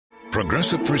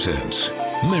Progressive presents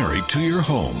Married to Your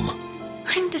Home.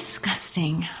 I'm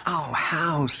disgusting. Oh,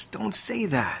 House, don't say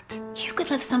that. You could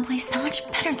live someplace so much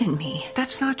better than me.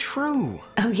 That's not true.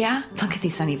 Oh, yeah? Look at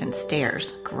these uneven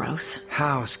stairs. Gross.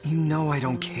 House, you know I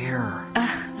don't care.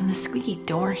 Ugh, and the squeaky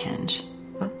door hinge.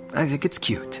 Well, I think it's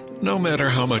cute. No matter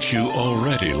how much you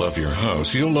already love your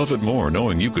house, you'll love it more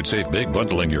knowing you could save big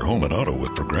bundling your home and auto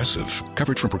with Progressive.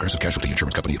 Coverage from Progressive Casualty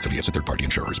Insurance Company affiliates and third-party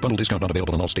insurers. Bundle discount not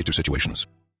available in all states or situations.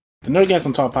 The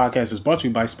Nerdgasm Talk podcast is brought to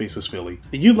you by Spaces Philly.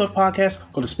 If you love podcasts,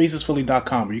 go to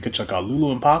spacesphilly.com where you can check out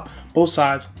Lulu and Pop, Both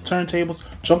Sides, Turntables,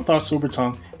 Jump Thought Super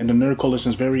Tongue, and the Nerd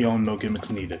Coalition's very own No Gimmicks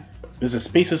Needed. Visit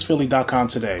spacesphilly.com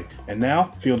today. And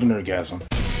now, feel the Nerdgasm.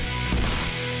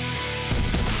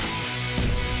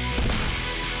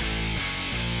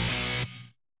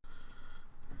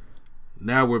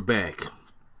 Now we're back.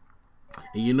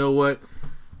 And you know what?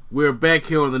 We're back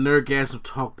here on the Nerdgasm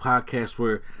Talk podcast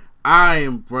where I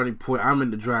am running point. I'm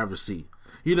in the driver's seat.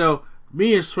 You know,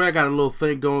 me and Swag got a little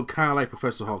thing going, kind of like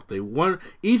Professor Hulk.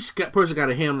 Each person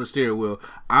got a hand on the steering wheel.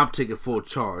 I'm taking full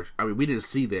charge. I mean, we didn't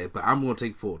see that, but I'm going to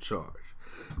take full charge.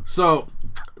 So,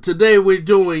 today we're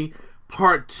doing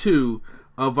part 2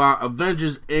 of our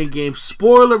Avengers Endgame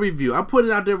spoiler review. I'm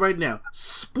putting it out there right now.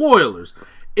 Spoilers.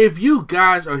 If you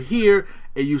guys are here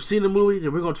and you've seen the movie,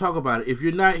 then we're going to talk about it. If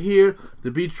you're not here to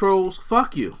be trolls,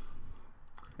 fuck you.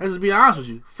 Let's be honest with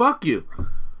you. Fuck you.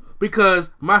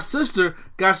 Because my sister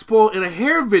got spoiled in a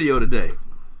hair video today.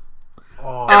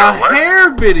 Oh,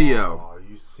 hair video. Are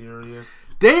you serious?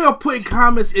 They are putting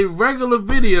comments in regular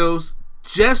videos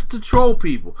just to troll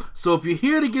people. So if you're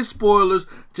here to get spoilers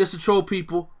just to troll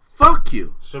people, fuck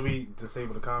you. Should we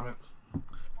disable the comments?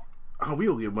 Oh, we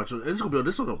don't get much of it. It's on the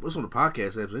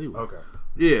podcast apps anyway. Okay.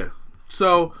 Yeah.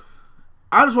 So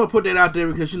I just want to put that out there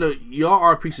because, you know, y'all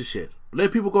are a piece of shit.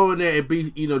 Let people go in there and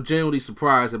be, you know, genuinely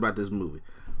surprised about this movie.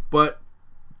 But,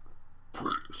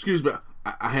 excuse me,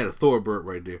 I had a Thor burp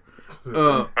right there.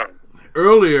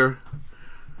 Earlier,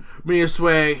 me and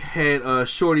Swag had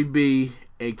Shorty B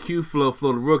and Q Flow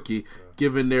the Rookie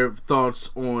giving their thoughts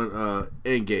on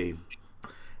Endgame.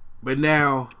 But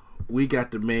now, we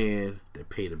got the man that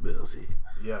paid the bills here.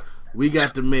 Yes. We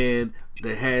got the man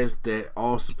that has that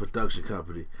awesome production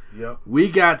company. Yep. We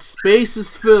got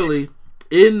Spaces Philly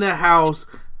in the house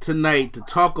tonight to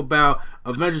talk about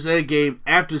Avengers Endgame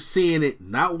after seeing it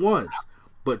not once,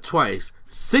 but twice.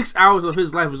 6 hours of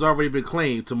his life has already been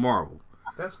claimed to Marvel.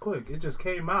 That's quick. It just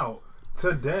came out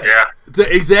today. Yeah.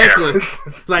 Exactly.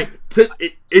 Yeah.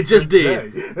 It just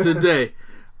did. Today.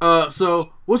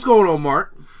 So, what's going on,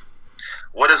 Mark?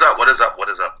 What is up? What is up? What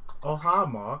is up? Oh, hi,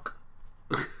 Mark.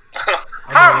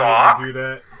 Hi, Mark. Do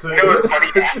that. You know what's funny?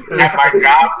 At my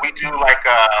job, we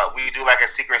do like a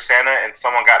Secret Santa, and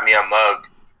someone got me a mug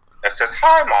that says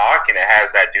 "Hi, Mark," and it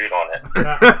has that dude on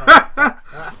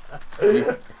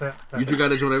it. You drink out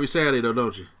that joint every Saturday, though,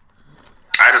 don't you?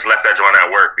 I just left that joint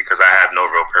at work because I have no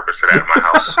real purpose for that in my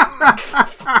house.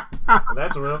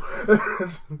 That's real.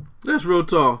 That's real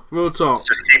talk. Real talk.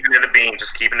 Just keeping it a bean.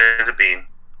 Just keeping it a bean.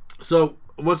 So,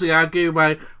 once again, I gave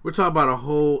everybody, we're talking about a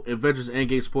whole Avengers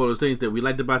Endgame spoilers, things that we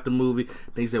liked about the movie,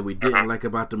 things that we didn't like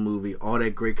about the movie, all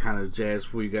that great kind of jazz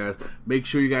for you guys. Make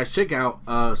sure you guys check out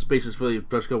Spaces Philly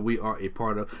Production we are a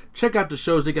part of. Check out the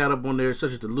shows they got up on there,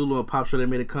 such as the Lulu and Pop show that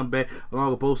made a comeback, along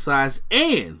with Both Sides,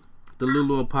 and the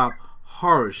Lulu and Pop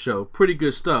horror show. Pretty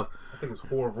good stuff. I think it's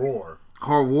Horror.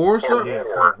 Horror stuff? Yeah,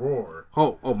 Horror.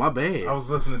 Oh, my bad. I was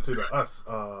listening to the Us.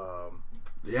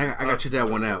 Yeah, I got to check that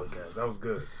one out. Podcast. That was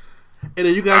good. And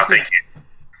then you guys can, thank you.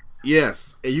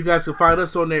 yes, and you guys can find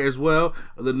us on there as well.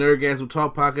 The Nerdgasm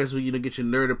Talk podcast, where you get your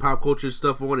nerd and pop culture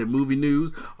stuff on and movie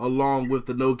news, along with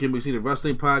the No Gimmicks Needed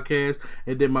Wrestling podcast,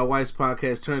 and then my wife's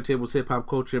podcast, Turntables, Hip Hop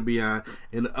Culture and Beyond,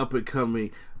 and the up and coming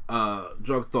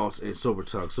Drunk Thoughts and Sober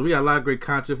Talk. So we got a lot of great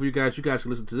content for you guys. You guys can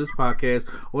listen to this podcast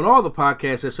on all the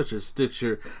podcasts such as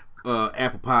Stitcher,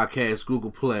 Apple Podcasts,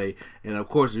 Google Play, and of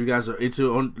course, if you guys are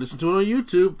listen to it on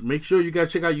YouTube, make sure you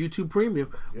guys check out YouTube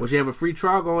Premium, which you have a free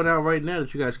trial going out right now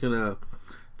that you guys can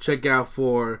check out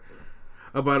for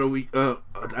about a week. I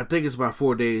think it's about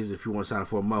 4 days if you want to sign up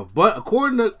for a month. But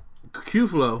according to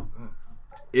QFlow,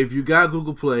 if you got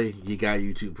Google Play, you got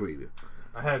YouTube Premium.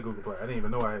 I had Google Play. I didn't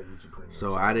even know I had YouTube Premium.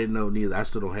 So I didn't know neither. I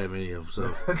still don't have any of them.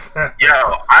 So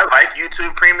Yo, I like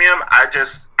YouTube Premium. I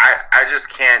just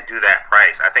can't do that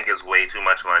price. I think it's way too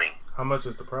much money. How much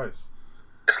is the price?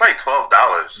 It's like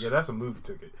 $12. Yeah, that's a movie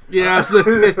ticket. yeah,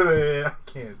 I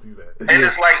can't do that. And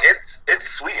it's like it's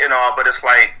sweet and all, but it's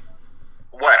like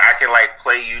what I can like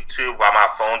play YouTube while my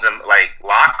phone's in like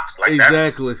locked. Like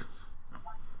exactly.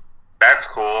 That's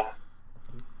cool.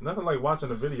 Nothing like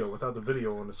watching a video without the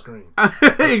video on the screen.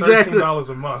 Exactly. $13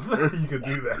 a month, you could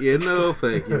do that. Yeah, no,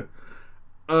 thank you.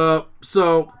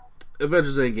 So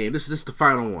Avengers Endgame. This is the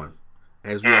final one,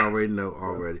 as we already know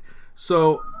already.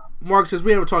 So, Mark, since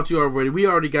we haven't talked to you already, we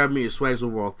already got me and Swag's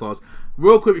overall thoughts.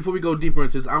 Real quick, before we go deeper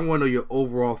into this, I want to know your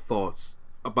overall thoughts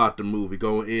about the movie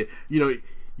going in. You know,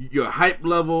 your hype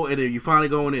level, and then you finally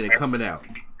going in and coming out.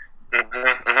 Okay.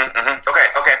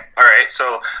 All right.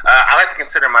 So I like to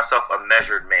consider myself a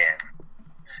measured man.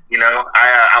 You know,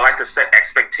 I like to set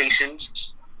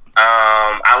expectations.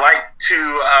 I like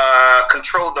to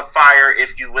control the fire,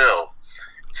 if you will.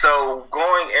 So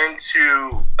going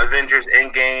into Avengers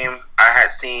Endgame, I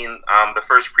had seen the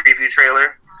first preview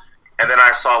trailer, and then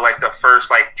I saw like the first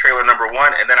like trailer number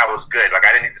 1, and then I was good. Like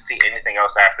I didn't need to see anything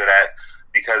else after that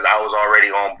because I was already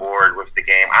on board with the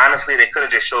game. Honestly, they could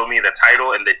have just showed me the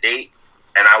title and the date,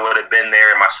 and I would have been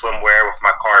there in my swimwear with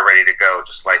my card ready to go,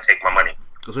 just like take my money.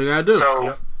 That's what you gotta do.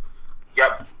 So,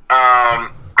 yep.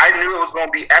 I knew it was going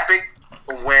to be epic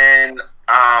when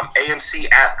AMC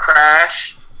app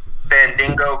crashed,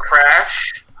 Fandango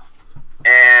crashed,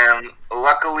 and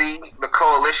luckily the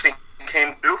coalition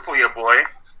came through for you, boy,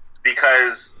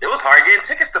 because it was hard getting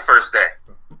tickets the first day.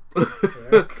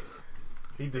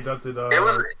 He deducted the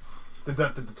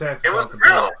taxes. It was off the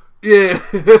real. bill. Yeah.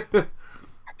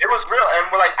 It was real,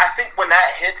 and like I think when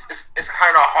that hits, it's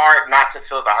kind of hard not to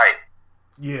feel the hype.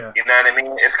 Yeah. You know what I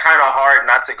mean? It's kind of hard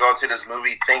not to go into this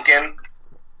movie thinking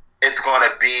it's going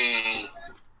to be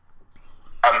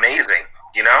amazing,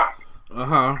 you know?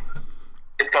 Uh-huh.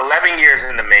 It's 11 years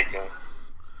in the making.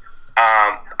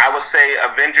 I would say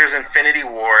Avengers Infinity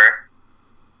War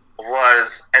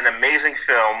was an amazing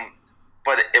film,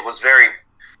 but it's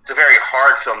a very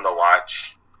hard film to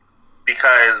watch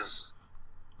because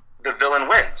the villain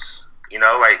wins. You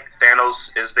know, like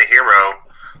Thanos is the hero.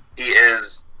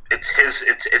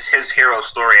 It's his hero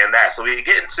story and that. So we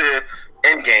get into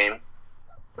Endgame,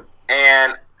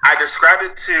 and I described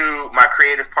it to my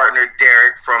creative partner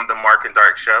Derek from the Mark and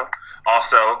Dark Show.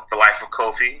 Also, The Life of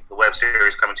Kofi, the web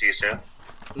series coming to you soon.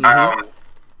 Mm-hmm.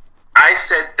 I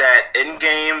said that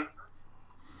Endgame,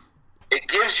 it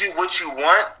gives you what you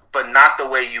want, but not the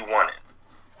way you want it.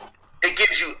 It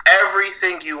gives you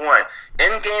everything you want.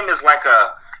 Endgame is like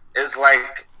a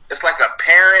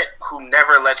parent who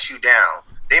never lets you down.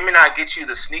 They may not get you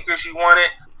the sneakers you wanted,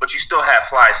 but you still have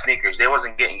fly sneakers. They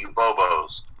wasn't getting you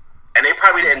Bobos. And they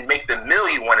probably didn't make the meal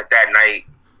you wanted that night,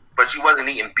 but you wasn't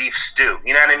eating beef stew.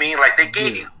 You know what I mean? Like, they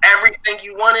gave you everything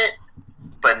you wanted,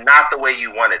 but not the way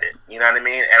you wanted it. You know what I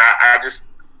mean? And I just,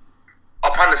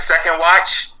 upon the second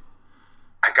watch,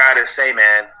 I gotta say,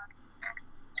 man,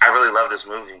 I really love this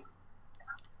movie.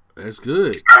 That's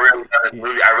good. I really love this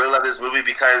movie. I really love this movie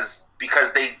because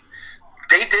they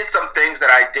did some things that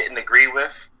I didn't agree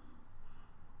with,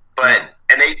 but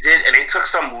and they took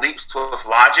some leaps with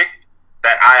logic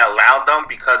that I allowed them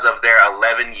because of their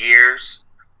 11 years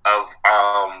of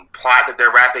plot that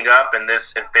they're wrapping up in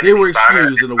this Infinity They were Saga.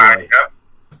 excused in a way.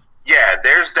 Yeah,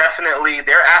 they're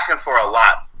asking for a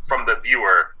lot from the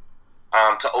viewer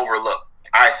to overlook,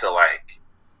 I feel like.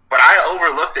 But I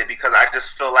overlooked it because I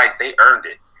just feel like they earned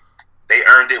it. They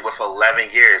earned it with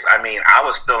 11 years. I mean, I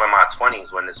was still in my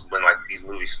 20s when like these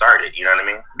movies started. You know what I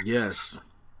mean? Yes.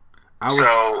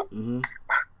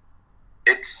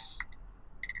 It's.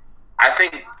 I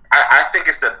think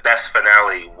it's the best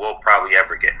finale we'll probably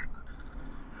ever get.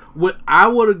 I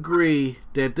would agree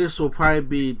that this will probably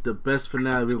be the best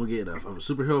finale we're gonna get of a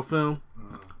superhero film.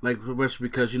 Like, especially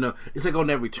because, you know, it's like on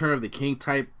that Return of the King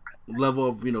type level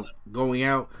of, you know, going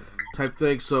out type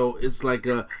thing. So it's like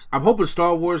I'm hoping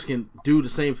Star Wars can do the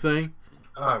same thing.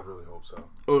 I really hope so.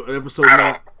 Or episode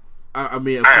 9. I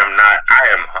mean,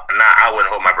 I wouldn't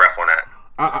hold my breath on that.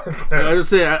 I just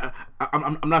say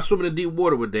I'm not swimming in deep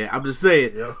water with that. I'm just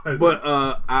saying, but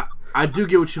I do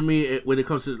get what you mean when it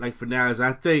comes to like finales.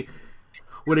 I think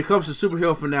when it comes to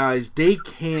superhero finales, they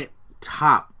can't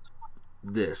top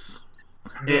this.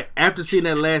 And after seeing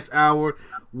that last hour,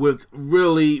 with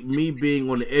really me being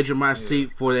on the edge of my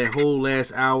seat for that whole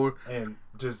last hour, and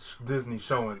just Disney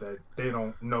showing that they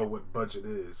don't know what budget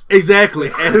is exactly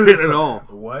at all.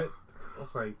 What?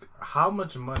 It's like, how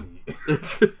much money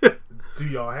do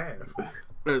y'all have?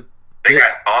 They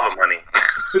got all the money.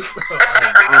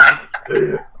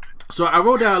 So I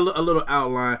wrote down a little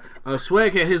outline.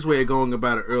 Swag had his way of going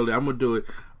about it earlier. I'm gonna do it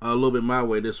a little bit my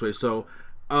way this way. So,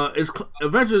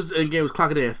 Avengers Endgame was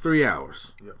clocking in at 3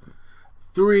 hours. Yep.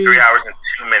 3 hours and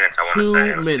 2 minutes. I want to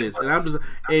say 2 minutes,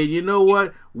 and you know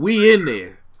what? We in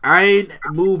there. I ain't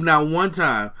moved not one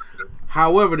time.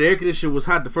 However, the air conditioner was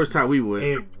hot the first time we went.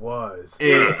 It was.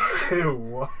 And, It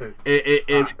was.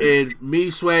 And me,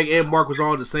 Swag, and Mark was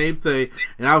all the same thing.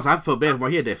 And I felt bad.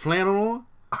 Mark, he had that flannel on.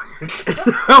 I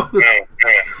thought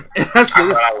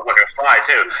I was looking fly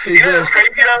too. You know what's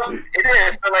crazy though? It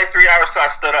didn't feel like 3 hours till I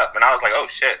stood up, and I was like, "Oh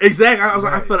shit!" Exactly. I was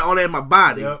like, I felt all that in my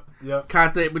body. Yep. Kind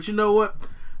of thing. But you know what?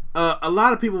 A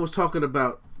lot of people was talking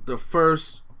about the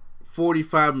first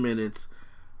 45 minutes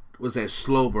was that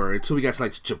slow burn until we got to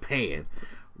like Japan,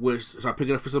 which started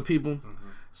picking up for some people. Mm-hmm.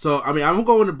 So I mean, I'm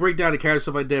going to break down the character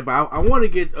stuff like that, but I want to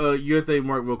get your thing,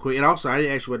 Mark, real quick. And also, I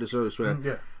didn't ask you about this earlier.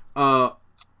 So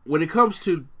when it comes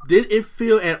to, did it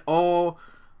feel at all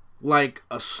like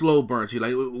a slow burn to you?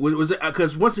 Like, was it,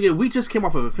 because once again, we just came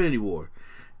off of Infinity War,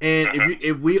 and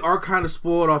if we are kind of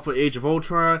spoiled off of Age of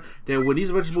Ultron, then when these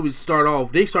Avengers movies start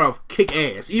off, they start off kick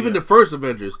ass. Even the first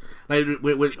Avengers, like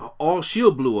when all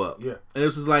S.H.I.E.L.D. blew up, and it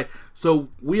was just like, so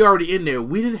we already in there.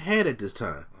 We didn't have it this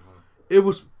time. It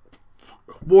was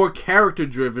more character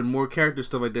driven, more character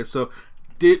stuff like that. So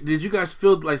did you guys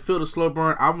feel the slow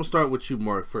burn? I'm gonna start with you,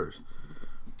 Mark, first.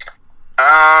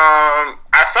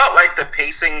 I felt like the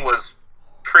pacing was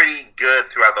pretty good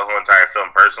throughout the whole entire film.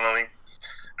 Personally,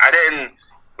 I didn't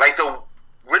like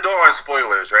we're doing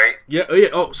spoilers, right? Yeah.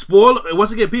 Oh, spoiler!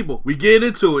 Once again, people, we get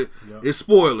into it. Yep. It's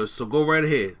spoilers, so go right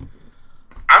ahead.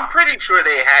 I'm pretty sure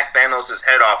they hacked Thanos'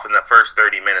 head off in the first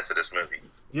 30 minutes of this movie.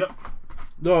 Yep.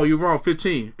 No, you're wrong.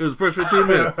 15. It was the first 15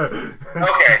 minutes.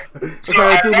 Okay. That's how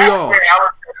they threw me off. I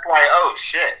was just like, oh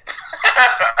shit.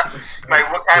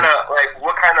 Like what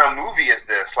kind of movie is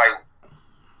this? Like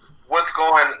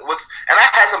and I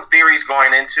had some theories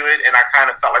going into it, and I kind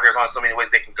of felt like there's only so many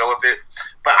ways they can go with it.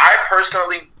 But I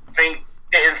personally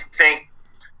didn't think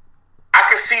I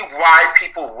could see why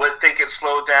people would think it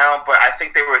slowed down, but I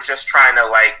think they were just trying to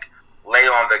like lay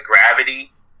on the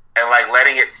gravity and like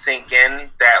letting it sink in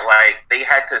that like they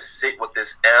had to sit with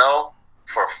this L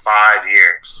for 5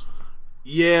 years.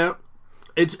 Yeah,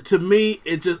 it's to me.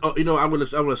 It just I'm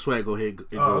gonna Swag go ahead.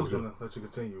 I was gonna let you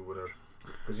continue with it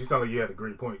because you sound like you had a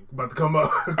great point about to come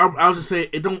up. I was just saying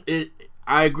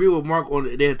I agree with Mark on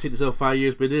it. They had to take this L 5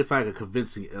 years, but it didn't feel like a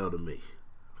convincing L to me.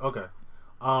 Okay,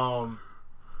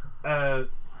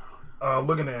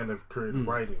 looking at the creative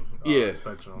writing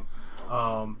spectrum,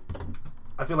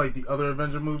 I feel like the other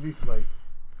Avenger movies, like,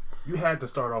 you had to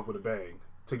start off with a bang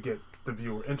to get the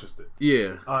viewer interested.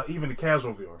 Yeah. Even the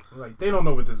casual viewer. Like, they don't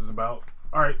know what this is about.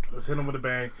 All right, let's hit them with a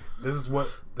bang. This is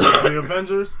the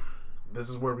Avengers. This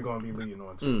is where we're going to be leading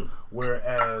on to.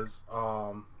 Whereas,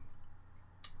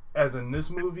 as in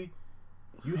this movie,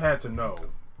 you had to know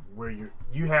where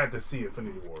you had to see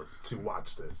Infinity War to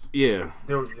watch this. Yeah.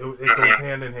 It goes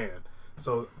hand in hand.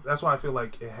 So that's why I feel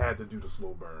like it had to do the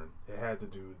slow burn. It had to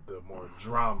do the more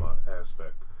drama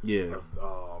aspect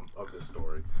of this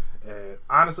story. And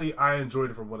honestly, I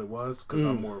enjoyed it for what it was because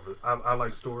I'm more of I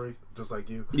like story, just like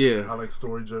you. Yeah. I like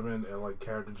story driven and like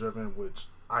character driven, which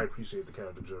I appreciate the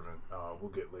character driven.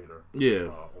 We'll get later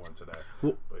on to that.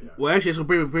 Well, actually, it's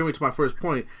going to bring me to my first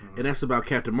point, and that's about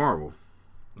Captain Marvel.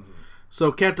 Mm-hmm.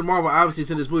 So Captain Marvel obviously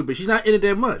is in this movie, but she's not in it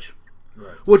that much.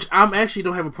 Right. Which I'm actually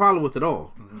don't have a problem with at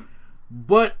all. Mm-hmm.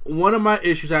 But one of my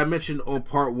issues I mentioned on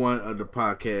part 1 of the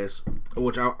podcast,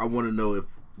 which I want to know if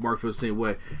Mark feels the same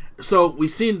way. So we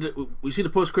seen the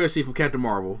post-credit scene from Captain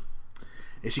Marvel,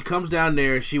 and she comes down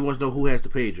there and she wants to know who has the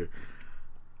pager.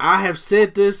 I have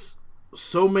said this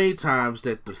so many times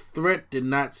that the threat did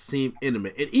not seem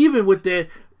intimate, and even with the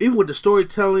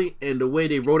storytelling and the way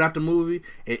they wrote out the movie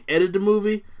and edited the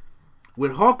movie,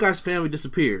 when Hawkeye's family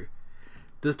disappeared,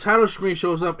 the title screen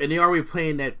shows up and they already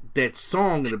playing that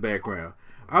song in the background.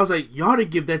 I was like, y'all didn't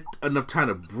give that enough time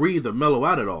to breathe or mellow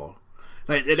out at all.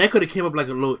 Like, that could have came up like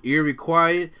a little eerie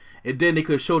quiet, and then they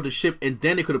could have showed the ship, and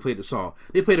then they could have played the song.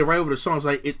 They played it right over the song. It's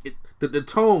like the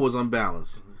tone was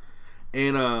unbalanced,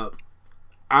 and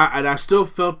I still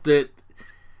felt that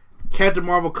Captain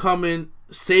Marvel coming,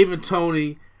 saving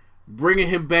Tony, bringing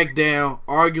him back down,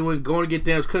 arguing, going to get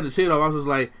down, cutting his head off. I was just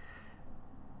like,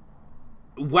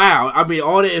 wow. I mean,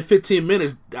 all that in 15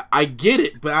 minutes, I get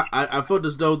it, but I felt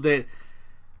as though that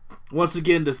once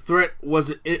again the threat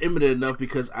wasn't imminent enough,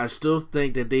 because I still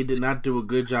think that they did not do a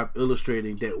good job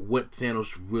illustrating that what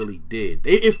Thanos really did.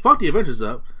 It fucked the Avengers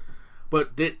up,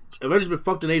 but the Avengers been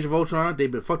fucked in Age of Ultron. They've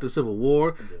been fucked in Civil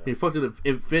War. They fucked in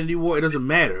Infinity War. It doesn't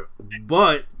matter,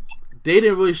 but they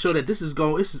didn't really show that this is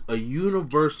a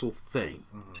universal thing.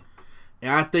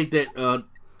 And I think that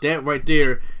that right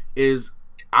there is,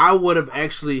 I would have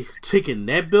actually taken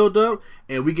that build up,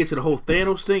 and we get to the whole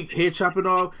Thanos thing, head chopping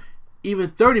off, even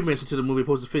 30 minutes into the movie,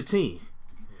 opposed to 15.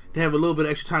 they have a little bit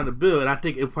of extra time to build, and I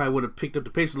think it probably would have picked up the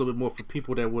pace a little bit more for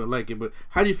people that wouldn't like it. But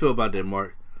how do you feel about that,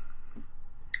 Mark?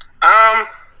 I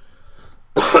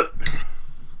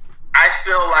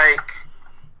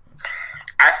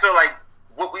feel like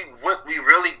what we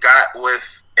really got with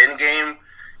Endgame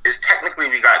is technically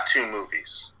we got 2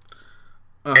 movies.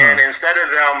 And instead of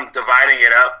them dividing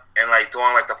it up and like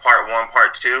doing like the part 1,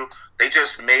 part 2, they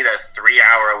just made a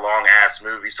 3-hour long ass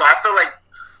movie. So I feel like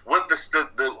what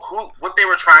what they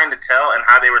were trying to tell and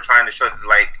how they were trying to show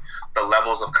like the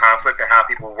levels of conflict and how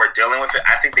people were dealing with it,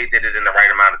 I think they did it in the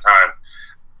right amount of time.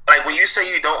 Like when you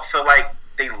say you don't feel like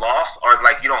they lost or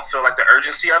like you don't feel like the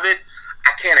urgency of it,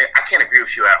 I can't agree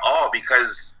with you at all,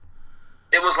 because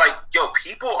it was like, yo,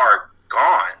 people are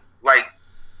gone. Like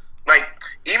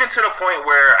even to the point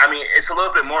where, I mean, it's a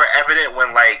little bit more evident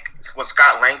when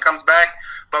Scott Lang comes back,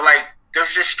 but like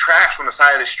there's just trash on the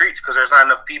side of the streets because there's not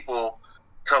enough people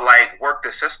to like work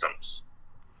the systems.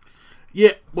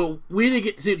 Yeah, but we didn't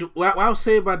get see what I was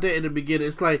saying about that in the beginning.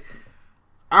 It's like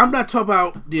I'm not talking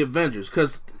about the Avengers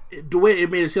because the way it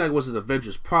made it seem like it was an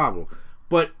Avengers problem.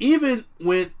 But even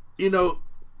when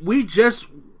this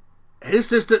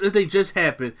thing just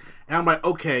happened, and I'm like,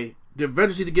 okay, the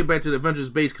Avengers need to get back to the Avengers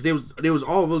base because they was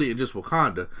all really in just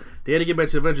Wakanda. They had to get back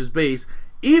to the Avengers base.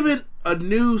 Even a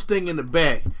news thing in the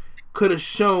back could have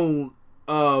shown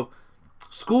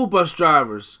school bus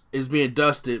drivers is being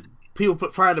dusted, people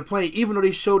flying the plane, even though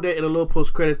they showed that in a little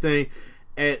post-credit thing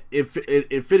at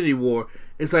Infinity War.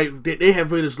 It's like they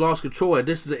have really just lost control, and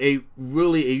this is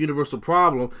really a universal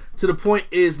problem. To the point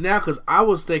is now, because I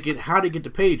was thinking, how to get the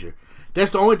pager.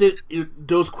 That's the only thing,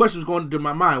 those questions going into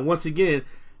my mind. Once again,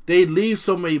 they leave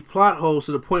so many plot holes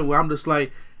to the point where I'm just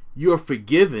like, you're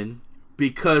forgiven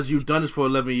because you've done this for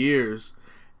 11 years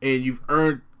and you've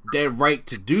earned that right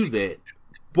to do that.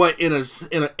 But in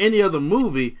any other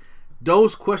movie,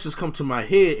 those questions come to my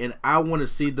head and I want to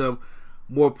see them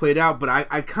more played out. But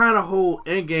I kind of hold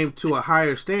Endgame to a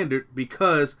higher standard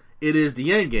because it is the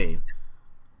Endgame.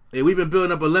 And we've been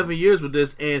building up 11 years with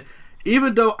this. And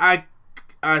even though I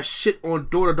shit on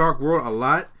Thor: The Dark World a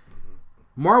lot,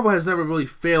 Marvel has never really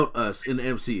failed us in the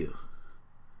MCU.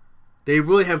 They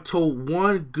really have told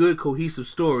one good cohesive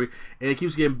story, and it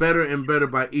keeps getting better and better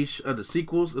by each of the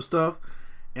sequels of stuff.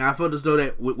 And I felt as though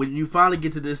that when you finally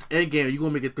get to this Endgame, you're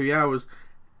going to make it 3 hours,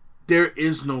 there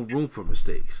is no room for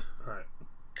mistakes. Right.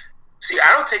 See,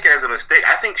 I don't take it as a mistake.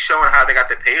 I think showing how they got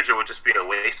the pager would just be a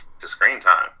waste of screen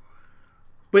time.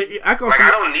 But I can also,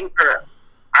 I don't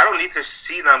need to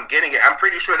see them getting it. I'm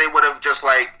pretty sure they would have just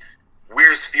like,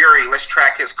 where's Fury? Let's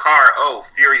track his car. Oh,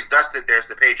 Fury's dusted. There's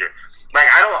the pager. Like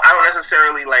I don't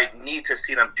necessarily like need to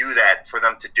see them do that for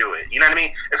them to do it. You know what I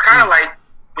mean? It's kind of like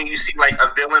when you see like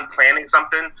a villain planning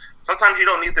something. Sometimes you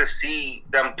don't need to see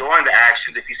them doing the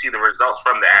action if you see the results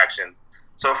from the action.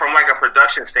 So from like a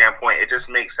production standpoint, it just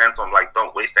makes sense. I'm like,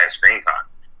 don't waste that screen time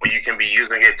when you can be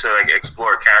using it to like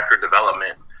explore character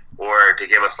development or to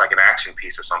give us like an action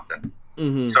piece or something.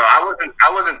 Mm-hmm. So I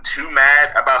wasn't too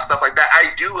mad about stuff like that.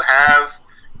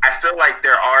 I feel like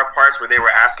there are parts where they were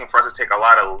asking for us to take a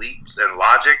lot of leaps in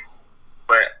logic,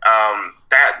 but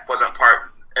that wasn't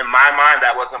part, in my mind,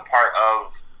 that wasn't part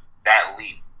of that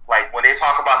leap. Like when they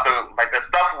talk about the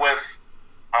stuff with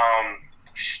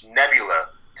Nebula,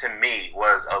 to me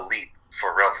was a leap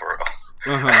for real.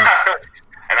 Uh-huh.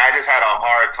 And I just had a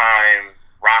hard time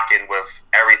rocking with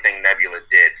everything Nebula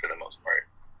did for the most part.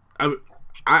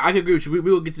 I can agree with you. We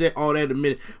will get to all that in a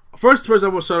minute. First, I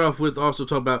want to start off with also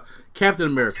talk about Captain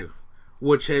America,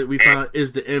 which we found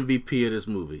is the MVP of this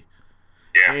movie.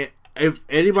 Yeah. And if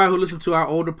anybody who listens to our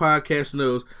older podcast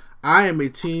knows, I am a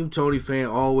Team Tony fan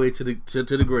all the way to the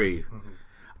grave. Mm-hmm.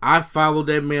 I followed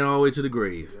that man all the way to the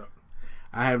grave. Yep.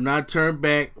 I have not turned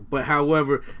back, but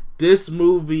however, this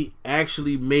movie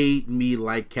actually made me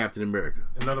like Captain America.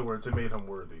 In other words, it made him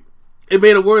worthy. It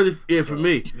made it worthy for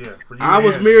me. Yeah, for you. I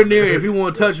was Mjolnir. If you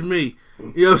want to touch me,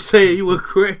 you know what I'm saying? You will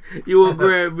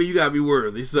grab me. You got to be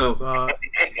worthy. So,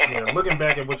 looking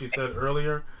back at what you said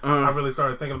earlier, I really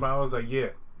started thinking about it. I was like,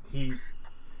 yeah, he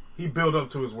built up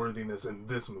to his worthiness in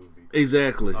this movie.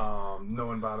 Exactly.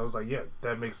 Knowing about it, I was like, yeah,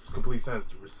 that makes complete sense.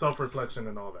 Self-reflection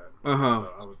and all that.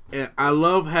 So and I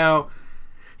love how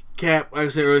Cap, like I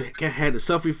said earlier, Cap had the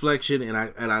self-reflection, and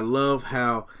I love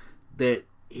how that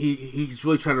he's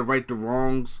really trying to right the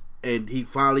wrongs, and he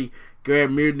finally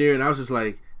grabbed Mjolnir, and I was just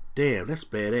like, damn, that's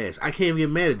badass. I can't even get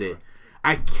mad at that.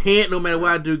 I can't, no matter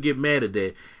what I do, get mad at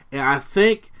that. And I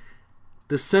think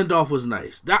the send-off was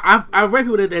nice. I read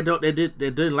people that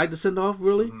didn't like the send-off,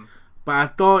 really, mm-hmm. but I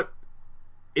thought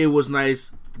it was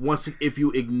nice if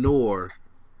you ignore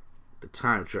the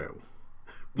time travel.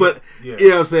 But you know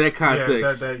what I'm saying, that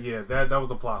context. That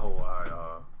was a plot hole.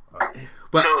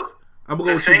 But so I'm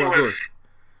gonna go with 2 more.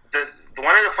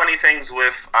 One of the funny things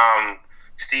with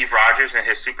Steve Rogers and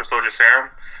his super soldier serum,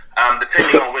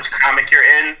 depending on which comic you're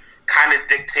in, kind of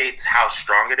dictates how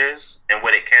strong it is and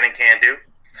what it can and can't do.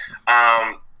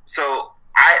 So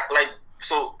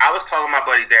I was telling my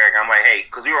buddy Derek, I'm like, hey,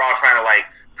 because we were all trying to like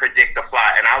predict the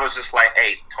plot, and I was just like,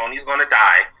 hey, Tony's gonna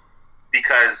die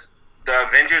because the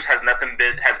Avengers has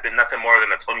been nothing more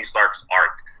than a Tony Stark's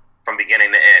arc from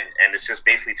beginning to end, and it's just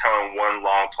basically telling one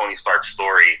long Tony Stark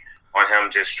story on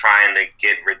him just trying to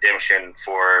get redemption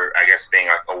for, I guess, being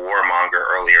a warmonger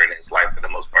earlier in his life for the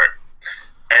most part.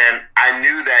 And I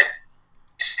knew that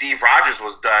Steve Rogers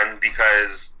was done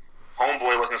because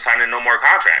Homeboy wasn't signing no more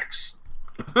contracts.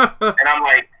 And I'm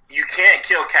like, you can't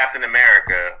kill Captain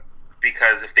America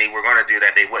because if they were going to do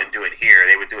that, they wouldn't do it here.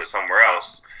 They would do it somewhere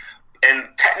else. And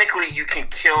technically, you can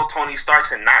kill Tony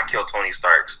Starks and not kill Tony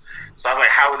Starks. So I was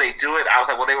like, how would they do it? I was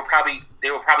like, well, they would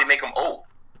probably make him old.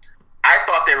 I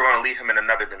thought they were going to leave him in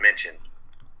another dimension.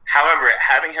 However,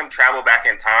 having him travel back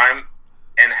in time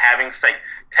and having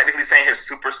technically saying his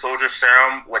super soldier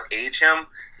serum would age him,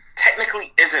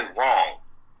 technically isn't wrong.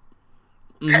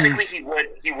 Mm-hmm. Technically, he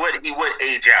would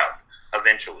age out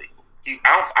eventually.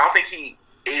 I don't think he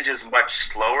ages much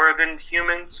slower than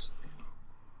humans.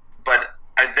 But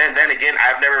then again,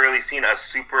 I've never really seen a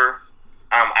super.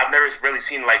 I've never really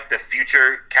seen like the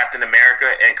future Captain America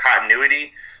in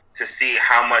continuity to see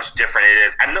how much different it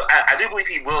is. I do believe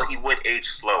he would age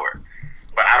slower,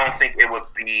 but I don't think it would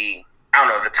be. I don't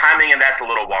know. The timing and that's a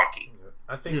little wonky.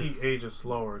 I think he ages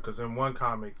slower because in one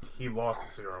comic he lost the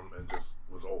serum and just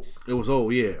was old. It was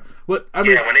old, yeah. But when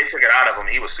they took it out of him,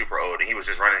 he was super old and he was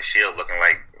just running S.H.I.E.L.D. looking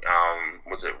like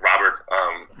was it Robert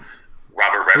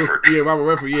Redford? Yeah, Robert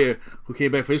Redford. Yeah, who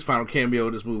came back for his final cameo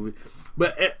in this movie.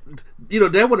 But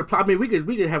that would have. I mean, we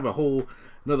could have a whole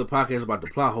another podcast about the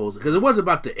plot holes because it wasn't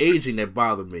about the aging that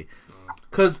bothered me.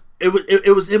 Because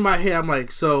it was in my head. I'm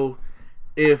like, so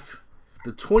if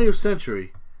the 20th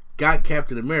century got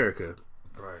Captain America,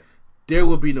 right, there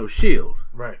would be no S.H.I.E.L.D.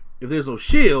 Right. If there's no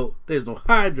S.H.I.E.L.D., there's no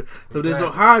Hydra. So if there's no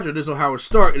Hydra, there's no Howard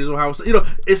Stark. There's no Howard.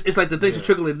 It's like the things are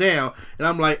trickling down, and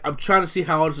I'm like, I'm trying to see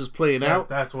how all this is playing out.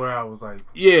 That's where I was like,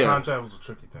 time travel was a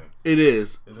tricky thing. It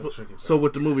is. It's a tricky thing. So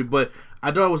with the movie, but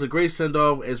I thought it was a great send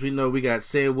off. As we know, we got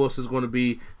Sam Wilson's going to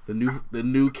be the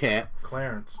new Cap,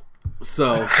 Clarence.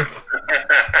 So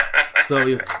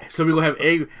we're gonna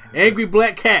have angry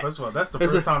Black Cat. First of all, that's the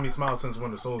first time he smiled since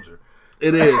Winter Soldier.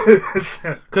 It is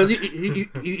because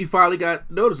he finally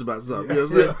got noticed about something. You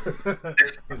know what I'm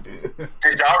saying?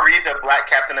 Did y'all read the Black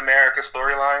Captain America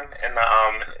storyline in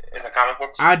the comic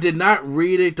books? I did not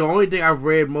read it. The only thing I've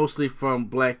read mostly from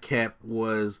Black Cap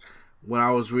was when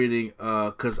I was reading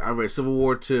because I read Civil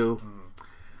War 2,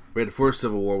 read the first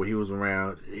Civil War when he was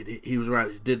around. He was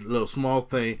around. He did a little small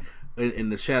thing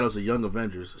in the shadows of Young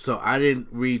Avengers. So I didn't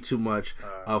read too much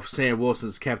of Sam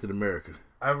Wilson's Captain America.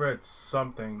 I read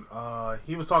something.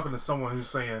 He was talking to someone who's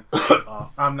saying,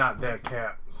 "I'm not that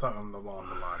Cap," something along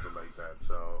the lines of like that.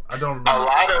 So I don't remember.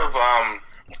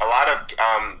 A lot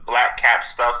of Black Cap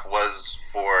stuff was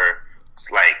for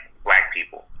like black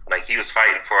people. Like he was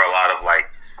fighting for a lot of like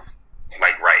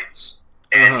rights,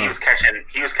 and he was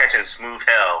catching smooth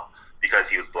hell because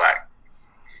he was black.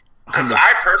 Because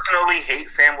I personally hate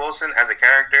Sam Wilson as a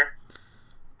character.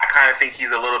 I kind of think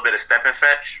he's a little bit of step and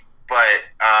fetch, but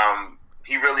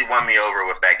he really won me over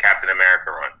with that Captain America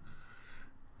run.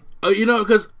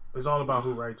 Because it's all about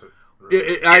who writes it.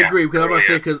 Really. I agree because I'm about to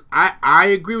say because I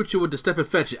agree with you with the step and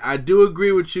fetch it. I do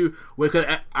agree with you because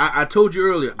I told you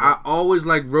earlier I always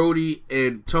like Rhodey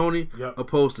and Tony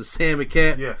opposed to Sam and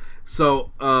Cap. Yeah.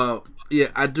 So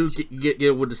I do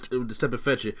get with the step and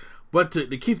fetch it. But to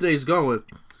keep things going,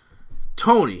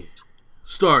 Tony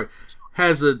Stark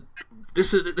has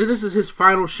this is his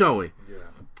final showing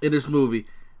in this movie.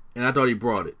 And I thought he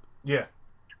brought it. Yeah.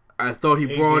 I thought he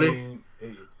brought it.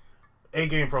 A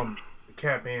game from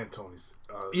Cap and Tony's.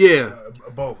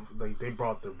 Both. They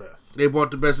brought their best. They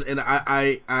brought the best. And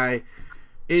I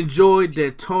enjoyed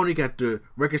that Tony got to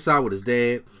reconcile with his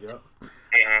dad. Yep.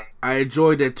 I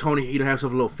enjoyed that Tony, has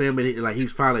himself a little family. Like, he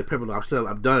was finally like, Pepper,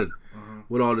 I'm done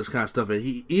with all this kind of stuff. And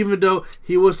he, even though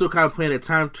he was still kind of playing that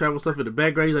time travel stuff in the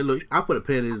background, he's like, look, I'll put a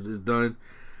pin in it's done.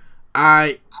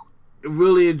 I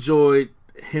really enjoyed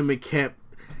him and Cap.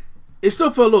 It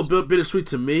still felt a little bit bittersweet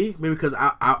to me, maybe because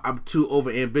I'm too over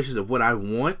ambitious of what I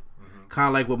want. Kind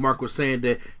of like what Mark was saying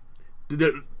that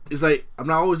it's like I'm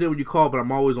not always there when you call, but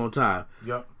I'm always on time.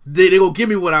 Yep. They gonna give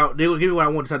me what I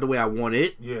want. It's not the way I want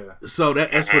it. Yeah. So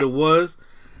that's what it was.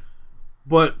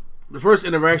 But the first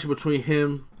interaction between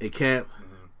him and Cap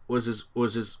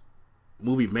was this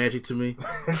movie magic to me,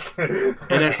 and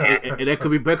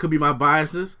that could be my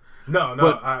biases. No,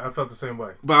 but, I felt the same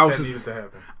way. But I was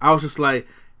just like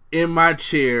in my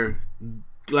chair,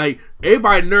 like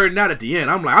everybody nerding out at the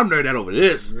end. I'm nerding out over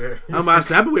this. Yeah.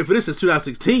 I've been waiting for this since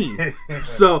 2016.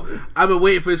 So I've been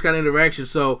waiting for this kind of interaction.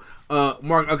 So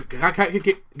Mark, I can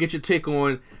get your take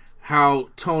on how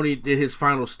Tony did his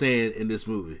final stand in this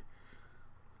movie.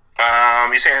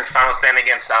 You saying his final stand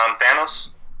against Thanos?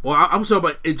 Well, I'm talking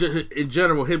about in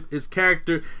general, his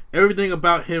character, everything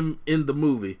about him in the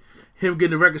movie. Him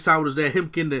getting reconciled with his dad, him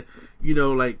getting to,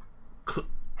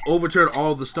 overturn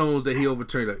all the stones that he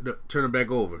overturned, turn them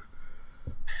back over.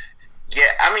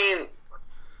 Yeah, I mean,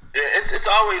 it's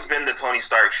always been the Tony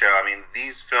Stark show. I mean,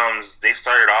 these films, they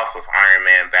started off with Iron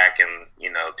Man back in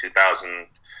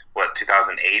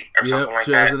 2008 or something like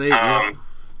 2008, that. Yep.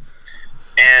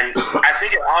 And I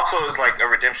think it also is like a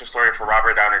redemption story for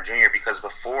Robert Downey Jr. because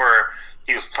before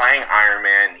he was playing Iron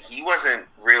Man, he wasn't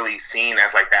really seen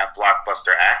as like that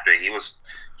blockbuster actor. He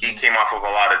came off of a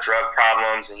lot of drug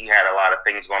problems and he had a lot of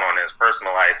things going on in his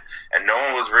personal life, and no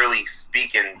one was really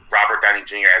speaking Robert Downey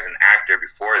Jr. as an actor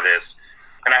before this.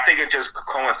 And I think it just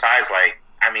coincides.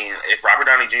 If Robert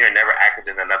Downey Jr. never acted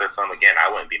in another film again, I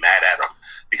wouldn't be mad at him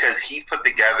because he put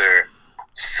together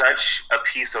such a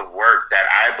piece of work that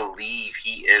I believe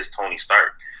he is Tony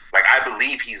Stark. Like, I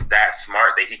believe he's that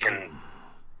smart that he can,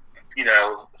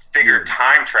 figure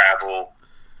time travel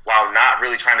while not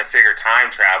really trying to figure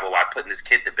time travel while putting his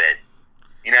kid to bed.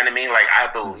 You know what I mean? Like, I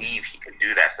believe he can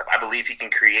do that stuff. I believe he can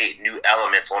create new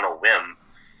elements on a whim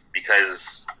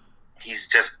because he's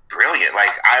just brilliant.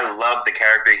 Like, I love the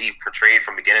character he portrayed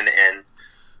from beginning to end.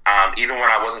 Even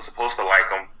when I wasn't supposed to like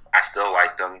him, I still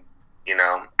liked him.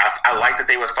 I like that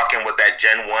they were fucking with that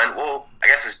Gen 1, well, I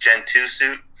guess it's Gen 2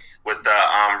 suit with the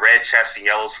red chest and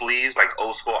yellow sleeves, like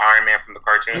old school Iron Man from the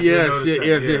cartoon. Yes.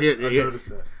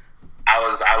 I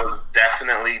was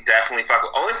definitely fucking.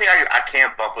 Only thing I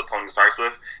can't bump with Tony Stark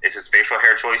with is his facial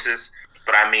hair choices.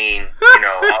 But I mean,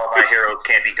 all of my heroes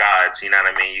can't be gods. You know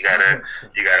what I mean? You gotta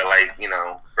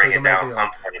bring it down some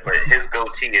point. But his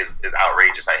goatee is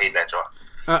outrageous. I hate that joint.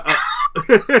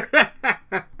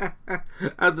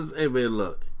 I just, hey man,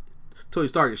 look, Tony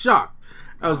Stark is shocked.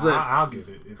 I'll get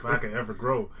it if I can ever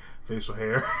grow facial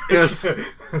hair. Yes,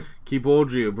 keep old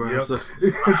Drew, bro. Yep. So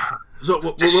shave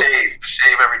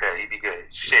every day. He'd be good.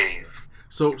 Shave.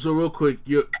 So real quick,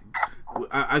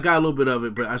 I got a little bit of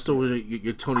it, but I still want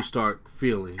your Tony Stark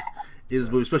feelings.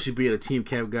 Especially being a team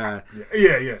cap guy,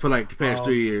 yeah, for like the past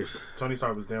 3 years. Tony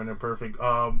Stark was damn near perfect.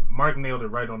 Mark nailed it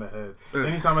right on the head.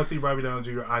 Anytime I see Robert Downey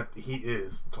Jr., he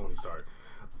is Tony Stark.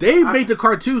 They made the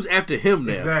cartoons after him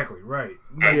now. Exactly, right.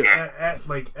 In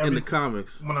the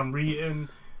comics. When I'm reading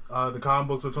the comic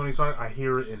books of Tony Stark, I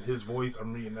hear it in his voice.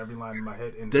 I'm reading every line in my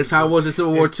head. That's how it was in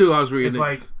Civil War 2. I was reading it. It's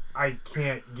like, I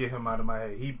can't get him out of my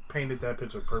head. He painted that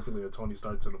picture perfectly of Tony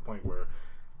Stark to the point where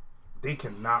they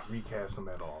cannot recast him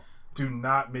at all. Don't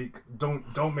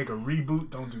make a reboot.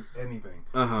 Don't do anything.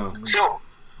 So,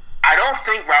 I don't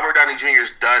think Robert Downey Jr.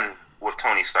 is done with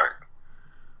Tony Stark.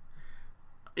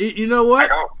 You know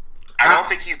what? I don't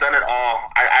think he's done it all.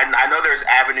 I know there's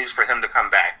avenues for him to come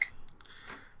back.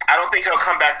 I don't think he'll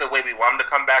come back the way we want him to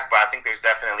come back, but I think there's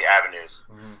definitely avenues.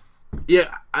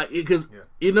 Yeah, because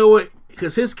you know what?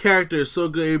 Because his character is so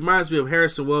good. It reminds me of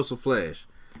Harrison Wells from Flash.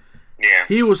 Yeah.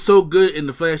 He was so good in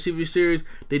the Flash TV series,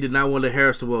 they did not want to let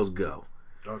Harrison Wells go.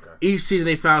 Okay. Each season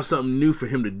they found something new for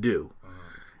him to do.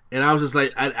 And I was just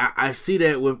like, I see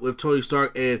that with Tony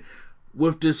Stark, and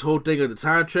with this whole thing of the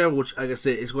time travel, which, like I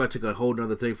said, it's going to take a whole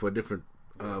other thing for a different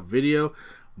video.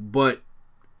 But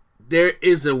there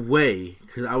is a way,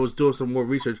 because I was doing some more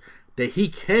research, that he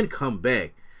can come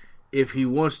back if he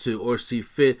wants to or see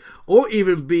fit, or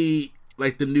even be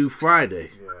like the new Friday.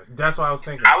 Yeah, that's what I was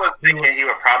thinking. I was thinking he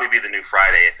would probably be the new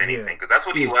Friday, if anything, because that's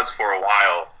what he was for a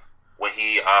while when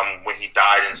he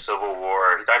died in Civil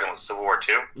War. He died in Civil War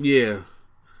 2? Yeah.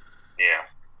 Yeah.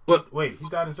 But wait, he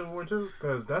died in Civil War 2?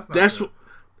 Because that's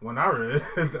when I read.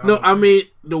 No, I mean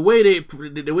the way they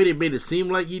made it seem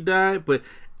like he died, but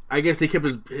I guess they kept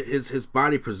his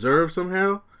body preserved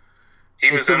somehow. He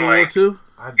was in War 2.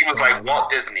 He was like Walt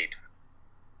Disney.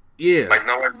 Yeah. Like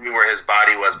no one knew where his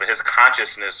body was, but his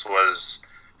consciousness was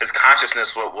what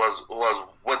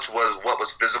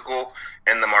was physical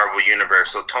in the Marvel universe.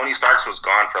 So Tony Stark's was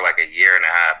gone for like a year and a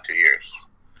half, 2 years.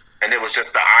 And it was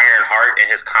just the Iron Heart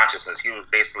and his consciousness. He was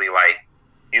basically like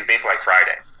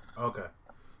Friday. Okay.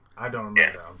 I don't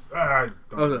remember that. I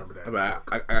don't remember that.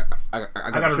 I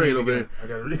got a trade over there. I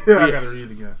gotta read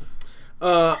it again.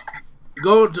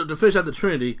 Going to finish out the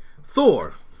Trinity,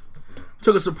 Thor.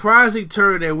 took a surprising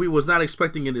turn that we was not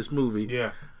expecting in this movie.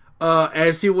 Yeah.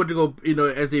 As he went to go,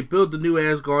 as they built the new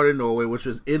Asgard in Norway, which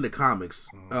was in the comics.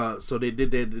 So they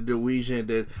did that, the Norwegian,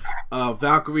 then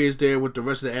Valkyrie is there with the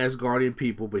rest of the Asgardian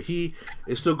people, but he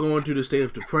is still going through the state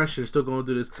of depression, still going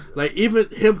through this. Like, even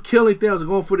him killing Thanos and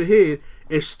going for the head,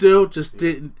 it still just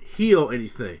didn't heal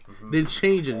anything, didn't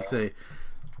change anything.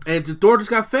 And Thor just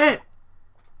got fat.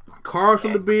 Carbs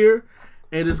from the beer,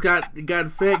 and just got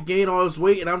fat, gained all his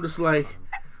weight, and I'm just like,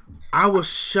 I was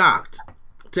shocked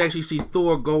to actually see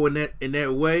Thor go in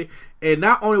that way. And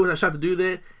not only was I shocked to do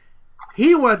that,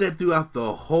 he wanted that throughout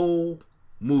the whole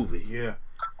movie. Yeah.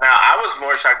 Now, I was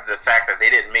more shocked at the fact that they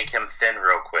didn't make him thin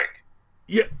real quick.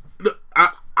 Yeah.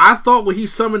 I thought when he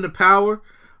summoned the power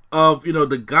of,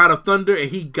 the God of Thunder,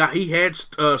 and he had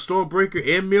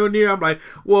Stormbreaker and Mjolnir, I'm like,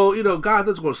 well, God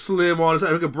Thunder's going to slim all this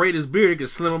out. He can braid his beard, he can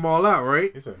slim them all out,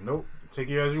 right? He said, nope, take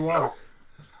it as you want.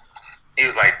 He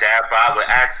was like, Dad Bob with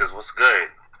axes, what's good?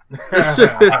 I'm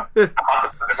about to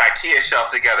put this IKEA shelf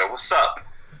together. What's up?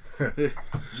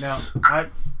 Now,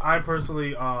 I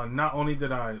personally, not only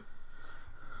did I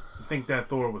think that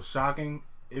Thor was shocking,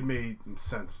 it made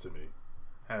sense to me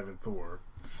having Thor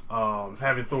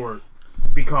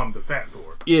become the fat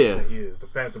Thor. Yeah, that he is the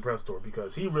fat depressed Thor,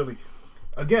 because he really,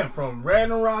 again, from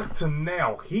Ragnarok to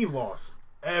now, he lost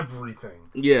everything.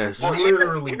 Yes, well,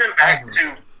 literally even back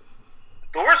everything. to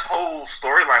Thor's whole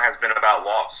storyline has been about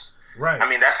loss. Right. I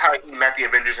mean, that's how he met the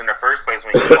Avengers in the first place,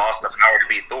 when he lost the power to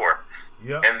be Thor.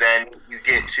 Yep. And then you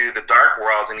get to the Dark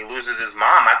Worlds, and he loses his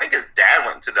mom. I think his dad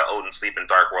went to the Odin Sleep in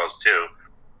Dark Worlds too,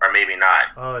 or maybe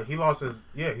not. He lost his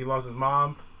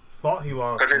mom. Thought he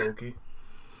lost Loki.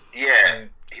 Yeah,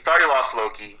 he thought he lost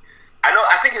Loki.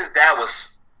 I think his dad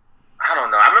was. I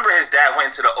don't know. I remember his dad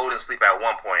went to the Odin Sleep at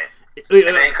one point.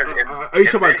 Are you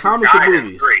talking about comics or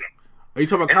movies? Are you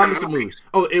talking about comics or movies?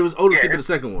 Oh, it was Odin Sleep in the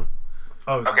second one.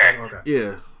 Oh, okay.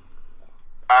 Yeah.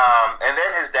 And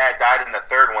then his dad died in the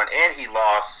third one, and he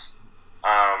lost.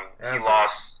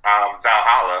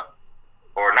 Valhalla,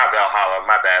 or not Valhalla.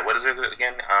 My bad. What is it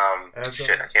again?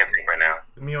 Shit, I can't think right now.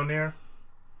 Mjolnir.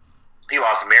 He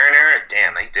lost Mariner.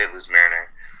 Damn, he did lose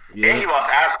Mariner. Yeah. And he lost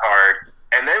Asgard.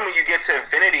 And then when you get to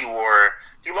Infinity War,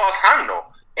 he lost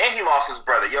Heimdall, and he lost his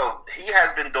brother. Yo, he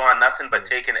has been doing nothing but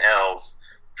taking L's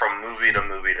from movie to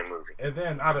movie to movie. And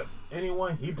then out of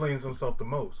anyone, he blames himself the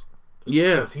most.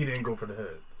 Yeah, because he didn't go for the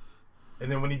head.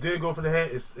 And then when he did go for the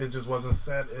head, it just wasn't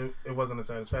it wasn't a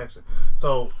satisfaction.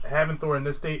 So having Thor in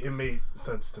this state, it made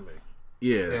sense to me.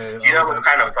 Yeah. You know what's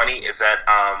kind of funny is that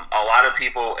a lot of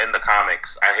people in the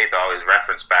comics, I hate to always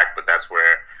reference back, but that's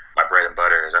where my bread and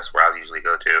butter is. That's where I usually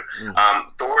go to.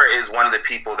 Thor is one of the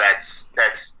people that's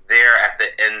there at the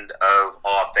end of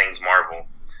all things Marvel.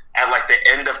 At like the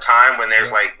end of time, when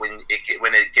there's like when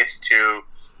it gets to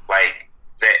like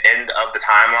the end of the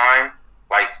timeline,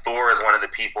 like Thor is one of the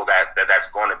people that's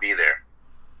going to be there.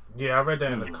 Yeah, I read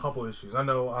that in a couple issues. I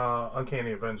know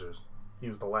Uncanny Avengers, he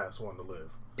was the last one to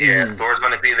live. Yeah, Thor's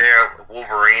going to be there.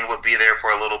 Wolverine would be there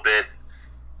for a little bit.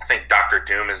 I think Doctor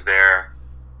Doom is there.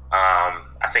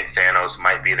 I think Thanos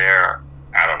might be there.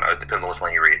 I don't know. It depends on which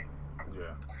one you read.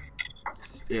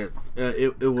 Yeah. Yeah.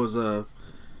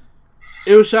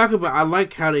 It was shocking, but I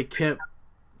like how they kept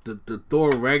the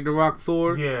Thor Ragnarok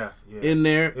Thor in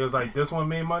there. It was like, this one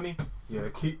made money. Yeah,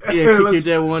 keep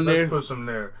that one there. Let's push them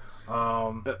there.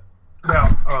 Now,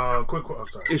 I'm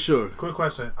sorry. Sure. Quick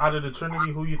question: out of the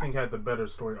Trinity, who you think had the better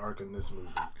story arc in this movie?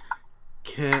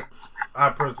 Cap. I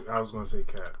was going to say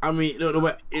Cap. I mean,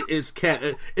 it's Cap.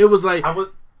 It was like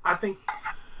I think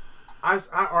I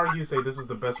argue say this is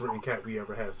the best written Cap we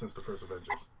ever had since the first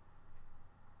Avengers.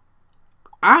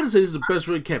 I had to say this is the best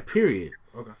written Cap, period.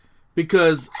 Okay.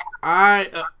 Because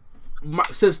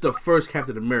since the first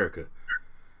Captain America,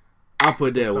 I'll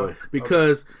put it that way.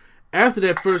 Because after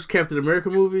that first Captain America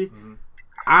movie,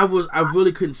 I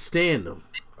really couldn't stand them.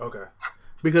 Okay.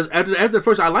 Because after the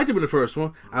first, I liked him in the first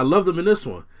one. I loved him in this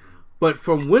one. But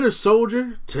from Winter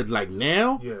Soldier to like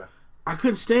now, I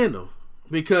couldn't stand him.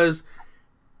 Because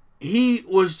he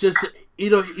was just,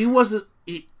 he wasn't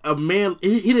a man.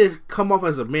 He didn't come off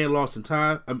as a man lost in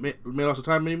time,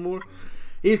 anymore.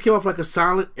 He just came off like a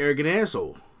silent, arrogant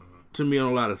asshole to me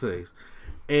on a lot of things.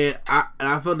 And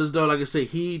I felt as though, like I said,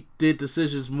 he did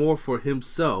decisions more for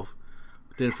himself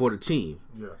than for the team.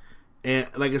 Yeah. And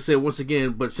like I said, once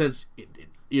again, but since,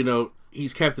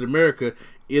 he's Captain America,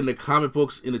 in the comic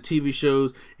books, in the TV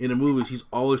shows, in the movies, he's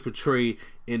always portrayed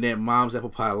in that mom's apple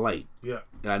pie light. Yeah.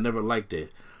 And I never liked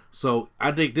that. So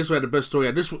I think this one had the best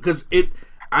story. Because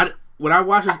when I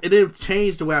watched this, it didn't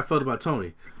change the way I felt about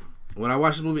Tony. When I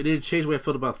watched the movie, it didn't change the way I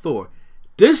felt about Thor.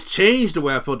 This changed the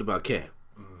way I felt about Cap.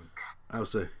 I would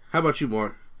say. How about you,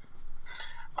 Mark?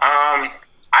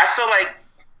 I feel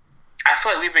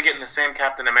like we've been getting the same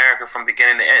Captain America from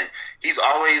beginning to end. He's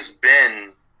always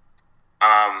been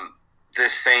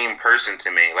this same person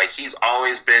to me. Like, he's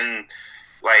always been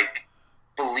like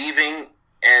believing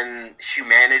in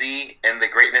humanity and the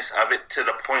greatness of it to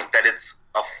the point that it's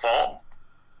a fault.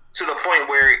 To the point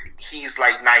where he's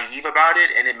like naive about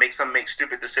it, and it makes him make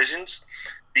stupid decisions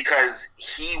because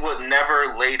he would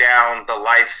never lay down the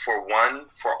life for one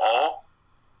for all.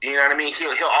 You know what I mean?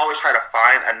 He'll always try to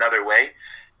find another way,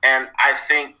 and I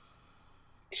think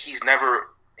he's never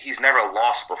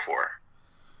lost before.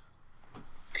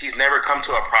 He's never come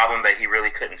to a problem that he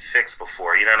really couldn't fix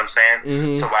before. You know what I'm saying?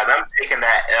 Mm-hmm. So by them taking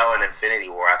that L in Infinity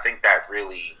War, I think that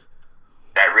really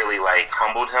like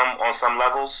humbled him on some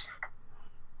levels.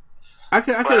 I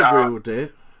can agree with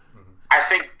that. I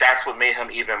think that's what made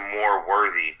him even more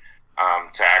worthy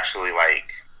to actually,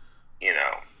 like, you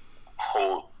know,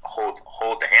 hold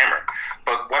the hammer.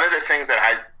 But one of the things that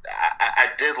I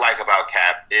did like about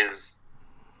Cap is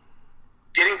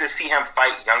getting to see him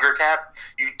fight younger Cap.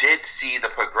 You did see the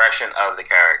progression of the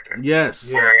character.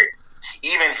 Yes. Where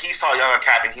even he saw younger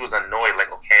Cap and he was annoyed,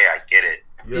 like, okay, I get it.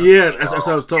 Yeah, that's what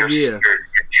I was told. You're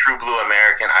true blue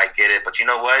American, I get it. But you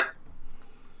know what?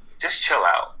 Just chill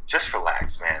out. Just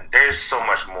relax, man. There's so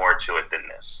much more to it than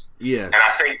this. Yes. And I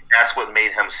think that's what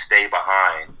made him stay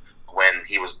behind when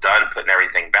he was done putting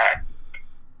everything back.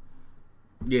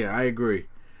 Yeah, I agree.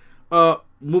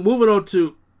 Moving on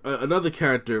to another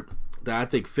character that I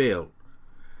think failed,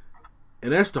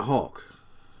 and that's the Hulk.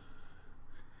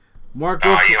 Mark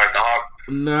Ruffalo. You like the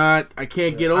Hulk? I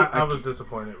can't get over. I was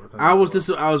disappointed with him. I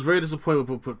was very disappointed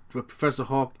with Professor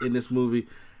Hulk in this movie.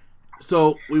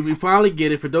 So we finally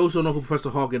get it. For those who don't know who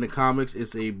Professor Hulk in the comics,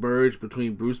 it's a merge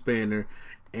between Bruce Banner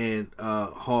and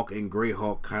Hulk and Grey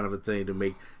Hulk kind of a thing to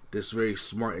make this very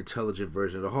smart, intelligent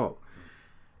version of the Hulk.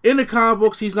 In the comic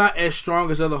books, he's not as strong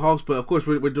as other Hulks, but of course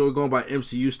we're going by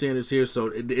MCU standards here,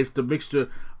 so it's the mixture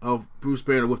of Bruce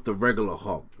Banner with the regular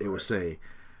Hulk, they were saying.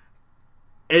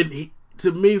 And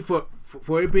to me, for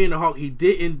it being the Hulk, he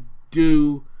didn't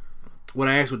do what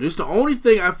I asked him to do. It's the only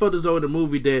thing I felt as though in the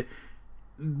movie that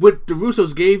what the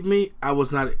Russos gave me, I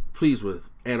was not pleased with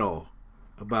at all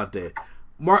about that.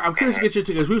 Mark, I'm curious to get your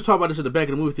take, because we were talking about this in the back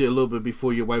of the movie theater a little bit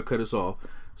before your wife cut us off.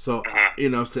 So,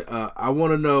 I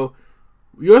want to know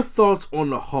your thoughts on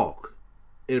the Hulk,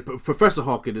 Professor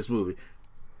Hulk in this movie.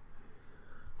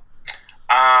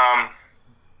 I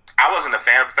wasn't a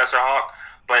fan of Professor Hulk,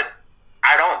 but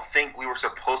I don't think we were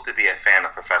supposed to be a fan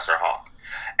of Professor Hulk.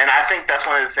 And I think that's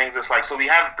one of the things that's like, so we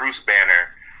have Bruce Banner,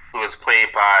 who is played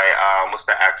by, what's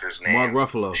the actor's name? Mark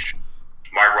Ruffalo.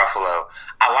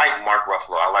 I like Mark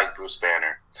Ruffalo. I like Bruce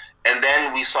Banner. And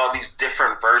then we saw these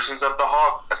different versions of the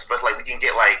Hulk, especially, like, we can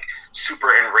get, like,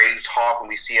 super enraged Hulk when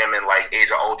we see him in, like, Age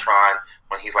of Ultron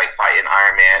when he's, like, fighting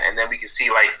Iron Man. And then we can see,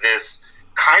 like, this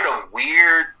kind of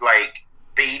weird, like,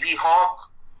 baby Hulk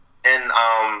in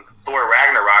Thor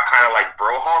Ragnarok, kind of like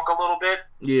Bro Hulk a little bit.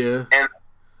 Yeah. And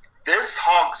this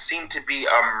Hulk seemed to be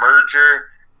a merger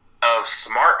of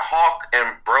Smart Hulk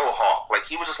and Bro Hulk. Like,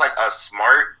 he was just like a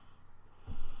smart,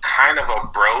 kind of a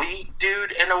bro-y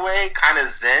dude in a way, kind of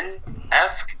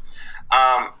Zen-esque.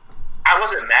 I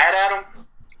wasn't mad at him.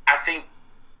 I think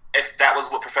if that was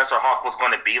what Professor Hulk was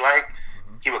going to be like,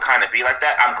 he would kind of be like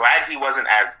that. I'm glad he wasn't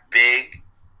as big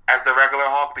as the regular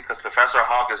Hulk, because Professor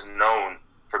Hulk is known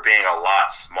for being a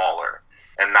lot smaller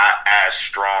and not as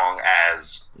strong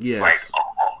as like a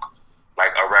Hulk.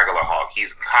 Like a regular Hulk. He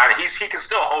can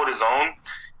still hold his own.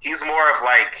 He's more of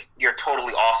like your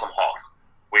totally awesome Hulk,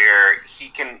 where he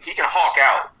can Hulk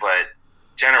out, but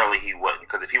generally he wouldn't,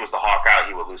 because if he was to Hulk out,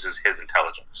 he would lose his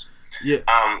intelligence. Yeah.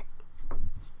 I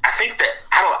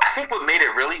think what made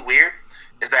it really weird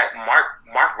is that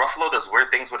Mark Ruffalo does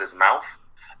weird things with his mouth,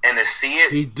 and to see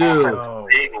it, he do such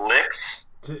big lips,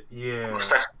 with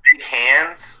such big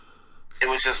hands. It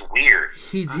was just weird.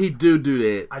 He do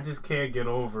that. I just can't get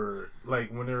over, like,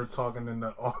 when they were talking in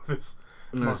the office.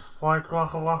 What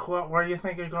do you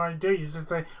think you're going to do? You just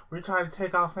think, we're trying to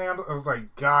take off handles? I was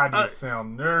like, God, you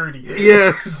sound nerdy.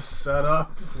 Yes. Shut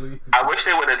up, please. I wish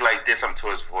they would have, like, did something to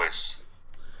his voice.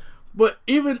 But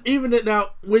even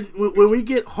now, when we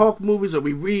get Hulk movies, or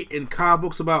we read in comic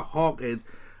books about Hulk, and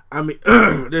I mean,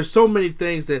 there's so many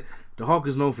things that the Hulk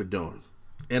is known for doing.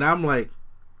 And I'm like,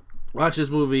 watch this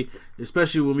movie,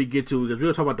 especially when we get to, because we're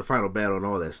going to talk about the final battle and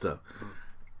all that stuff.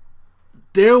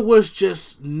 There was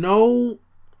just no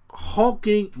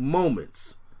hulking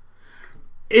moments.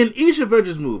 In each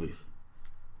Avengers movie,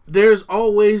 there's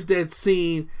always that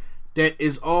scene that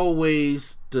is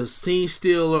always the scene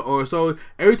stealer, or so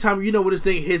every time when this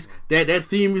thing hits that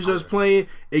theme music starts playing,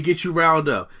 it gets you riled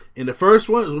up. In the first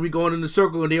one is when we going in the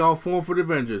circle and they all form for the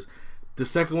Avengers. The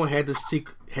second one had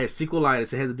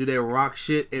sequelitis. It had to do that rock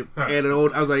shit and add it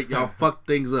on. I was like, y'all fuck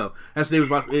things up. That's when they was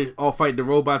about to all fight the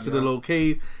robots in the little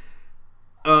cave.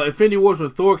 Infinity Wars, when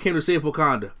Thor came to save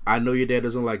Wakanda. I know your dad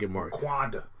doesn't like it, Mark.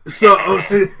 Wakanda. So,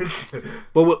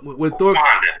 but when Thor,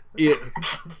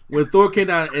 when Thor came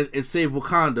down and saved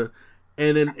Wakanda,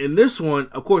 and in this one,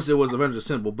 of course, it was Avengers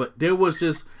Assemble, but there was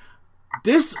just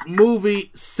this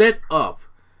movie set up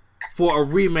for a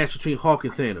rematch between Hulk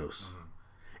and Thanos.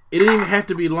 It didn't even have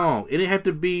to be long. It didn't have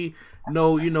to be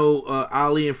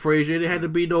Ali and Frazier. It didn't have to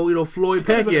be Floyd Pacquiao. It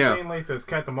could have been the same length as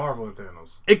Captain Marvel and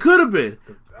Thanos. It could have been.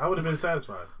 I would have been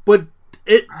satisfied. But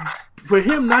for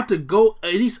him not to go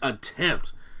at least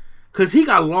attempt, because he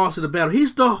got lost in the battle.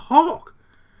 He's the Hulk,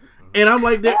 and I'm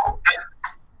like that.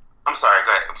 I'm sorry.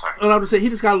 Go ahead. I'm sorry. And I'm just saying he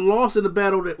just got lost in the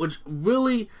battle, which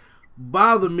really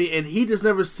bothered me. And he just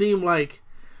never seemed like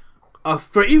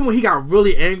even when he got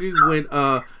really angry when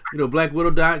Black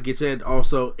Widow died. Gets that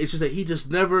also. It's just that he just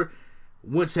never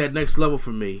went to that next level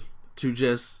for me to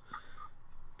just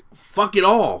fuck it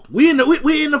all. We in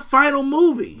the final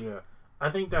movie. Yeah, I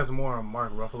think that's more on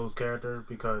Mark Ruffalo's character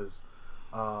because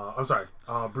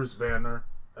Bruce Banner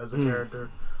as a character.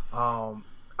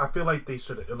 I feel like they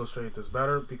should have illustrated this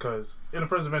better because in the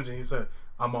first Avenger he said,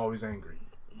 "I'm always angry."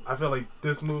 I feel like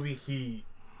this movie he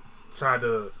tried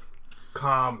to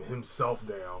calm himself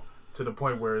down to the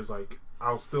point where it's like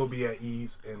I'll still be at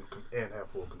ease and have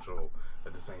full control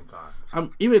at the same time.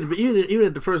 Even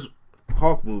at the first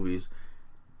Hulk movies,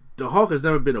 the Hulk has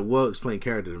never been a well explained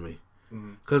character to me.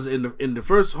 Because in the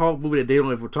first Hulk movie that they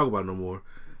don't ever talk about no more,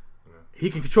 he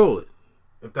can control it.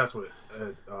 If that's what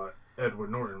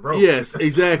Edward Norton wrote. Yes,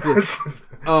 exactly.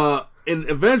 In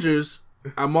Avengers,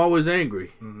 I'm always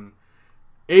angry.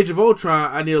 Age of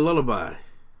Ultron, I need a lullaby.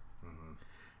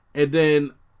 And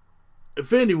then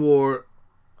Infinity War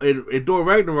and Thor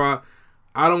Ragnarok,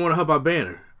 I don't want to help out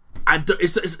Banner.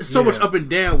 It's so much up and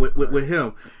down with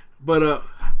him. But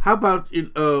how about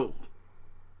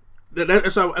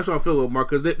that's how I feel about Mark,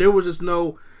 because there was just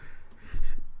no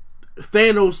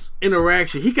Thanos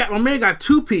interaction. My man got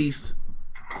two-pieced.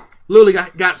 Literally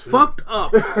got fucked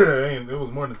up. It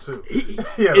was more than two. He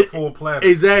had a full platter.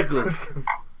 Exactly.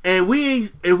 And we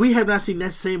have not seen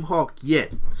that same Hulk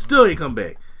yet. Still ain't come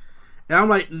back. And I'm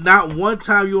like, not one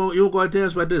time you won't go out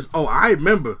dance about this. Oh, I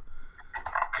remember.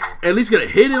 At least get a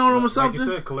hit on him or something. Like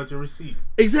you said, collect your receipt.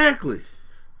 Exactly.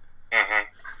 Mm-hmm.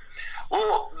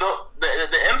 Well,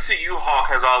 the MCU Hulk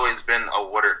has always been a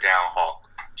watered down Hulk.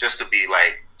 Just to be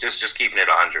like, just keeping it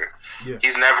 100. Yeah.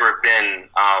 He's never been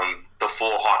the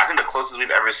full Hulk. I think the closest we've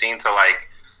ever seen to like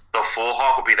the full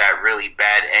Hulk would be that really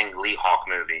bad Ang Lee Hulk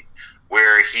movie,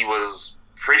 where he was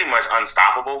pretty much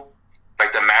unstoppable.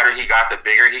 Like the madder he got, the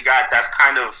bigger he got. That's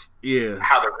kind of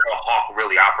how the real Hulk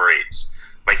really operates.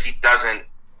 Like he doesn't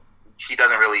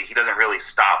really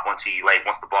stop once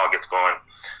the ball gets going.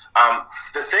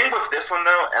 The thing with this one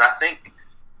though, and I think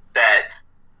that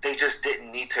they just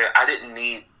didn't need to. I didn't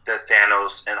need the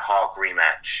Thanos and Hulk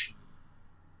rematch.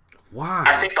 Why?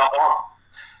 I think the Hulk,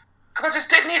 because I just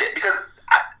didn't need it because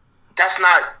that's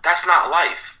not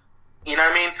life. You know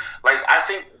what I mean? Like, I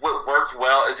think what worked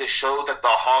well is it showed that the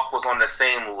Hulk was on the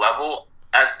same level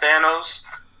as Thanos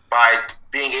by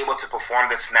being able to perform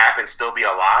the snap and still be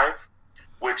alive,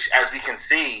 which, as we can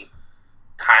see,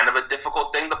 kind of a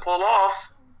difficult thing to pull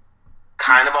off,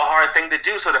 kind of a hard thing to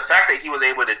do. So the fact that he was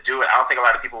able to do it, I don't think a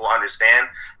lot of people will understand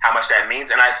how much that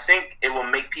means, and I think it will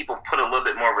make people put a little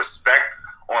bit more respect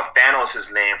on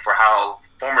Thanos' name for how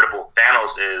formidable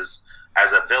Thanos is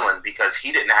as a villain, because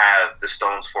he didn't have the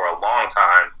stones for a long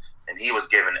time, and he was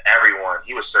serving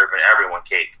everyone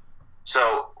cake.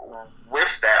 So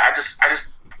with that, I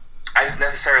just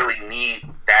necessarily need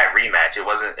that rematch. It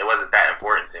wasn't that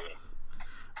important to me.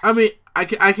 I mean, I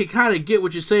can kind of get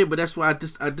what you're saying, but that's why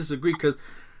I disagree, because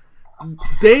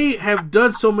they have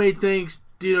done so many things,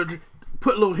 to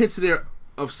put little hints in there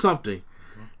of something.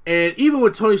 And even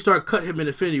when Tony Stark cut him in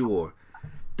Infinity War,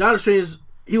 Doctor Strange,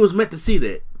 he was meant to see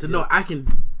that, to know I can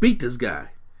beat this guy,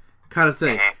 kind of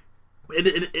thing.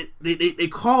 They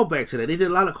call back to that. They did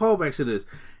a lot of callbacks to this,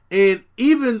 and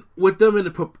even with them in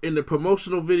the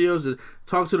promotional videos and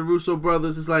talk to the Russo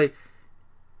brothers, it's like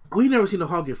we never seen the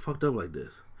Hulk get fucked up like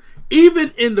this.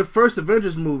 Even in the first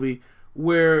Avengers movie,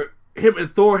 where him and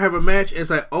Thor have a match, and it's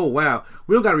like, oh wow,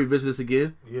 we don't got to revisit this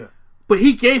again. Yeah. But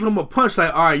he gave him a punch,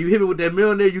 like, all right, you hit me with that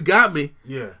millionaire, you got me.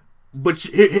 Yeah. But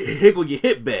here go your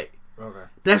hit back. Okay.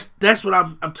 That's what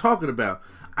I'm talking about.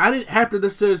 I didn't have to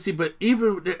necessarily see, but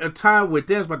even a time where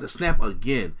Dan's about to snap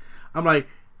again, I'm like,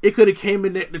 it could have came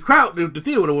in there. The crowd, the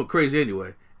theater would have went crazy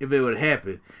anyway if it would have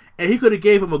happened. And he could have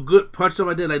gave him a good punch, something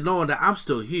like that, like knowing that I'm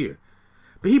still here.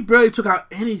 But he barely took out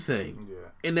anything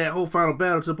in that whole final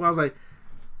battle. To the point I was like,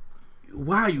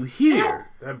 why are you here?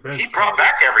 He brought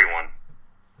back everyone.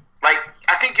 Like,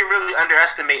 I think you're really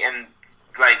underestimating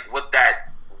like what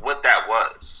that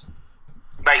was.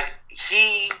 Like,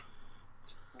 he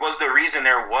was the reason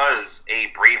there was a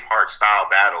Braveheart style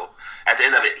battle. At the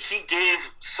end of it, he gave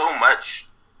so much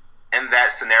in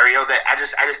that scenario that I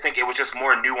just think it was just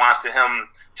more nuanced to him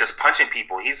just punching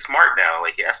people. He's smart now.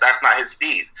 Like, yes, that's not his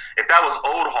steez. If that was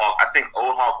Old Hawk, I think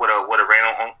Old Hawk would have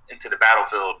ran into the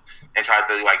battlefield and tried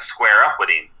to like square up with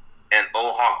him. And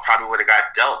Old Hawk probably would have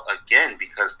got dealt again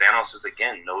because Thanos is,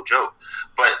 again, no joke.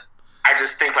 But I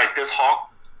just think, like, this Hawk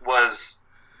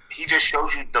he just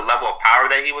showed you the level of power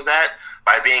that he was at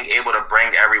by being able to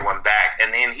bring everyone back.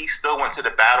 And then he still went to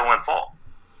the battle and fought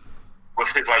with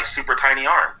his, like, super tiny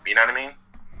arm. You know what I mean?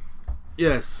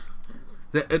 Yes.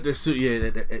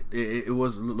 It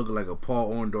was looking like a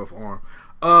Paul Orndorff arm.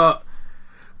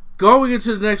 Going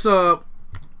into the next,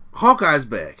 Hawkeye's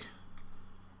back.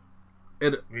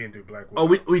 And, we didn't do Black Widow. Oh,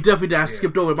 we definitely did. I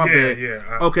skipped over my bad.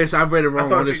 Yeah. Okay, so I've read it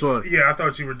wrong on this one. Yeah, I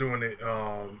thought you were doing it.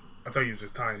 I thought you was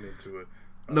just tying into it.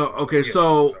 No, okay,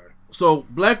 so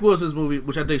Black Widow's this movie,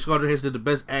 which I think Scarlett Johansson did the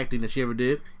best acting that she ever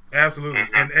did. Absolutely,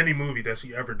 in any movie that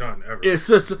she ever done ever. Yeah,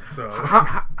 so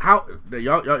how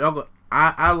y'all go,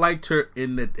 I liked her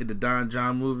in the Don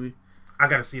John movie. I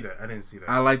gotta see that. I didn't see that.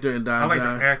 I liked her in Don John. I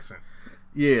liked her accent.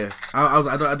 Yeah, I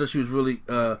thought she was really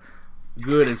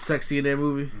good and sexy in that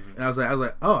movie, and I was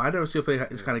like, oh, I never seen her play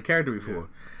this kind of character before,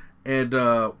 and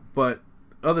but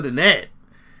other than that,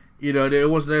 you know,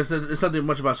 there's something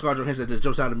much about Scarlett Johansson that just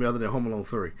jumps out at me other than Home Alone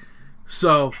 3.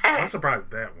 So I'm surprised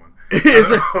at that one.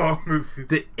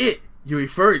 The It you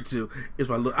referred to is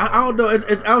my look. I don't know.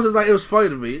 I was just like, it was funny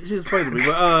to me. She was funny to me,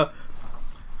 but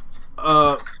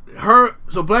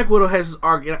so Black Widow has this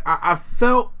arc. And I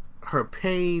felt her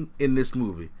pain in this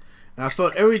movie, and I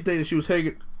felt everything that she was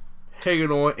hanging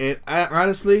on. And I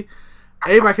honestly,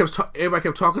 everybody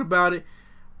kept talking about it.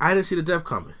 I didn't see the death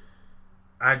coming.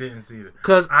 I didn't see it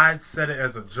because I said it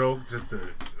as a joke just to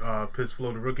piss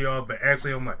Flo the Rookie off, but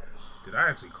actually I'm like, did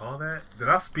I actually call that? Did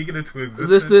I speak it into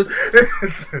existence?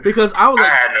 Because I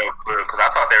had no clue because I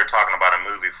thought they were talking about a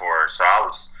movie for her, so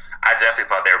I definitely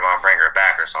thought they were going to bring her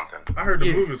back or something. I heard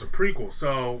the movie was a prequel,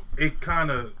 so it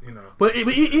kind of, you know. But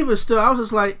even still, I was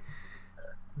just like,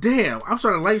 damn, I'm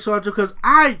starting to like Sergeant because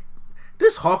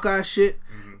this Hawkeye shit,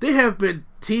 they have been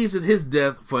teasing his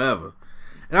death forever.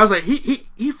 And I was like,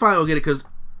 he finally will get it because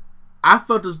I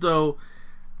felt as though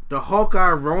the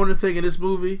Hawkeye Ronin thing in this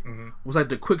movie was like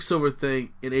the Quicksilver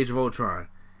thing in Age of Ultron.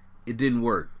 It didn't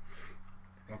work.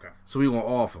 Okay. So we went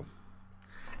off him.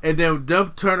 And then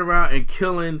them turn around and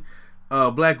killing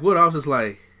Black Widow, I was just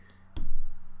like,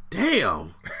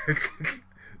 damn.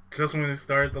 Just when it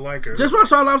started to like her. Just when I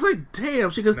saw it, I was like, damn,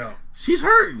 she's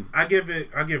hurting. I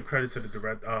give credit to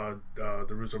the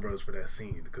Russo brothers for that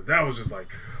scene because that was just like,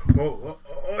 it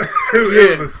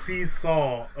was a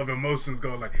seesaw of emotions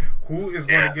going like, who is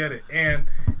going to get it? And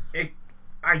it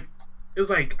was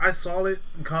like I saw it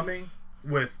coming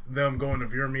with them going to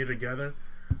Viramir together,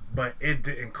 but it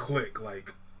didn't click.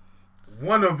 Like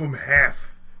one of them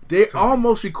has. They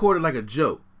almost recorded like a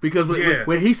joke. Because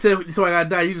when he said somebody got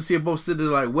died, you just see them both sitting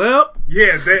there like, well.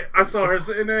 Yeah, I saw her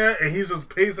sitting there, and he's just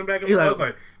pacing back and forth. I was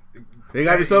like, they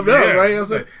got to be something else, right? I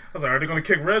was like, are they going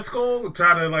to kick Red Skull?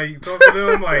 Try to like talk to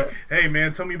them like, hey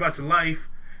man, tell me about your life.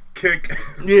 Kick.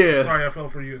 Yeah. Sorry, I fell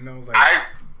for you. And I was like,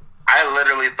 I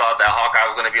literally thought that Hawkeye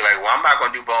was going to be like, well, I'm not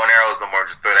going to do bow and arrows no more.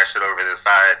 Just throw that shit over to the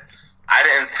side. I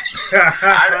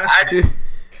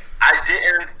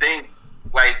didn't think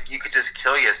like you could just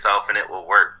kill yourself and it will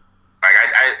work. Like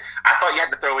I thought you had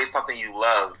to throw away something you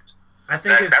loved. I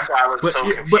think that's why I was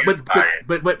so confused by it.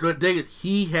 But the thing is,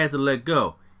 he had to let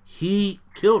go. He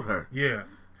killed her. Yeah,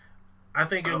 I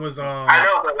think it was. I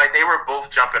know, but like they were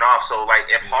both jumping off. So like,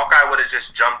 if Hawkeye would have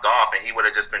just jumped off and he would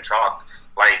have just been chalked,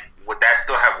 like would that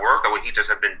still have worked, or would he just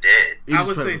have been dead? I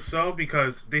would say so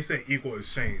because they say equal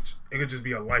exchange. It could just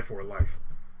be a life for a life.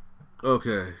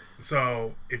 Okay.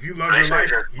 So if you love your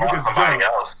life, you just jump.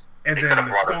 Else. And then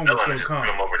the stone will still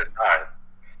come. Over the side.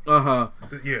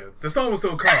 The stone will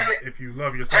still come if you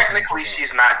love yourself. Technically,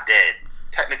 she's not dead.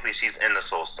 Technically, she's in the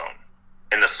Soul Stone,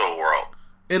 in the Soul World.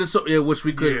 In the Soul, which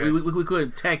we couldn't we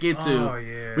couldn't tack into. Oh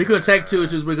yeah. We couldn't tack to it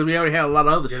because we already had a lot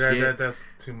of other shit. That's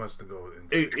too much to go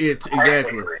into.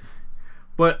 Exactly.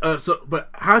 But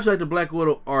how'd you like the Black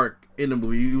Widow arc in the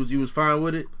movie? You was fine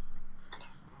with it?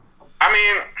 I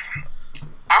mean,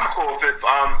 I'm cool with it.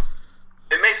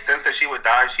 It makes sense that she would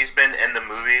die. She's been in the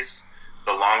movies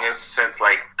the longest since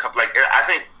I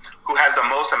think who has the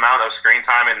most amount of screen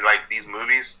time in like these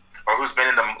movies, or who's been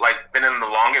in the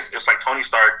longest. It's like Tony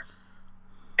Stark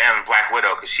and Black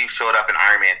Widow, because she showed up in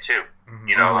Iron Man 2.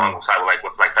 You know, alongside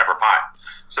with Pepper Potts.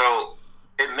 So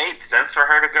it made sense for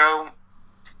her to go.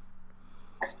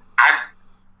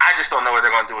 I just don't know what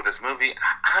they're going to do with this movie.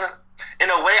 In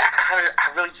a way,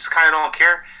 I really just kind of don't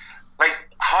care. Like,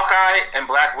 Hawkeye and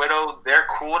Black Widow, they're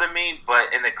cool to me,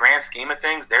 but in the grand scheme of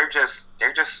things, they're just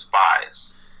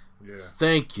spies. Yeah.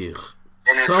 Thank you.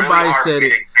 And it's somebody really hard said it.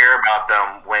 To care about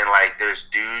them when like there's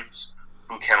dudes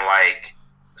who can like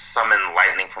summon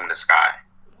lightning from the sky.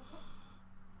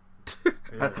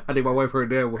 I think my wife heard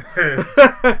that one.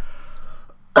 I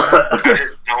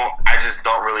just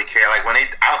don't really care. Like when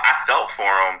I felt for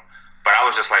them, but I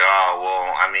was just like, oh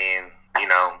well. I mean, you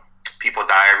know, people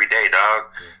die every day, dog.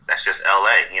 That's just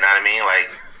LA. You know what I mean?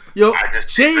 Like, yo,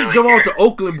 she ain't really jump off the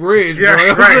Oakland Bridge, yeah,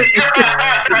 bro. Right.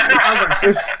 I was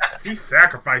like, she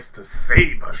sacrificed to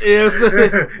save us. Yes.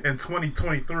 In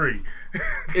 2023.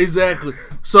 Exactly.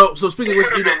 So speaking of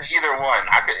which, you know, either one.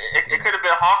 It could have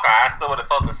been Hawkeye. I still would have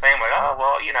felt the same. Like, oh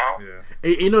well, you know.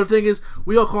 Yeah. You know the thing is,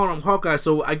 we all call him Hawkeye,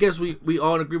 so I guess we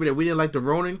all in agreement that we didn't like the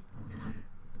Ronin.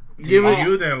 You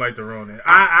didn't like the Ronin.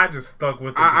 I just stuck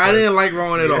with it. I didn't like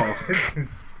Ronin at all.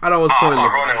 I thought it was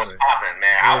pointless. Ronin was popping,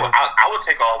 man. Yeah. I would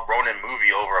take a Ronin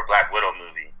movie over a Black Widow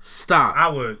movie. Stop. I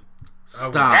would.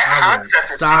 Stop. That concept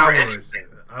is super interesting.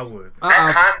 I would.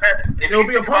 That concept, it'll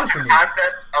be a Punisher movie. The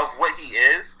concept of what he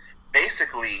is,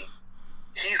 basically,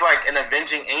 he's like an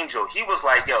avenging angel. He was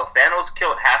like, yo, Thanos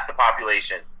killed half the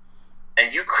population,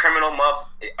 and you criminal muff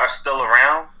are still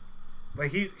around?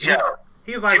 Like, he's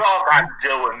like, you all got to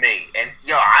deal with me. And,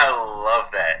 yo, I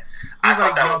love that. I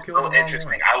thought that was so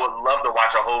interesting. I would love to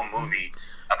watch a whole movie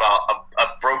about a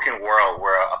broken world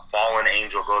where a fallen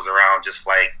angel goes around just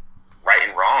like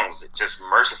righting wrongs, just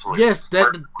mercifully. Yes,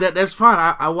 that's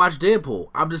fine. I watched Deadpool.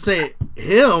 I'm just saying,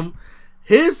 he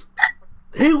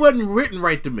wasn't written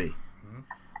right to me. Mm-hmm.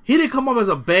 He didn't come off as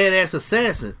a badass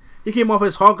assassin. He came off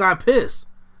as Hawkeye Piss.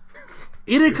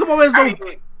 He didn't come off as no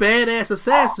badass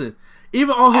assassin.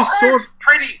 Even all his sword.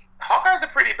 Hawkeye's a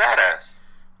pretty badass.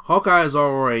 Hawkeye is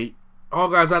alright.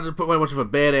 Hawkeye's not much of a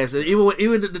badass. And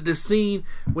even the scene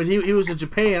when he was in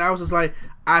Japan, I was just like,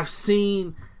 I've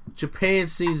seen Japan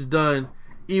scenes done,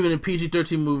 even in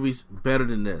PG-13 movies, better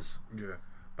than this. Yeah,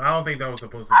 but I don't think that was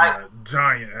supposed to be a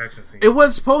giant action scene. It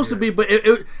wasn't supposed to be, but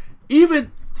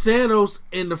even Thanos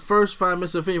in the first 5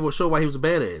 minutes of Infinity War showed why he was a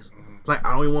badass. Mm-hmm. Like,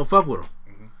 I don't even want to fuck with him.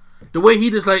 Mm-hmm. The way he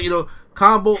just like,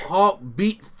 combo Hulk,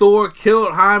 beat Thor,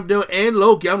 killed Heimdall and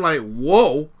Loki. I'm like,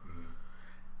 whoa.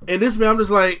 And this man, I'm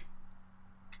just like,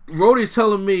 Rhodey's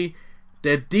telling me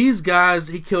that these guys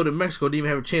he killed in Mexico didn't even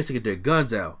have a chance to get their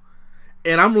guns out.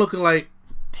 And I'm looking like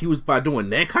he was by doing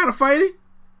that kind of fighting.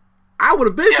 I would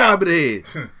have been shot up in the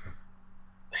head.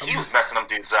 He was messing them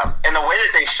dudes up. And the way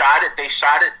that they shot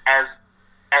it as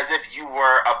if you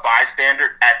were a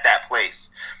bystander at that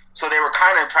place. So they were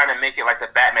kind of trying to make it like the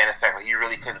Batman effect, like you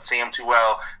really couldn't see him too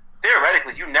well.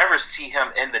 Theoretically, you never see him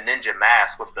in the ninja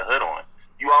mask with the hood on.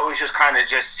 You always just kind of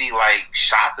just see like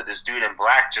shots of this dude in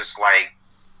black just like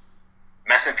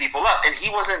messing people up. And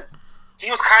he was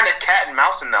kind of cat and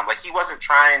mousing them. Like he wasn't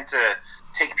trying to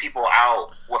take people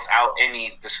out without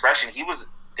any discretion.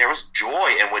 There was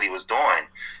joy in what he was doing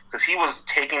because he was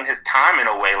taking his time in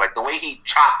a way. Like the way he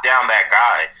chopped down that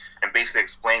guy and basically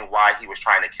explained why he was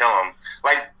trying to kill him.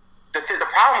 Like the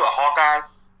problem with Hawkeye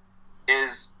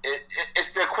is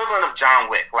it's the equivalent of John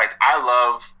Wick. Like I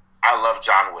love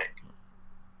John Wick.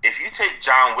 If you take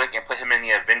John Wick and put him in the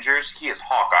Avengers, he is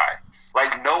Hawkeye.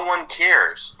 Like no one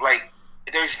cares. Like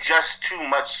there's just too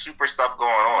much super stuff going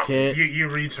on. You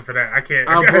reaching for that? I can't.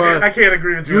 I can't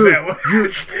agree with you on that one.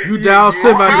 You down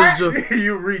sim right now.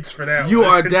 You reach for that. You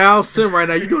are down sim right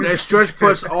now. You doing that stretch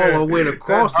punch all the way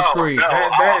across the screen. No,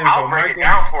 I'll break it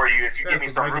down for you if you give me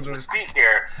some room to speak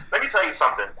here. Let me tell you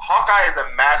something. Hawkeye is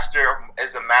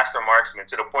a master marksman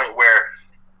to the point where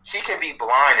he can be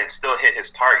blind and still hit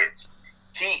his targets.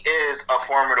 He is a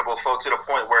formidable foe to the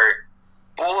point where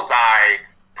Bullseye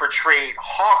portrayed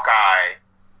Hawkeye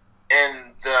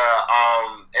in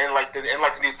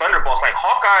the new Thunderbolts. Like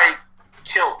Hawkeye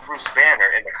killed Bruce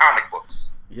Banner in the comic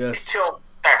books. Yes, he killed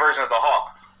that version of the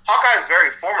Hawk. Hawkeye is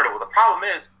very formidable. The problem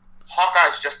is Hawkeye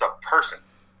is just a person,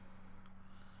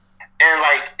 and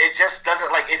like it just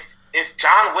doesn't like if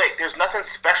John Wick. There's nothing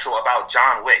special about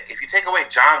John Wick. If you take away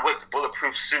John Wick's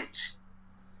bulletproof suits,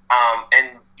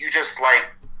 and you just like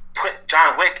put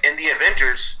John Wick in the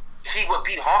Avengers, he would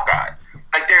beat Hawkeye.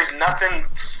 Like, there's nothing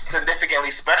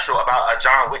significantly special about a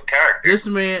John Wick character. This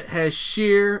man has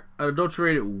sheer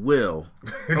unadulterated will.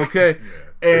 Okay,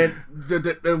 and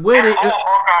the way that's all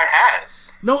Hawkeye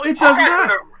has. No, it does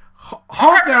not.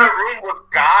 Hawkeye's in a room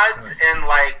with gods and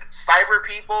like cyber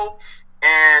people,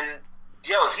 and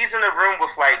he's in a room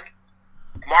with like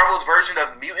Marvel's version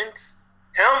of mutants.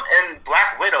 Him and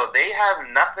Black Widow, they have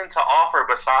nothing to offer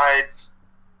besides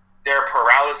their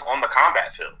paralysis on the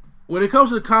combat field. When it comes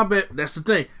to the combat, that's the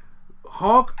thing.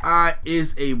 Hawkeye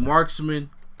is a marksman,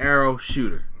 arrow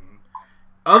shooter.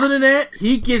 Other than that,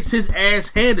 he gets his ass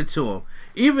handed to him.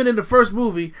 Even in the first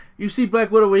movie, you see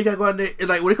Black Widow where he got to go out there.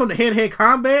 Like when it comes to hand-to-hand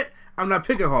combat, I'm not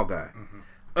picking Hawkeye.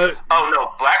 Oh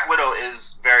no, Black Widow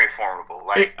is very formidable.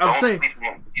 Like I'm saying,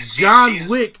 John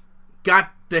Wick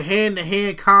got the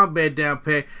hand-to-hand combat down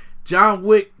pat. John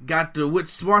Wick got the wit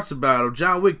smarts about him.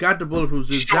 John Wick got the bulletproof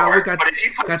suits. Sure, John Wick got, but if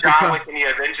you put John Wick in the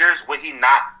Avengers, would he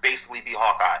not basically be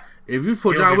Hawkeye? If you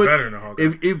put John Wick,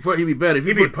 he'd be better. If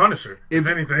he'd be Punisher. If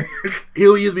anything,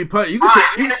 he'll either be Punisher.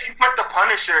 Even if you put the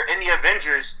Punisher in the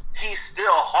Avengers, he's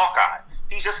still Hawkeye.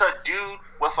 He's just a dude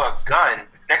with a gun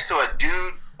next to a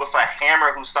dude with a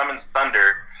hammer who summons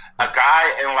thunder. A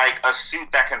guy in like a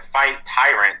suit that can fight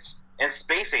tyrants and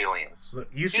space aliens.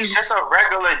 Look, he's just a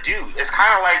regular dude. It's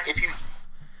kind of like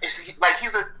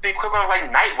he's the equivalent of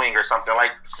like Nightwing or something.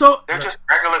 Like they're just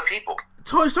regular people.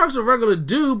 Tony Stark's a regular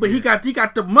dude, but he got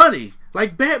the money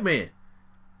like Batman.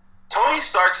 Tony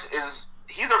Stark's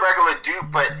he's a regular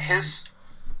dude, but his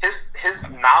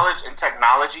knowledge and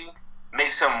technology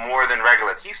makes him more than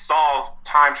regular. He solved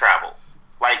time travel.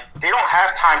 Like, they don't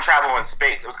have time travel in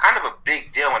space. It was kind of a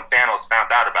big deal when Thanos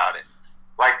found out about it.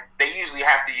 Like, they usually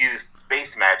have to use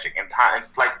space magic and time.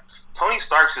 It's like, Tony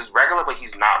Stark's is regular, but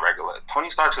he's not regular. Tony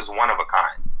Stark's is one of a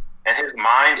kind. And his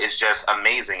mind is just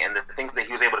amazing. And the things that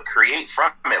he was able to create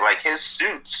from it, like his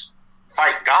suits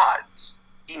fight gods.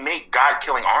 He made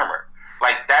God-killing armor.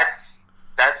 Like, that's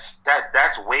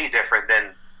way different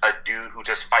than a dude who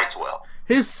just fights well.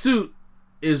 His suit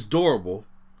is durable.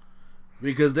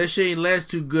 Because that shit ain't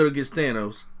last too good against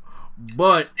Thanos.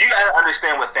 But you gotta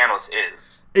understand what Thanos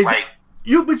is. But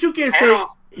you can't say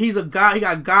he's a god. He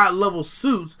got god level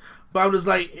suits. But I'm just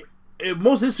like,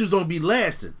 most of his suits don't be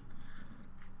lasting.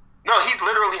 No, he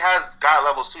literally has god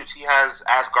level suits. He has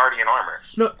Asgardian armor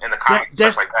in the comics,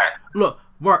 stuff like that. Look,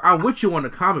 Mark, I'm with you on the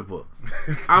comic book.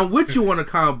 I'm with you on the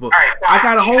comic book. Right, I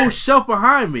got a whole shelf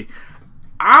behind me.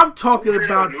 I'm talking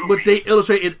about what they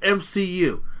illustrate in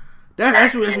MCU.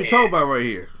 That's what we talk about right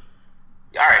here.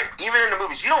 All right, even in the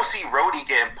movies, you don't see Rhodey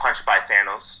getting punched by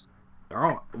Thanos.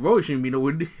 Rhodey shouldn't be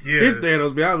nowhere near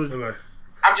Thanos. Be honest with you.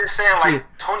 I'm just saying,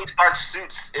 Tony Stark's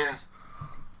suits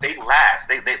they last.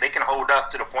 They can hold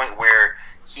up to the point where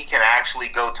he can actually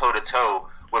go toe to toe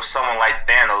with someone like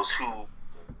Thanos, who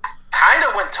kind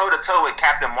of went toe to toe with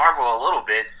Captain Marvel a little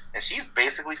bit, and she's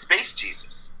basically Space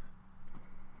Jesus.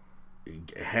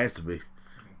 It has to be.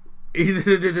 It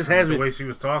just has the been. way she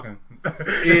was talking.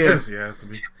 Yeah, she has to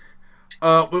be.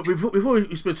 But before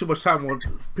we spend too much time on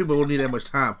people who don't need that much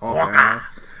time.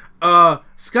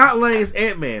 Scott Lang is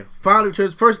Ant-Man. Finally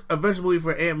returns, first Avengers movie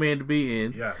for Ant-Man to be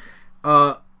in. Yes.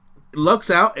 Luck's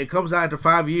out. It comes out after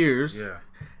 5 years. Yeah.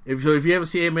 If you haven't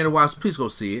seen Ant-Man in a while, please go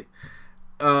see it.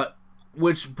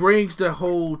 Which brings the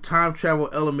whole time travel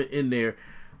element in there.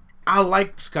 I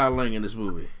like Scott Lang in this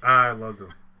movie. I loved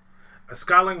him.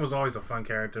 Scott Lang was always a fun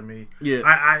character to me. Yeah.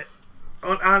 I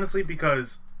honestly,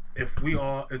 because if the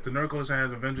Nerd Coalition had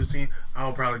an Avengers team,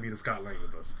 I'll probably be the Scott Lang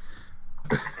with us.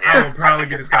 I will probably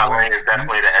be the Scott Lang. Is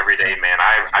definitely the everyday man.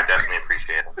 I definitely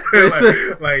appreciate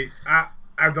it.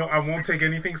 I won't take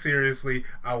anything seriously.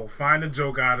 I will find a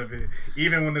joke out of it,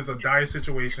 even when there's a dire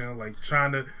situation,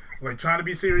 trying to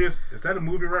be serious. Is that a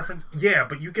movie reference? Yeah,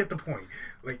 but you get the point.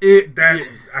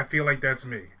 I feel like that's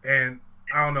me, and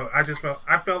I don't know. I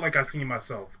felt like I seen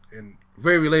myself in.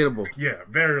 Very relatable. Yeah,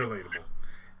 very relatable.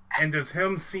 And just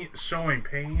him showing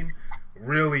pain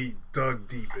really dug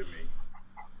deep in me.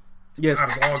 Yes.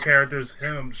 Out of all characters,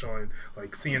 him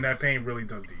seeing that pain really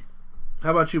dug deep.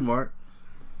 How about you, Mark?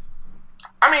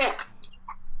 I mean,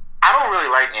 I don't really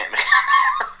like Ant-Man.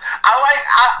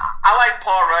 I like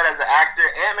Paul Rudd as an actor.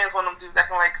 Ant-Man's one of them dudes that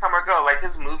can come or go.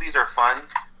 His movies are fun,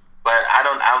 but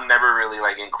I'll never really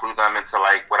include them into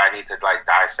what I need to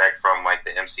dissect from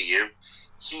the MCU.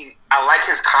 I like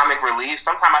his comic relief.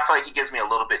 Sometimes I feel like he gives me a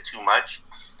little bit too much,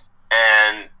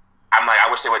 and I'm I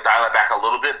wish they would dial it back a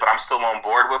little bit, but I'm still on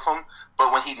board with him.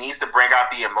 But when he needs to bring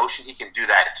out the emotion, he can do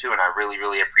that too, and I really,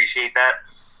 really appreciate that.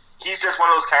 He's just one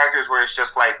of those characters where it's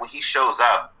just when he shows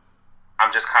up,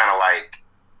 I'm just kind of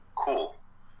cool.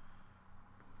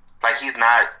 Like he's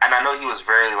not, and I know he was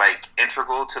very like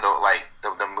integral to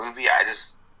the movie.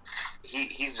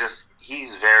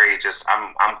 He's very just.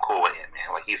 I'm cool with him,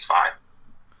 man. Like he's fine.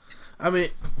 I mean,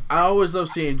 I always love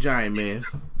seeing Giant Man.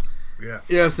 Yeah,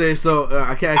 you know what I'm saying. So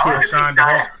I can't.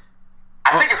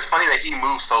 I think it's funny that he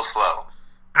moves so slow.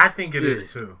 I think it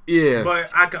is too. Yeah, but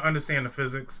I can understand the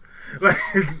physics. Like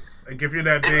if you're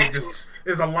that big,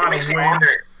 there's a lot of wind.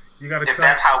 You got to cut.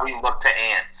 That's how we look to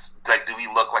ants. Like, do we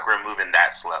look like we're moving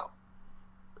that slow?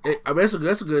 I mean,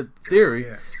 that's a good theory.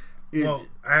 Yeah. Well,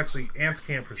 actually, ants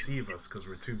can't perceive us because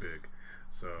we're too big.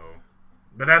 So,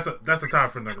 but that's a time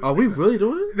for another. Are we really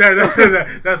doing it?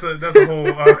 That's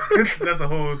a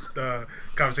whole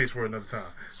conversation for another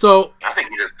time. So I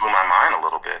think you just blew my mind a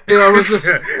little bit. You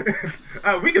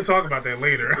know, we can talk about that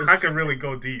later. I can really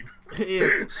go deep.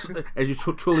 Yeah, as you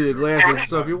truly the glasses.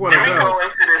 So if you want to go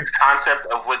into this concept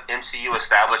of what MCU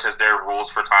established as their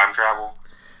rules for time travel.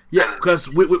 Yeah, because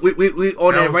we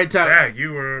on the right time. Yeah,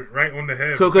 you were right on the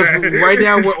head. Because right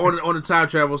now we're on the time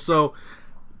travel. So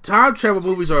time travel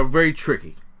movies are very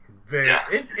tricky.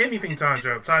 Anything time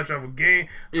travel game.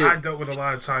 Yeah. I dealt with a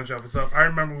lot of time travel stuff. I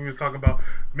remember we was talking about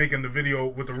making the video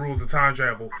with the rules of time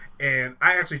travel, and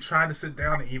I actually tried to sit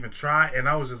down and even try, and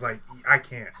I was just like, I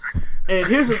can't.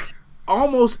 And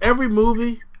almost every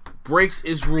movie breaks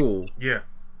its rule. Yeah.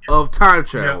 Of time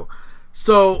travel. Yeah.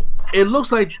 So it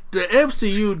looks like the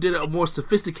MCU did a more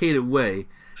sophisticated way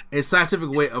and scientific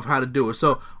way of how to do it.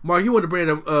 So Mark, you want to bring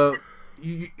up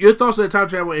your thoughts on time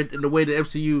travel and the way the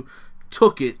MCU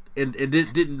took it and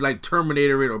didn't like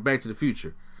Terminator it or Back to the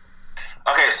Future.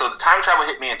 Okay, so the time travel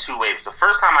hit me in two waves. The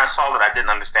first time I saw it, I didn't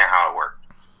understand how it worked.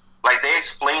 Like, they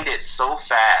explained it so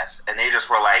fast, and they just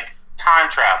were like, time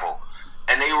travel.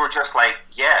 And they were just like,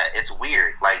 yeah, it's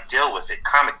weird. Like, deal with it.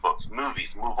 Comic books,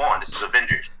 movies, move on. This is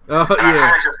Avengers. I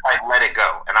kind of just like let it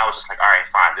go. And I was just like, all right,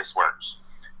 fine, this works.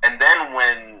 And then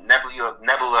when Nebula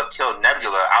killed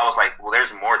Nebula, I was like, well,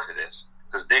 there's more to this.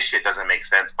 Because this shit doesn't make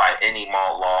sense by any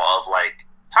law of, like,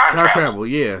 time travel.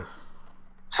 Yeah.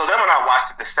 So then when I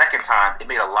watched it the second time, it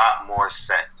made a lot more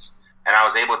sense. And I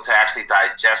was able to actually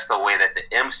digest the way that the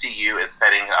MCU is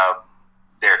setting up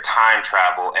their time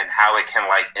travel and how it can,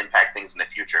 like, impact things in the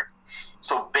future.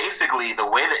 So basically, the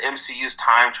way the MCU's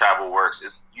time travel works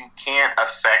is you can't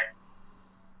affect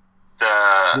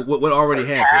what already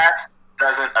happened. The past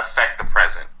doesn't affect the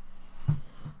present.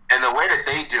 And the way that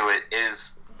they do it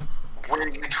is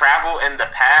when you travel in the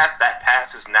past, that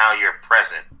past is now your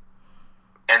present.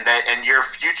 And your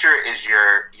future is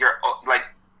your like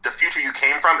the future you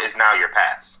came from is now your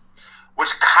past, which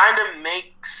kind of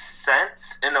makes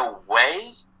sense in a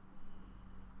way.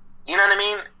 You know what I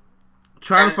mean?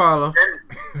 Trying to follow.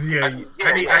 I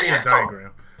need a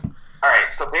diagram. All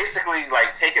right, so basically,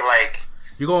 like, take it like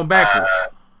you're going backwards.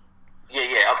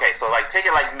 Okay, so like take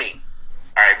it like me.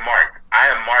 All right, Mark. I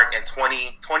am Mark in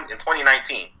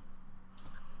 2019.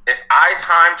 If I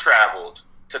time traveled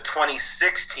to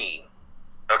 2016.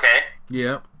 Okay?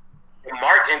 Yeah.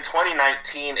 Mark in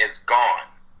 2019 is gone.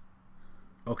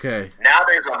 Okay. Now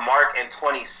there's a Mark in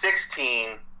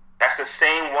 2016 that's the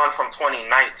same one from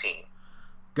 2019.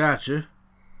 Gotcha.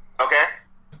 Okay?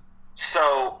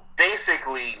 So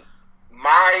basically,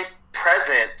 my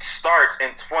present starts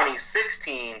in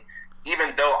 2016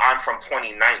 even though I'm from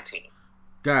 2019.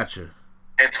 Gotcha.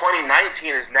 And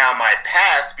 2019 is now my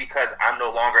past because I'm no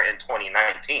longer in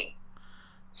 2019.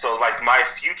 So, like, my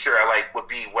future, like, would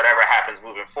be whatever happens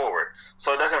moving forward.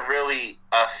 So it doesn't really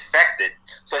affect it.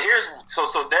 So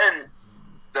so then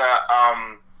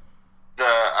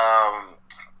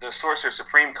the Sorcerer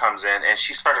Supreme comes in and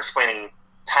she starts explaining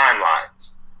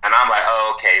timelines. And I'm like,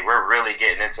 oh, okay, we're really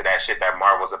getting into that shit that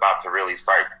Marvel's about to really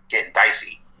start getting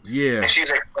dicey. Yeah. And she's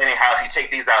explaining how if you take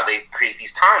these out, they create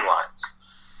these timelines.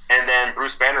 And then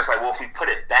Bruce Banner's like, well, if we put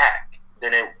it back,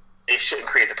 then it shouldn't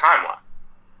create the timeline.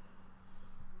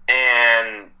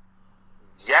 And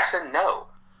yes and no.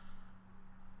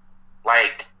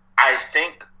 Like, I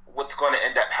think what's going to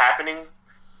end up happening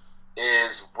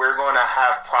is we're going to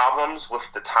have problems with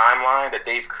the timeline that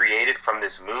they've created from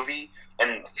this movie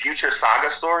and future saga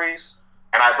stories.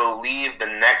 And I believe the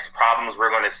next problems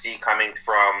we're going to see coming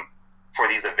for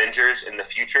these Avengers in the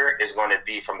future is going to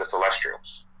be from the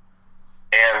Celestials.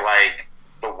 And, like,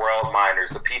 the World Minders,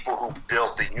 the people who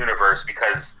built the universe,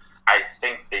 because I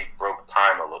think they broke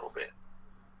time a little bit.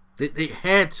 They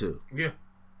had to. Yeah.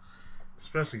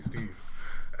 Especially Steve.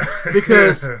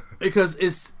 because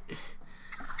it's...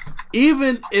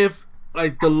 Even if,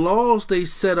 like, the laws they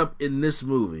set up in this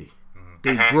movie,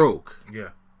 they broke. Yeah.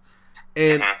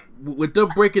 And with them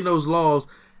breaking those laws,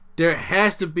 there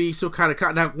has to be some kind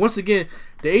of... Now, once again,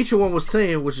 the Ancient One was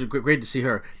saying, which is great to see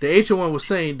her, the Ancient One was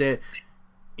saying that,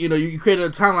 you know, you created a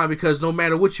timeline because no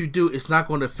matter what you do, it's not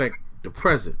going to affect the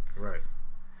present. Right.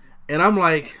 And I'm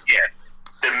like... Yeah.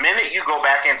 The minute you go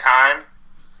back in time,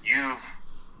 you've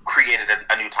created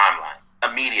a new timeline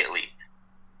immediately.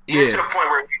 Even to the point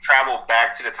where if you travel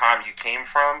back to the time you came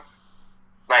from,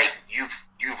 like,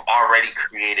 you've already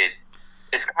created...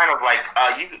 It's kind of like...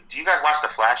 do you guys watch The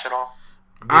Flash at all?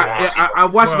 I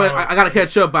watched. I gotta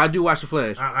catch up, but I do watch The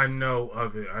Flash. I know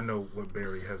of it. I know what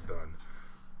Barry has done.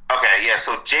 Okay, yeah.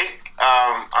 So Jake,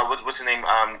 what's his name?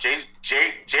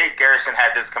 Jake Garrison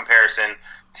had this comparison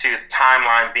to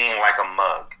timeline being like a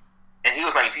mug, and he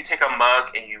was like, if you take a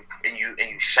mug and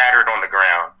you shatter it on the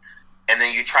ground, and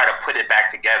then you try to put it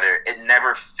back together, it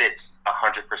never fits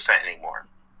 100% anymore.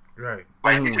 Right.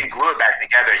 Like, you can glue it back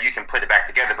together, you can put it back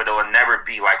together, but it will never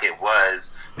be like it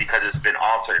was because it's been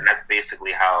altered, and that's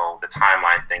basically how the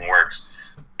timeline thing works.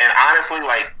 And honestly,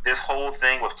 like, this whole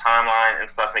thing with timeline and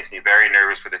stuff makes me very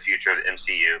nervous for the future of the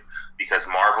MCU because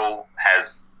Marvel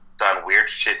has done weird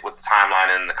shit with the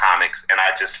timeline in the comics, and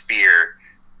I just fear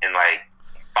in, like,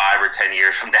 5 or 10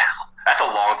 years from now, that's a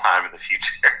long time in the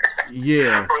future.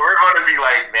 Yeah. But we're going to be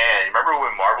like, man, remember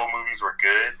when Marvel movies were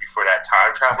good before that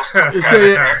time travel stuff?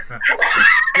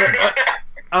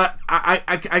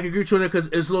 I can agree with you on that because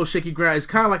it's a little shaky ground. It's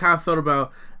kind of like how I felt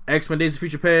about X-Men Days of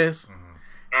Future Past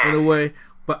in a way.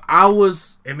 But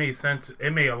it made sense.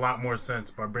 It made a lot more sense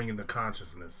by bringing the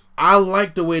consciousness. I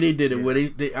like the way they did it. Yeah.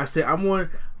 Where I said,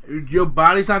 your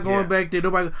body's not going back there.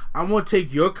 Nobody. I'm gonna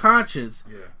take your conscience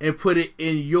and put it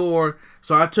in your.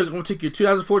 So I'm gonna take your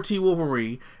 2014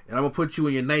 Wolverine and I'm gonna put you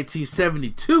in your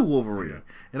 1972 Wolverine.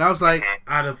 And I was like,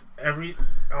 out of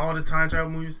all the time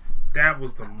travel movies, that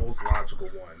was the most logical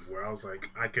one. Where I was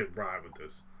like, I could ride with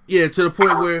this. Yeah, to the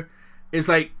point where it's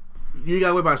like you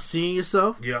gotta worry about seeing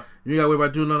yourself. Yeah, you gotta worry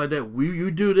about doing all like that. You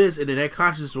do this, and then that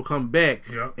consciousness will come back.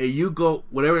 Yeah, and you go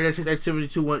whatever that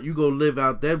 72 one. You go live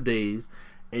out them days.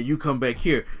 And you come back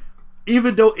here,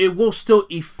 even though it will still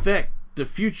affect the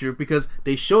future because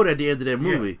they showed at the end of that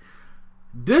movie. Yeah.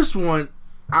 This one,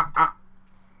 I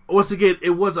once again,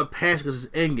 it was a patch because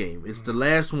it's Endgame. It's the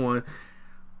last one,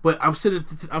 but I'm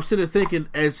sitting thinking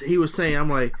as he was saying, I'm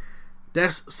like,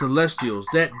 that's Celestials.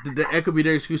 That could be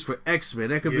their excuse for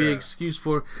X-Men. That could be an excuse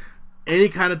for any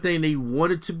kind of thing they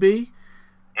want it to be.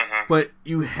 But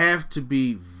you have to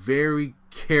be very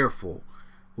careful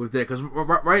with that because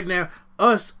right now.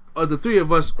 Us, the three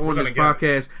of us on this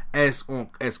podcast, as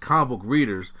comic book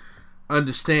readers,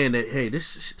 understand that hey,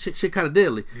 this shit kind of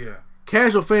deadly. Yeah.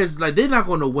 Casual fans, like they're not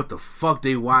gonna know what the fuck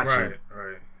they watching.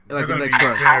 Right. Like the next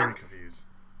one. Very confused.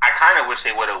 I kind of wish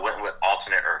they would have went with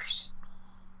alternate Earths,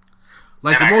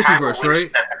 like and the multiverse,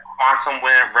 right? That the quantum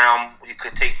realm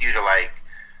could take you to like.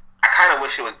 I kind of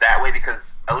wish it was that way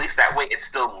because at least that way it's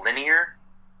still linear.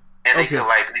 And they could have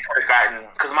gotten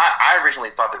because I originally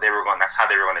thought that that's how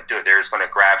they were going to do it. They were just going to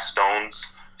grab stones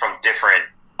from different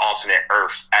alternate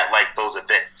Earths at like those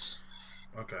events.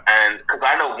 Okay. And because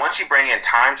I know once you bring in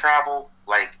time travel,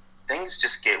 like things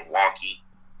just get wonky.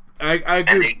 I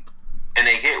agree. And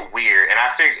they get weird. And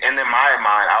I figured, and in my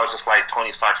mind, I was just like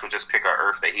Tony Stark would just pick an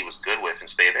Earth that he was good with and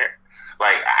stay there.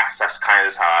 Like that's kind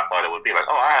of how I thought it would be. Like,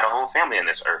 oh, I had a whole family in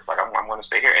this Earth. Like I'm going to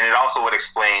stay here. And it also would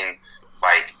explain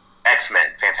like. X-Men,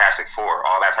 Fantastic Four,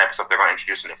 all that type of stuff they're going to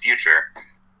introduce in the future,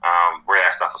 where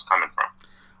that stuff was coming from.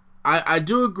 I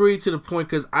do agree to the point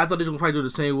because I thought they were going to probably do it the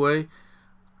same way,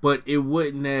 but it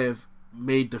wouldn't have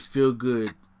made the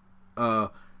feel-good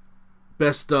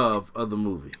best of the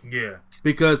movie. Yeah.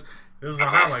 Because... It was a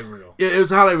highlight reel. Yeah, it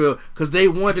was a highlight reel because they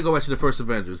wanted to go back to the first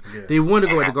Avengers. Yeah. They wanted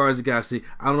to go back to Guardians of the Galaxy.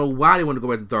 I don't know why they wanted to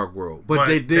go back to Dark World, but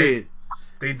they did.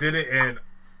 They did it, and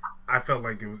I felt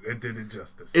like it did it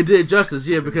justice. It did justice,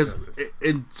 yeah, because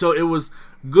and so it was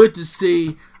good to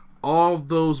see all of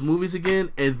those movies again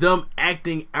and them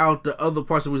acting out the other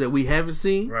parts of movies that we haven't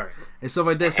seen, right, and stuff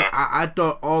like that. So I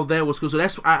thought all that was cool. So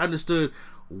that's I understood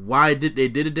why they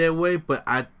did it that way. But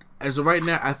as of right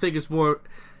now, I think it's more.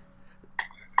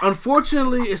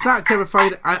 Unfortunately, it's not Kevin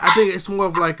Feige. I think it's more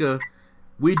of like a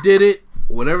we did it.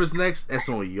 Whatever's next, that's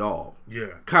on y'all. Yeah,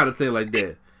 kind of thing like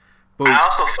that. I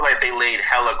also feel like they laid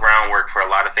hella groundwork for a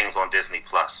lot of things on Disney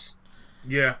Plus.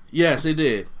 Yeah. Yes, they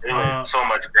did. They laid so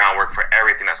much groundwork for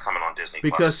everything that's coming on Disney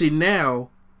Plus. Because see now,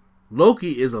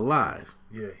 Loki is alive.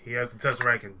 Yeah, he has the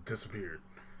Tesseract and disappeared.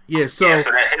 Yeah, so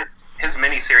that his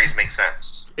miniseries makes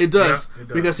sense. It does. Yeah, it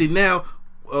does. Because see now,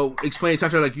 explain time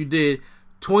travel like you did.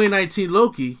 2019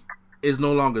 Loki is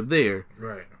no longer there.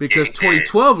 Right. Because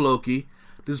 2012 Loki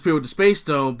disappeared with the Space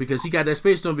Stone because he got that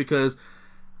Space Stone because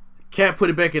Cap put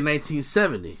it back in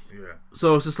 1970. Yeah.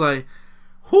 So it's just like,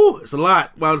 whew, it's a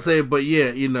lot. I would say, but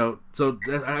yeah, you know. So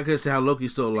I can see how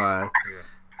Loki's still alive.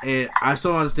 Yeah. And I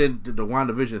still understand the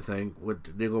WandaVision thing. What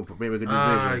they're going to maybe make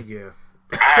a new Vision.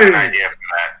 Yeah. I have an idea for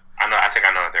that. I think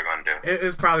I know what they're going to do.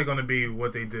 It's probably going to be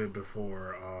what they did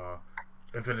before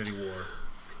Infinity War.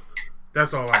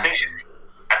 That's all I think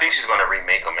she's going to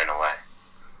remake them in a way.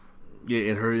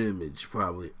 Yeah, in her image,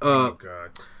 probably. Oh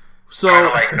God. So kind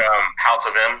of like House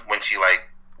of M when she like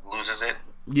loses it.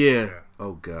 Yeah.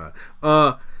 Oh God.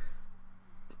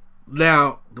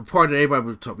 Now the part that everybody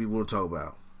want to talk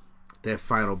about, that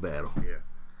final battle. Yeah,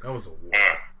 that was a war.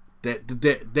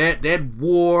 That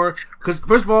war. Because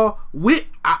first of all,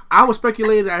 I was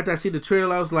speculating after I see the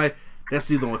trailer. I was like, that's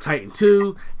either on Titan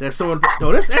 2. That's someone.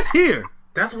 No, that's here.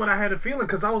 That's what I had a feeling,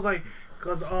 because I was like,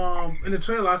 in the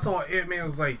trailer I saw Ant-Man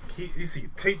was like, you see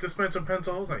tape dispenser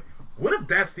pencil. I was like, what if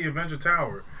that's the Avenger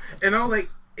Tower? And I was like,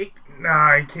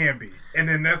 nah, it can't be. And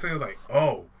then that's when it was like,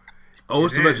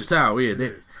 it's the Avenger Tower. Yeah, it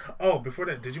is. Oh, before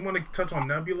that, did you want to touch on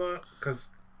Nebula? Because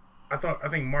I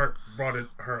think Mark brought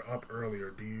her up earlier.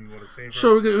 Do you want to save her?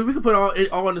 Sure, we can put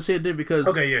it all in the same thing, because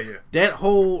that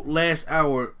whole last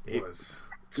hour was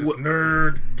just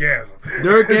nerdgasm.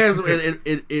 Nerdgasm,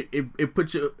 and it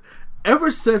put you.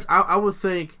 Ever since I would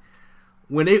think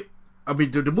when the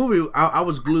movie, I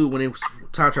was glued when it was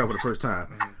time travel for the first time.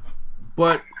 Mm-hmm.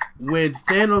 But when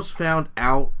Thanos found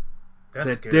out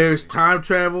that there's time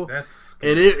travel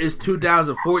and it is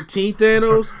 2014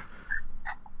 Thanos,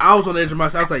 I was on the edge of my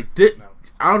seat. I was like,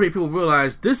 I don't think people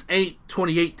realize this ain't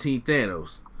 2018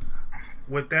 Thanos.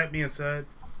 With that being said,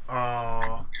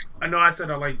 I know I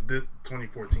said I like the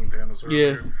 2014 Thanos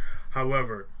earlier. Yeah.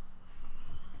 However,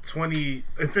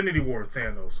 Infinity War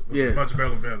Thanos was a much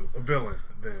better villain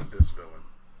than this villain.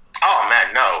 Oh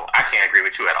man, no, I can't agree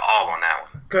with you at all on that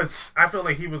one. Because I feel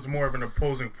like he was more of an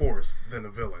opposing force than a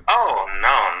villain. Oh no,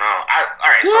 all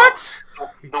right. What? So,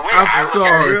 the way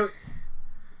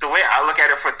I look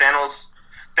at it for Thanos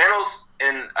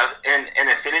in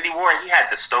Infinity War, he had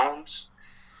the stones,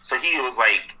 so he was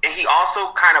like, and he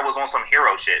also kind of was on some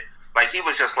hero shit. Like he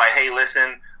was just like, hey,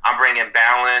 listen, I'm bringing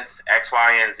balance, X,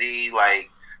 Y, and Z. Like,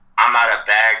 I'm not a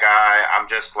bad guy. I'm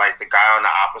just like the guy on the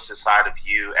opposite side of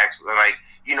you. Like,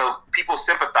 you know, people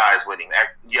sympathize with him.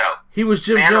 He was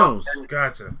Jim Jones.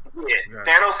 Gotcha. Yeah,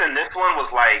 Thanos in this one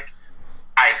was like,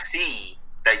 I see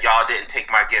that y'all didn't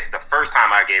take my gift the first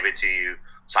time I gave it to you,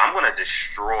 so I'm going to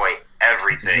destroy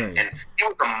everything. And he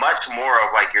was a much more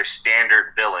of like your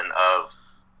standard villain of,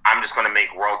 I'm just going to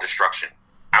make world destruction.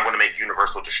 I'm going to make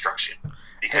universal destruction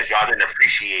because y'all didn't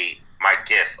appreciate my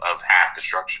gift of half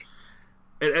destruction.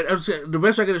 And the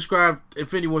best I can describe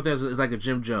Infinity War Thanos is like a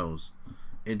Jim Jones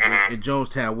in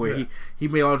Jonestown, where he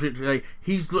made all like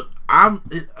I'm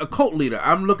a cult leader.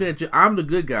 I'm looking at you. I'm the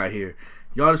good guy here.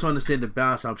 Y'all just understand the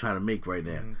balance I'm trying to make right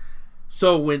now. Mm-hmm.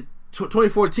 So when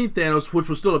 2014 Thanos, which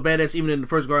was still a badass even in the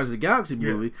first Guardians of the Galaxy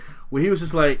movie, where he was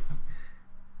just like,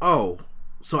 oh,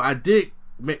 so I did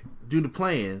do the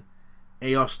plan,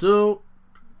 and y'all still,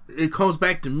 it comes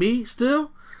back to me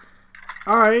still.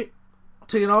 All right, I'm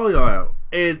taking all y'all out.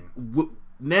 And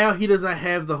now he doesn't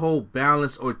have the whole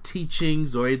balance or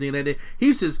teachings or anything like that.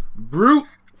 He's just brute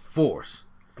force.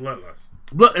 Bloodless.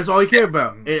 That's all he cared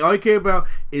about. And all he cared about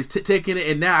is taking it,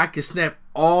 and now I can snap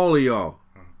all of y'all.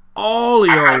 All of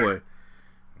y'all away.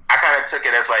 I kind of took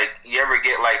it as like, you ever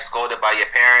get like scolded by your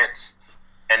parents,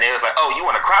 and they was like, oh, you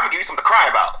want to cry? I'm going to give you something to cry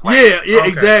about. Like, yeah,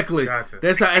 exactly. Gotcha.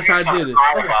 That's how I did it.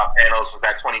 Cry about Thanos with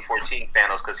that 2014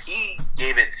 Thanos, because he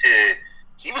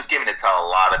was giving it to a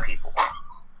lot of people.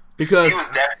 Because he was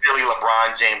definitely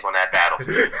LeBron James on that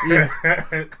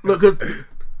battle. Look, because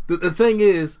the thing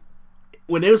is,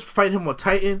 when they was fighting him on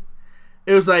Titan,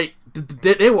 it was like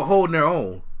they were holding their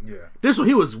own. Yeah. This one,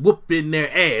 he was whooping their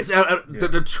ass.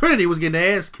 The Trinity was getting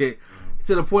their ass kicked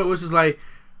to the point where it's just like,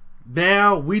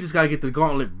 now we just gotta get the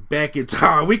gauntlet back in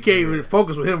time. We can't even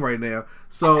focus with him right now.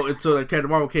 So until Captain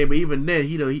Marvel came, but even then,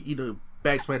 he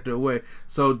backsmacked her away.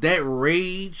 So that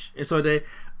rage, and so that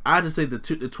I just think the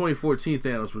 2014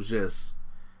 Thanos was just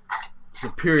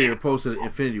superior opposed to the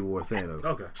Infinity War Thanos.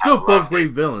 Okay. Still both great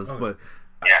villains, but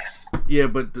yes, yeah,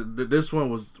 but this one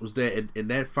was that in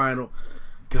that final,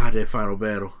 that final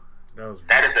battle.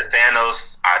 That is the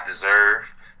Thanos I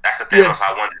deserve. That's the Thanos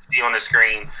I wanted to see on the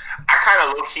screen. I kind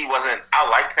of low-key wasn't. I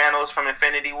like Thanos from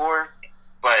Infinity War,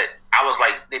 but I was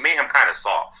like, they made him kind of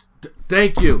soft.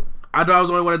 Thank you. I thought I was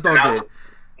the only one that thought that.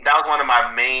 That was one of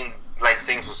my main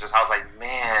things. Was just I was like,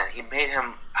 man, he made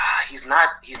him. He's not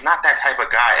that type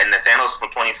of guy. And the Thanos from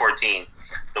 2014,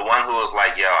 the one who was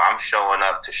like, yo, I'm showing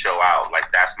up to show out.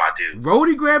 Like, that's my dude.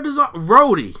 Rhodey grabbed his arm.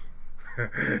 Rhodey.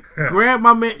 grab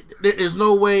my man. There's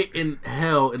no way in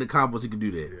hell in the combos he could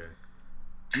do that.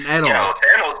 Yeah. At all.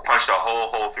 Thanos punched a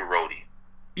hole through Rhodey.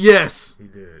 Yes. He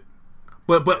did.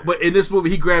 But in this movie,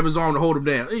 he grabbed his arm to hold him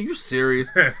down. Are you serious?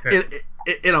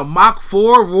 in a Mach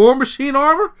 4 War Machine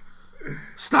armor?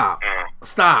 Stop.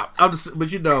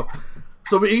 But you know.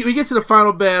 So we get to the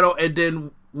final battle, and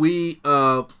then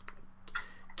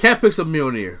Cat picks up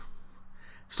Mjolnir.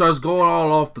 Starts going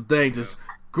all off the thing. Just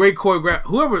great choreograph.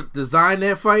 Whoever designed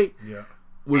that fight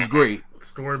was great.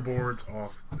 Storyboards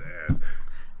off the ass.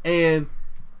 And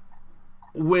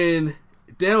when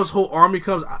Thanos' whole army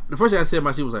comes, the first thing I said in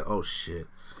my seat was like, oh shit.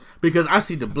 Because I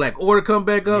see the Black Order come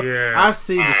back up. Yeah. I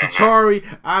see the Chitauri.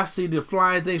 I see the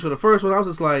flying things for the first one. I was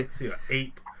just like... See an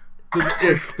ape.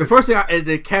 The first thing,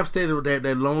 the Cap stated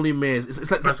that lonely man. It's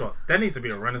like, first of all, that needs to be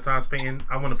a Renaissance painting.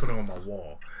 I want to put it on my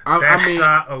wall. That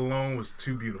shot alone was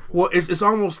too beautiful. Well, it's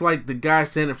almost like the guy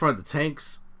standing in front of the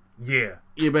tanks. Yeah.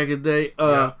 Yeah, back in the day.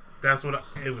 That's what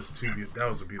it was too beautiful. That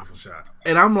was a beautiful shot.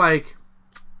 And I'm like,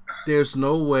 there's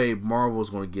no way Marvel's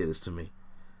going to get this to me.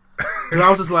 Because I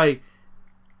was just like,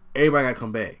 everybody got to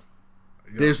come back.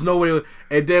 Yep. There's no way.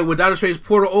 And then when Doctor Strange's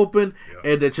portal opened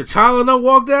and then T'Challa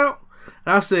walked out,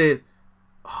 and I said,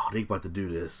 oh, they about to do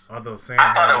this. I thought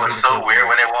it was so weird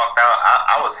when they walked out.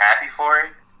 I was happy for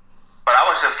it, but I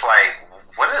was just like,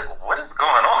 what is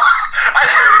going on?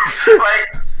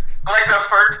 like the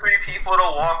first three people to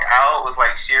walk out was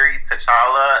like Shuri,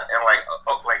 T'Challa, and like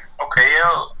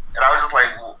Okayo, and I was just like,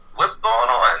 what's going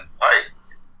on? Like,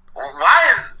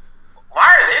 why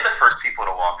are they the first people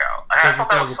to walk out? I thought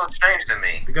that was so strange to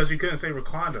me. Because you couldn't say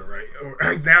Wakanda,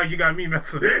 right? Now you got me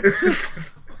messing. It's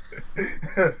just.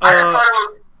 I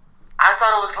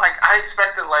thought it was like I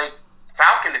expected like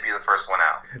Falcon to be the first one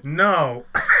out. No,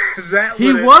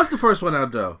 he was the first one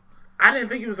out though. I didn't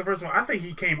think he was the first one. I think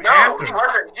he came after. No, he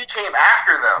wasn't. He came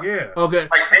after them. Yeah. Okay.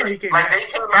 They came out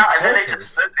and then they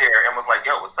just stood there and was like,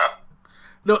 "Yo, what's up?"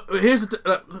 No, here's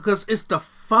because it's the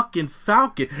fucking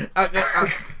Falcon.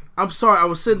 I'm sorry. I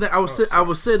was sitting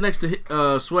sitting next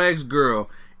to Swag's girl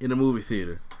in the movie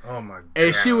theater. Oh my god!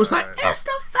 And she was like, "It's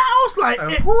the Falcon." I was like,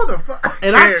 "Who the fuck?"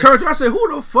 And I turned to her, I said,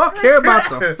 "Who the fuck care about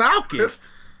the Falcon?"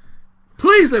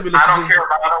 Please let me listen. I don't care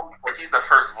about him, but he's the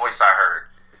first voice I heard.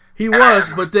 He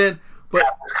was, but I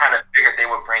was kind of figured they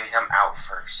would bring him out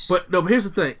first. But here's the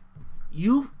thing: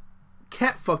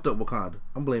 Cat fucked up Wakanda.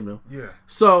 I'm blaming him. Yeah.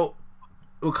 So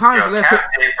Wakanda's Cat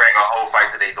did bring a whole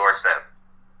fight to their doorstep.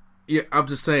 Yeah, I'm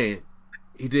just saying.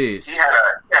 He did. He had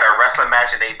a wrestling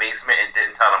match in their basement and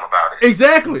didn't tell them about it.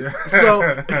 Exactly.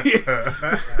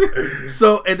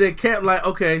 So and then Cap like,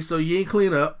 okay, so you ain't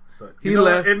clean up. He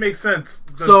left. It makes sense.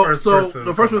 So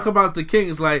the first one to come out is the King.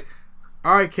 Is like,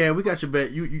 all right, Cap, we got your back.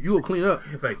 You will clean up.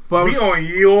 Like, but we on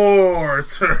your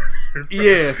turn.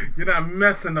 Yeah, you're not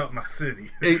messing up my city.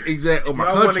 Exactly. My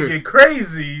y'all country. Want to get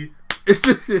crazy?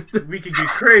 We can get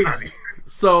crazy.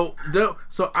 So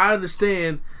I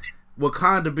understand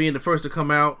Wakanda being the first to come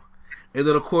out, and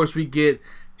then of course we get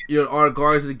our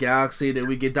Guardians of the Galaxy, then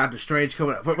we get Doctor Strange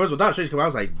coming out. First of all, Doctor Strange coming out, I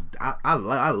was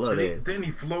like, I love that. Didn't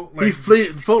he float? He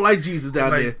float like Jesus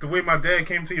down there. The way my dad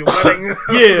came to your wedding.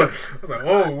 Yeah. I was like,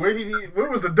 oh, where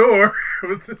was the door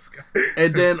with this guy?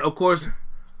 And then of course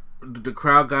the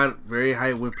crowd got very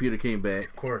hyped when Peter came back.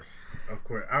 Of course.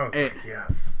 I was like,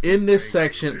 yes. In this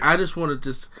section, I just want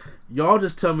to y'all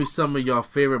just tell me some of y'all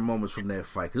favorite moments from that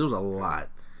fight, because it was a lot.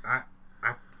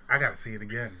 I gotta see it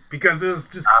again because it was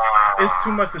just it's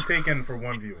too much to take in for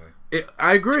one viewing.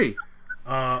 I agree.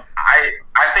 I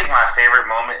think my favorite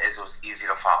moment is it was easy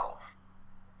to follow.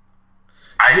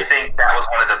 I think that was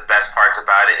one of the best parts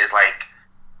about it is like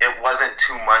it wasn't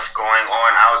too much going on.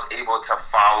 I was able to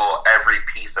follow every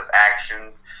piece of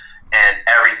action and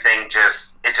everything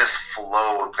just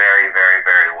flowed very, very,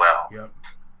 very well. Yep.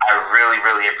 I really,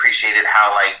 really appreciated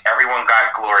how like everyone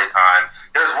got glory time.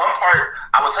 There's one part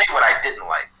I will tell you what I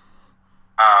didn't like.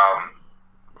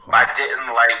 I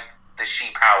didn't like the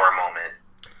she power moment.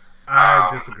 I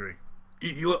disagree.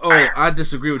 I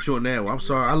disagree with you on that one. I'm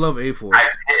sorry. I love A-Force. I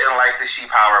didn't like the she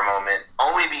power moment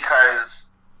only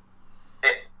because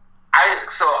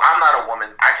I'm not a woman.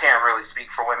 I can't really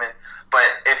speak for women. But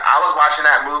if I was watching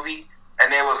that movie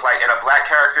and it was like, and a black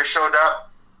character showed up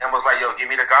and was like, yo, give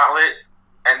me the gauntlet.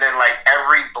 And then like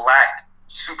every black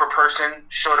super person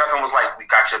showed up and was like, we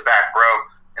got your back, bro.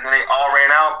 And then they all ran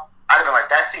out. I'd have been like,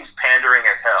 that seems pandering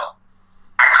as hell.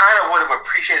 I kind of would have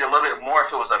appreciated a little bit more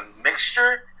if it was a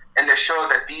mixture and to show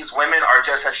that these women are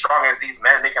just as strong as these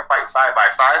men. They can fight side by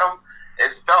side them.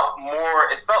 It felt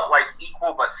like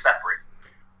equal but separate.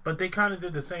 But they kind of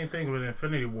did the same thing with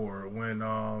Infinity War when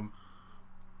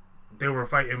they were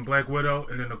fighting Black Widow,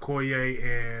 and then Okoye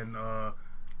and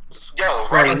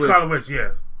Scarlet Witch,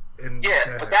 yeah. And,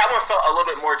 but that one felt a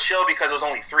little bit more chill because there was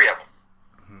only 3 of them.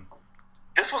 Mm-hmm.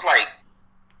 This was like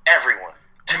everyone.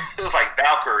 It was like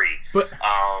Valkyrie, but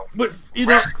you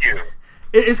Rescue. know,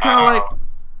 it's kind of like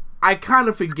I kind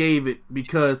of forgave it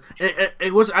because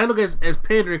it was. I look at it as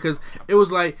pandering because it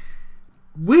was like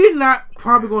we're not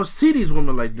probably going to see these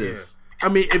women like this. Yeah. I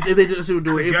mean, if they just do an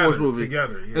A-Force movie,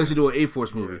 let's do an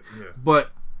A-Force movie. Yeah.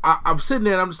 But I'm sitting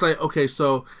there and I'm just like, okay,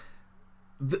 so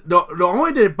the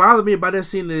only thing that bothered me about that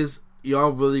scene is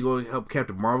y'all really going to help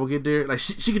Captain Marvel get there? Like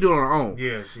she can do it on her own.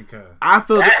 Yeah, she can. I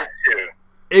felt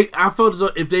as though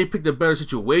if they picked a better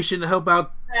situation to help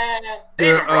out,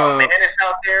 Manus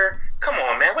out there. Come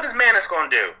on, man. What is Manus going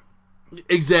to do?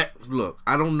 Exactly. Look,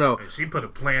 I don't know. And she put a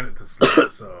planet to sleep,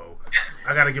 so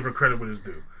I got to give her credit with his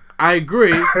due. I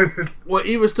agree. Well,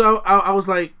 even so, I was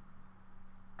like,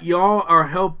 y'all are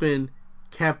helping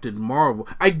Captain Marvel.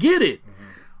 I get it,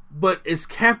 but it's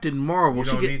Captain Marvel.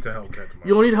 You don't need to help Captain Marvel.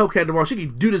 You don't need to help Captain Marvel. She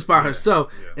can do this by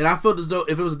herself. Yeah. And I felt as though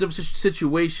if it was a different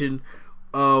situation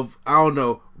of, I don't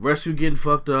know, Rescue getting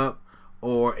fucked up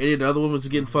or any of the other women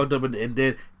getting fucked up, and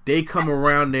then they come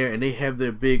around there and they have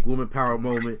their big woman power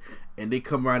moment and they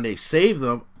come around and they save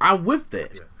them, I'm with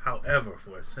that. Yeah. However,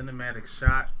 for a cinematic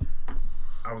shot,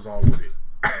 I was all with it.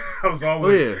 I was all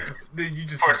with it. Then you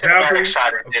just said Valkyrie,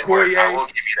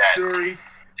 Okoye, Shuri,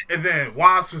 and then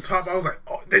Wasp was top. I was like,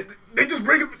 oh, they just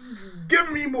bring him.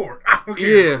 Give me more. I don't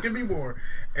care. Just give me more.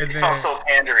 And it felt so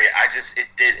pandery.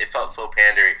 It felt so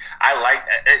pandery.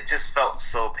 It just felt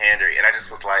so pandery, and I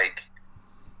just was like,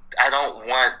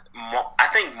 I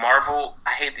think Marvel,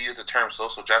 I hate to use the term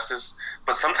social justice,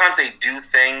 but sometimes they do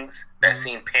things that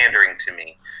seem pandering to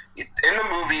me. In the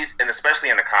movies, and especially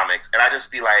in the comics, and I just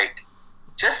be like,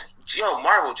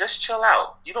 Marvel, just chill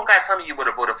out. You don't gotta tell me you would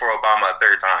have voted for Obama a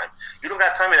 3rd time. You don't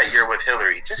gotta tell me that you're with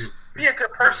Hillary. Just be a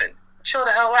good person. Chill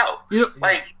the hell out. You know what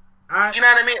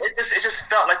I mean? It just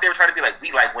felt like they were trying to be like,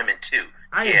 we like women too.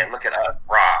 Look at us,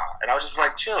 rah. And I was just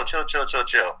like, chill.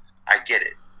 I get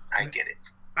it.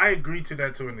 I agree to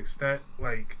that to an extent.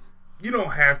 Like, you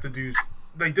don't have to do,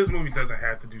 like, this movie doesn't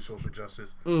have to do social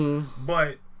justice.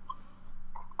 But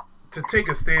to take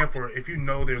a stand for it, if you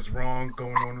know there's wrong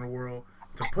going on in the world,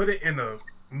 to put it in a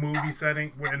movie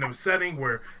setting, in a setting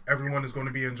where everyone is going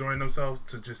to be enjoying themselves,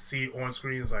 to just see on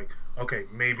screen is like, okay,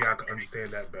 maybe I can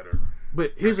understand that better.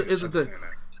 But here's the thing.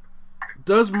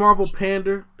 Does Marvel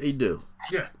pander? They do.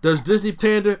 Yeah. Does Disney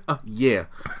pander? Yeah.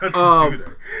 But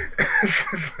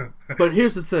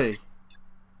here's the thing.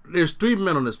 There's 3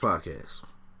 men on this podcast.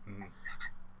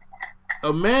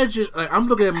 Imagine, like, I'm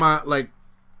looking at my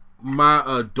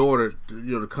daughter,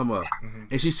 to come up,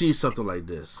 and she sees something like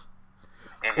this,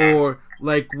 or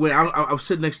like when I'm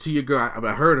sitting next to your girl,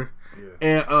 I heard her,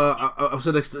 and I'm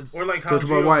sitting next to, or like how to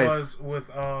my wife was with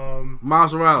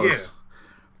Miles Morales. Yeah.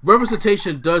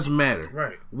 Representation does matter,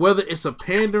 right? Whether it's a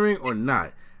pandering or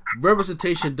not,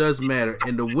 representation does matter,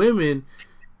 and the women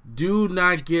do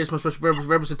not get as much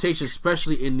representation,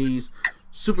 especially in these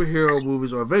superhero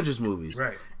movies or Avengers movies.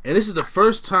 Right. And this is the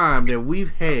first time that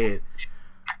we've had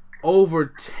over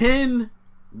 10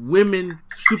 women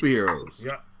superheroes.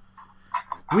 Yeah.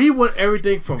 We want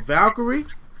everything from Valkyrie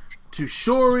to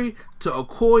Shuri to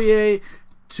Okoye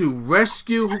to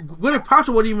Rescue. Gwyneth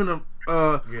Paltrow wasn't even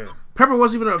Pepper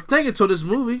wasn't even a thing until this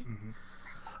movie.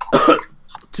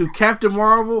 To Captain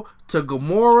Marvel, to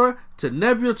Gamora, to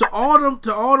Nebula, to all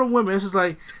them women. It's just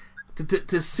like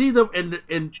to see them,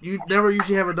 and you never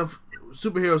usually have enough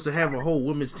superheroes to have a whole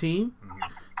women's team.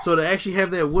 So to actually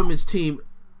have that women's team,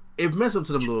 it messed up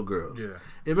to them little girls. Yeah.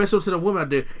 It messed up to them women out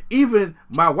there. Even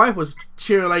my wife was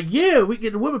cheering like, yeah, we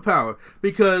get the women power,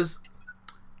 because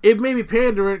it made me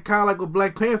pandering, kind of like with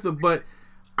Black Panther, but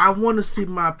I want to see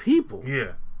my people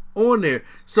on there.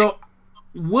 So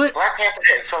what? Black Panther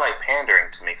didn't feel like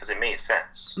pandering to me because it made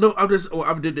sense. No, there's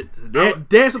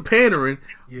some pandering,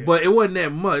 but it wasn't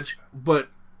that much. But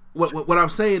what I'm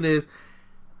saying is,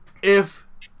 if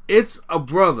it's a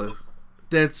brother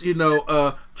that's trying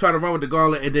to run with the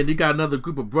gauntlet, and then you got another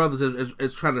group of brothers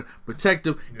that's trying to protect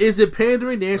him, is it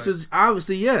pandering? The answer is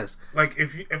obviously yes. Like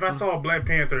if I saw Black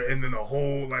Panther and then a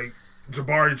whole like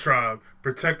Jabari tribe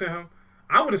protecting him,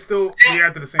 I would have still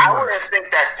reacted the same way. I wouldn't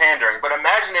think that's pandering, but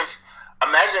imagine if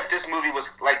this movie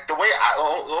was like the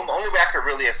only way I could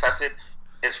really assess it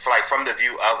is from the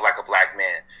view of like a black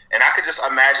man, and I could just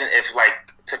imagine if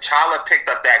like T'Challa picked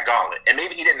up that gauntlet, and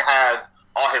maybe he didn't have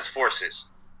all his forces,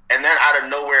 and then out of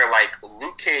nowhere, like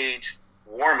Luke Cage,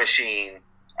 War Machine,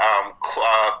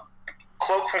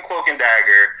 Cloak from Cloak and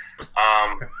Dagger, you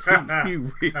know what I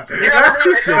mean?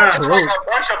 Just like a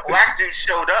bunch of black dudes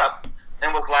showed up,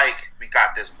 and was like, "We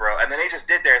got this, bro," and then they just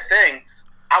did their thing,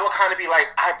 I would kind of be like,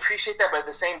 I appreciate that, but at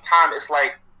the same time, it's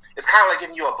like, it's kind of like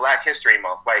giving you a Black History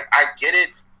Month. Like, I get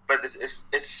it, but it's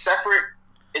separate.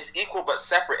 It's equal but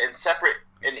separate, and separate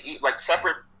and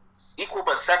separate. Equal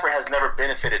but separate has never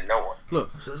benefited no one.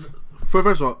 Look,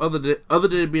 first of all, other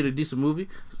than it being a decent movie,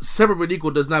 separate but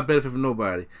equal does not benefit from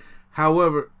nobody.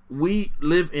 However, we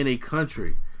live in a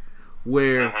country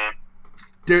where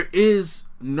there is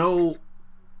no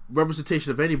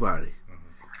representation of anybody.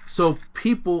 So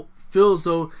people feel as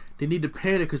though they need to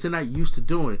panic because they're not used to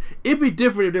doing it. It'd be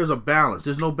different if there was a balance.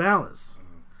 There's no balance.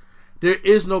 There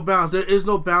is no balance. There is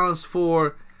no balance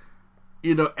for,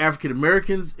 African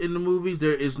Americans in the movies.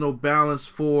 There is no balance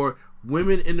for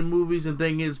women in the movies and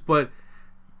thing is, but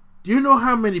do you know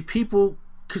how many people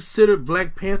consider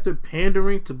Black Panther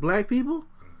pandering to black people?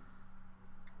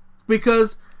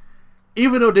 Because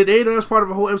even though they know it's part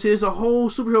of a whole MCU, it's a whole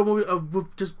superhero movie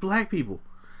of just black people.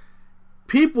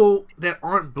 People that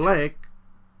aren't black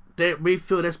that may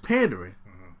feel that's pandering.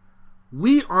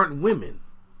 We aren't women.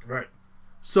 Right.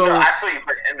 So I feel you,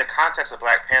 but in the context of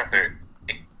Black Panther,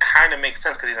 it kind of makes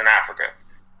sense because he's in Africa.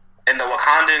 And the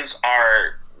Wakandans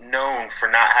are known for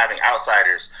not having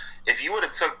outsiders. If you would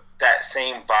have took that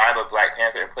same vibe of Black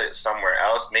Panther and put it somewhere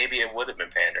else, maybe it would have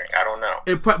been pandering. I don't know.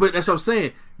 But that's what I'm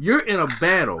saying. You're in a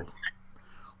battle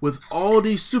with all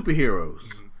these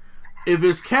superheroes. If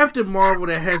it's Captain Marvel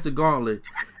that has the gauntlet,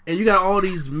 and you got all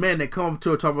these men that come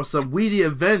to her talk about some, we the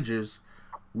Avengers,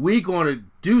 we going to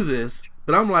do this.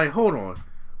 But I'm like, hold on,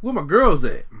 where my girls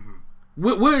at?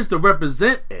 Where's the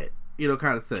represent at?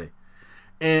 Kind of thing.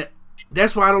 And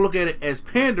that's why I don't look at it as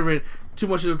pandering too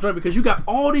much of the time, because you got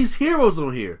all these heroes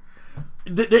on here.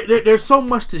 There's so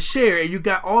much to share, and you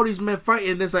got all these men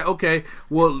fighting. And it's like, okay,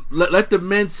 well, let the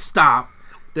men stop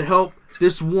to help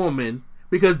this woman.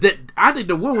 Because I think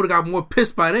the woman would have got more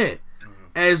pissed by that.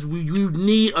 As you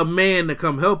need a man to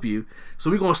come help you.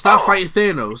 So we're going to stop fighting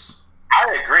Thanos.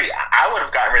 I agree. I would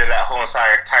have gotten rid of that whole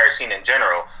entire scene in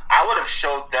general. I would have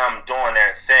showed them doing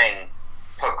their thing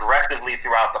progressively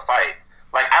throughout the fight.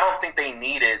 Like, I don't think they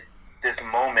needed this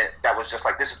moment that was just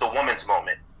like, this is the woman's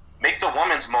moment. Make the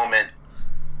woman's moment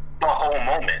the whole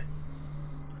moment.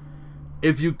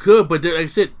 If you could, but like I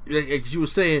said, like you were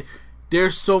saying,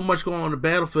 there's so much going on in the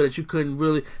battlefield that you couldn't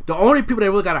really. The only people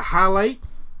that really got to highlight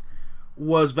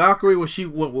was Valkyrie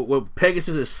when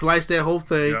Pegasus had sliced that whole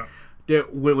thing. Yeah.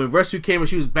 When Rescue came and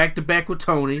she was back to back with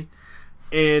Tony,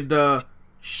 and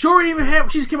Shuri even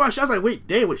had. She just came out. I was like, wait,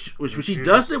 damn, was she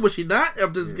dusted? Was she not?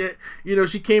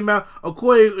 She came out.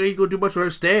 Okoye ain't gonna do much with her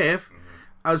staff.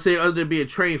 I would say, other than being a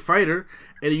trained fighter.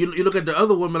 And you look at the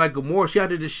other women like Gamora, she out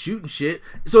there just shooting shit.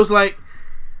 So it's like,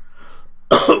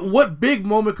 what big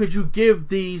moment could you give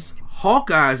these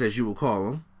Hawkeyes, as you would call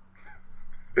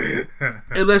them,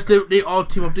 unless they all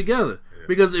team up together?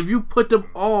 Because if you put them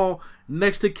all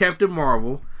next to Captain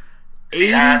Marvel,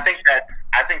 I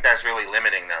think that's really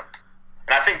limiting them,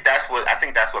 and I think that's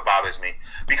what bothers me.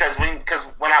 Because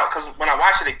when I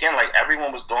watched it again, like,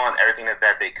 everyone was doing everything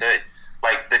that they could.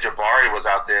 Like, the Jabari was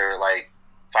out there like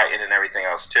fighting and everything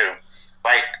else too.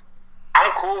 Like,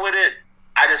 I'm cool with it.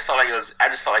 I just felt like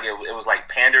it was like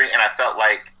pandering, and I felt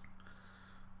like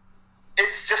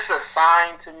it's just a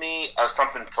sign to me of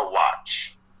something to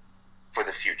watch for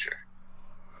the future.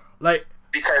 Like,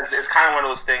 because it's kind of one of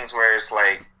those things where it's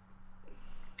like,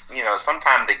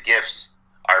 sometimes the gifts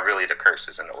are really the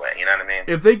curses in a way. You know what I mean?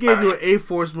 If they gave you an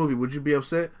A-Force movie, would you be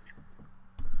upset?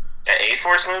 An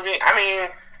A-Force movie? I mean,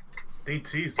 they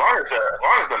tease. As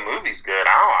long as the movie's good,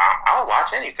 I'll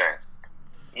watch anything.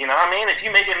 You know what I mean? If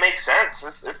you make it make sense,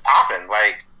 it's popping.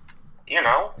 Like,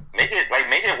 make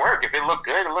it work. If it look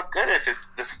good, it look good. If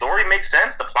the story makes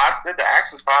sense, the plot's good, the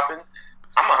action's popping,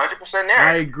 I'm 100% there.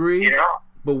 I agree.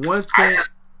 But one thing,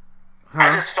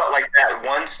 I just felt like that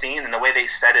one scene and the way they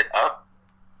set it up,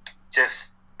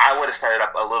 I would have set it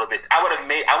up a little bit. I wouldn't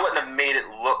have made it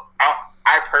look.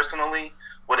 I personally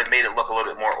would have made it look a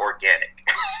little bit more organic,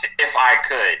 if I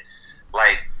could.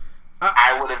 Like,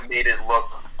 I would have made it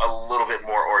look a little bit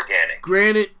more organic.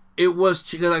 Granted, it was,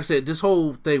 because like I said, this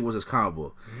whole thing was his comic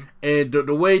book. And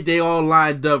the way they all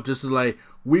lined up, just like,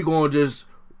 we going to just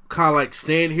kind of like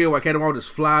stand here while Captain Marvel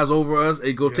just flies over us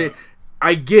and go take.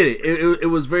 I get it. It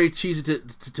was very cheesy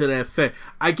to that effect.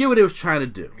 I get what they was trying to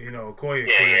do. Okoye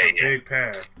created a big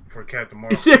path for Captain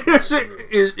Marvel. She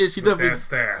definitely that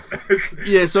staff.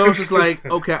 Yeah, so it's just like,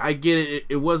 okay, I get it.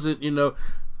 It wasn't,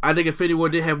 I think Infinity War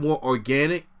did have more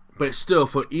organic, but still,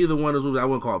 for either one of those movies, I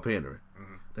wouldn't call it pandering.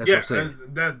 That's what I'm saying.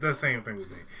 That's the same thing with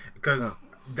me. Because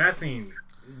that scene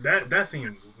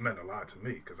meant a lot to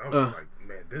me. Because I was like,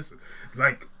 man, this is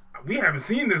like, we haven't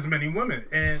seen this many women.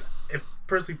 And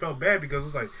personally felt bad because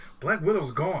it's like Black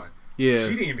Widow's gone. Yeah,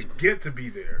 she didn't even get to be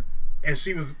there, and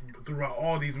she was throughout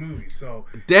all these movies. So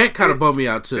that kind of bummed me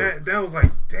out too. That was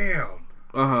like, damn.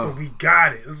 But we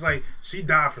got it. It's like she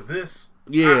died for this.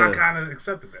 Yeah, I kind of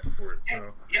accepted that for it.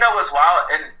 So you know what's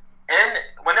wild? And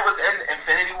when it was in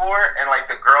Infinity War and like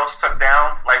the girls took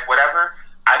down like whatever,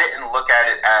 I didn't look at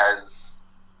it as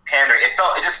pandering.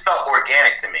 It just felt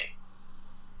organic to me.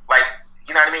 Like,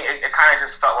 you know what I mean? It kind of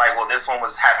just felt like, well, this one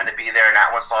was happened to be there and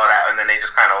that one saw that, and then they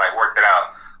just kind of like worked it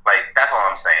out. Like, that's all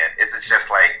I'm saying. It's just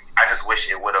like, I just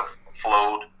wish it would have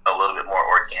flowed a little bit more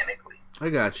organically. I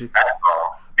got you. That's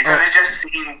all. Because it just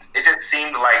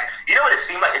seemed like, you know what it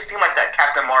seemed like? It seemed like that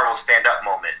Captain Marvel stand-up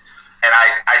moment. And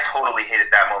I totally hated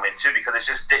that moment too, because it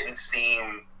just didn't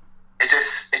seem, it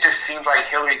just seems like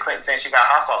Hillary Clinton saying she got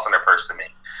hot sauce in her purse to me.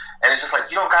 And it's just like,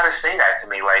 you don't got to say that to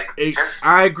me. Like,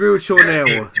 I agree with you on that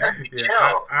one. Just be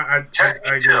chill. I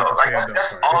chill. Like,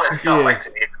 that's all it felt like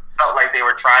to me. It felt like they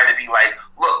were trying to be like,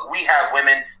 look, we have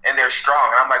women and they're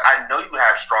strong. And I'm like, I know you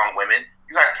have strong women.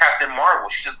 You got Captain Marvel.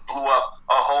 She just blew up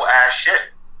a whole ass ship.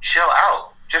 Chill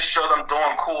out. Just show them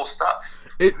doing cool stuff.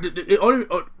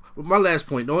 My last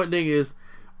point, the only thing is,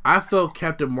 I felt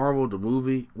Captain Marvel, the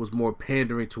movie, was more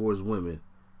pandering towards women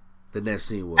than that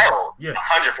scene was. Oh, yeah,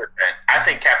 100%. I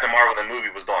think Captain Marvel, the movie,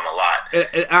 was doing a lot.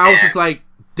 And I was just like,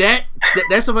 that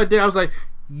stuff right there, I was like,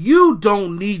 you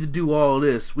don't need to do all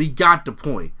this. We got the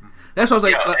point. That's what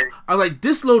I was like,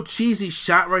 this little cheesy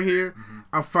shot right here,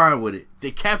 I'm fine with it. The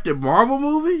Captain Marvel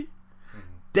movie,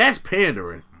 that's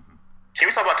pandering. Can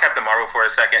we talk about Captain Marvel for a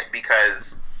second?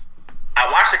 Because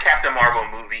I watched the Captain Marvel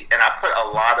movie, and I put a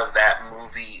lot of that,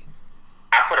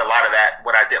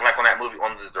 what I didn't like on that movie,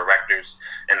 on the directors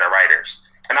and the writers.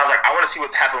 And I was like, I want to see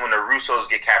what happened when the Russos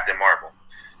get Captain Marvel.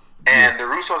 And the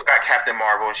Russos got Captain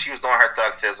Marvel, and she was doing her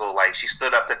thug fizzle. Like, she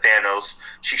stood up to Thanos.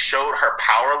 She showed her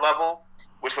power level,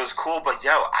 which was cool. But,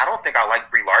 I don't think I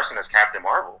like Brie Larson as Captain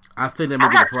Marvel. I think that may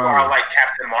be the problem. I'm not sure I like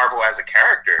Captain Marvel as a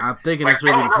character. I'm thinking that's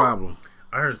maybe the problem.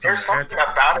 I heard there's something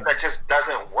about it that just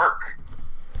doesn't work.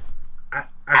 I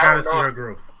gotta see her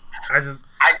growth.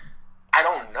 I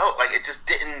don't know. Like, it just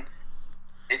didn't.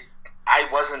 I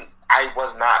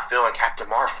was not feeling Captain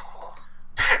Marvel,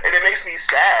 and it makes me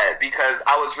sad because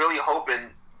I was really hoping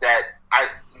that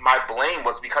my blame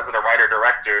was because of the writer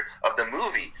director of the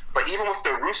movie. But even with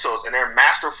the Russos and their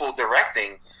masterful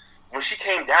directing, when she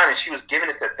came down and she was giving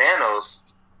it to Thanos,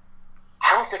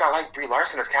 I don't think I like Brie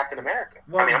Larson as Captain America.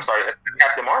 Well, as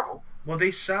Captain Marvel. Well, they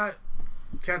shot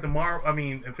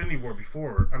Infinity War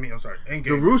before. Endgame. The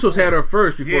Russos had her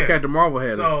first before Captain Marvel had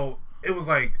her. So it was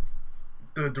like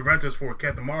the directors for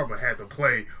Captain Marvel had to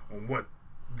play on what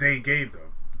they gave them.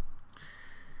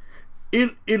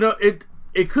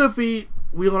 It could be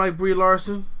we don't like Brie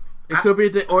Larson. It could be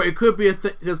a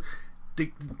thing because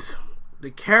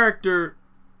the character.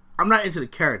 I'm not into the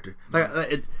character.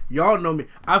 Like y'all know me.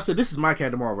 I've said this is my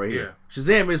Captain Marvel right here. Yeah.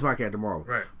 Shazam is my Captain Marvel.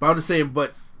 Right. But I'm just saying.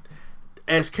 But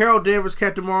as Carol Danvers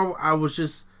Captain Marvel, I was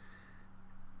just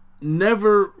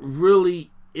never really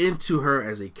into her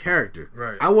as a character.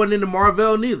 Right. I wasn't into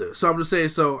Marvel neither. So I'm just saying.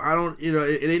 So I don't.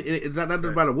 It's not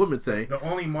about a woman thing. The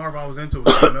only Marvel I was into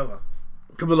was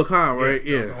Kamala Khan, right?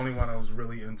 Yeah. That was the only one I was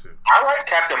really into. I like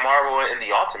Captain Marvel in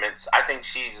the Ultimates. I think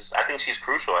she's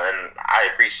crucial, and I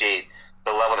appreciate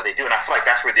the level that they do, and I feel like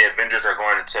that's where the Avengers are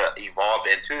going to evolve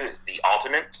into, is the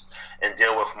Ultimates, and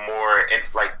deal with more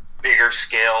bigger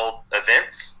scale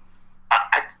events.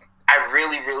 I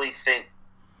really, really think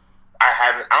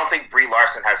I don't think Brie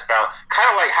Larson has found, kind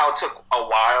of like how it took a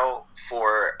while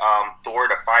for Thor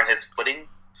to find his footing.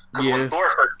 Because when Thor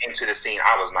first came to the scene,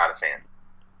 I was not a fan.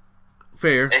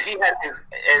 Fair. And he had his,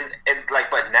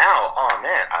 but now, oh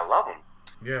man, I love him.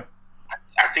 Yeah.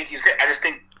 I think he's great. I just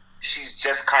think she's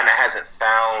just kind of hasn't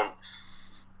found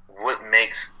what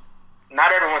makes.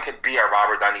 Not everyone could be a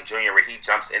Robert Downey Jr. where he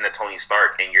jumps into Tony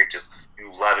Stark and you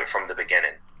love it from the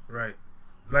beginning. Right.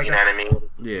 Like you know what I mean?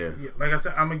 Yeah. Like I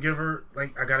said, I'm gonna give her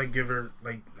I gotta give her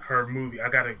her movie. I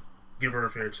gotta give her a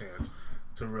fair chance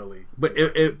to really. But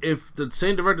if the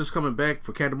same director's coming back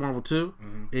for Captain Marvel 2,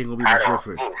 it ain't gonna be much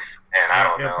different. And I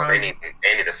don't know. Probably,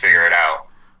 they need to figure it out.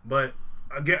 But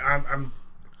again, I'm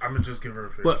gonna just give her a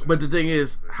fair chance. But the thing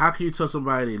is, how can you tell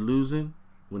somebody they're losing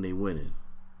when they winning?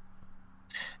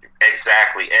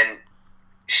 Exactly, and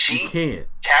you can't.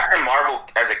 Captain Marvel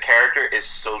as a character is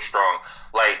so strong.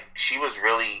 Like, she was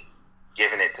really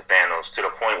giving it to Thanos to the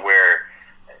point where,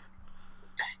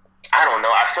 I don't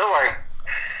know, I feel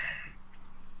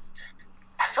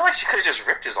like she could have just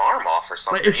ripped his arm off or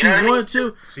something. Like if she wanted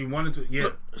to. She wanted to, yeah.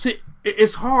 See,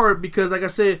 it's hard because, like I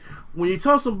said, when you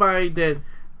tell somebody that,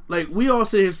 like, we all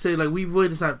sit here and say, like, we really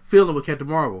just not feeling with Captain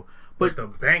Marvel. But the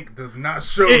bank does not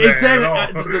show exactly. that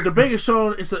at all. The bank is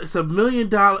showing it's a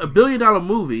 $1 billion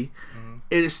movie, and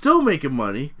it's still making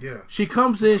money. Yeah. She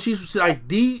comes in, she's like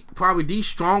probably the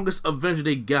strongest Avenger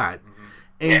they got,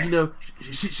 and you know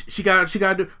she got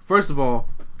to do. First of all,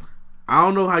 I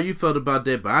don't know how you felt about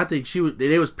that, but I think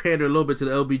they was pandering a little bit to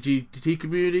the LGBT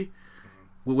community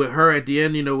with her at the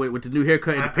end. You know, with the new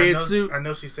haircut and the pantsuit. I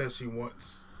know she says she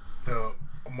wants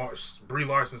Brie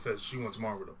Larson says she wants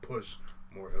Marvel to push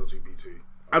more LGBT.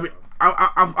 I mean,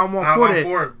 I'm all for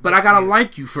that, but I gotta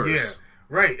like you first.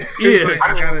 Yeah, right. Yeah, like,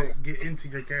 I gotta get into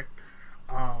your character.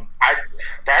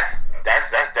 That's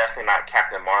definitely not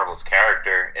Captain Marvel's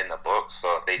character in the book.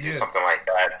 So if they do something like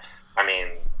that, I mean,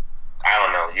 I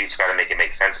don't know. You just gotta make it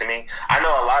make sense to me. I know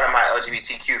a lot of my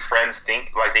LGBTQ friends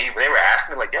think like they were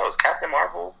asking me like, "Yo, is Captain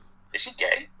Marvel? Is she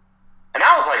gay?" And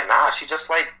I was like, nah, she just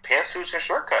like pantsuits and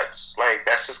shortcuts. Like,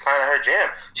 that's just kind of her jam.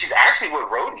 She's actually with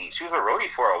Rhodey. She was with Rhodey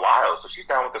for a while, so she's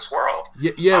down with the swirl.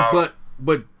 Yeah,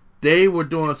 but they were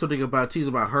doing something about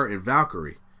her and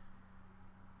Valkyrie.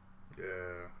 Yeah,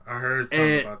 I heard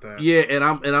something about that. Yeah, and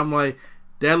I'm like,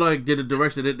 that like did the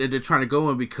direction that they're trying to go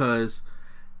in, because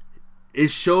it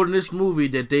showed in this movie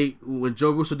that when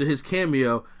Joe Russo did his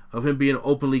cameo of him being an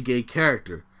openly gay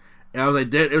character, and I was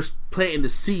like, that it was planting the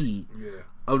seed. Yeah.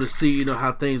 Of to see, you know,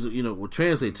 how things, you know, will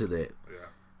translate to that.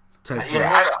 I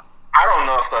don't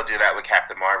know if they'll do that with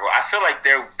Captain Marvel. I feel like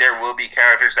there will be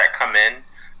characters that come in.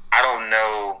 I don't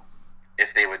know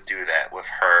if they would do that with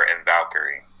her and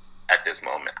Valkyrie at this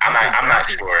moment. I'm not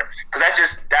sure, because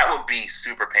that would be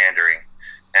super pandering,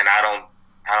 and I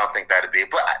don't think that'd be.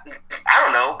 But I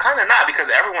don't know, kind of not, because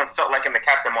everyone felt like in the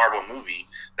Captain Marvel movie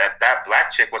that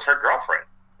black chick was her girlfriend.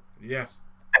 Yeah.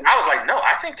 And I was like, no,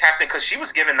 I think Captain, because she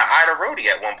was giving the eye to Rhodey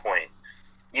at one point,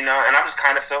 you know, and I just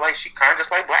kind of feel like she kind of just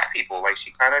like black people, like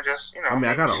she kind of just, you know. I mean,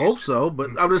 I gotta hope so, but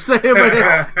I'm just saying. But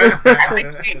I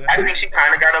think she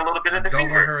kind of got a little bit of the Don't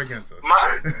fever. let her against us.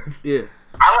 Yeah,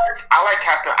 I like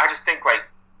Captain. I just think like,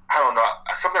 I don't know,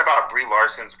 something about Brie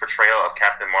Larson's portrayal of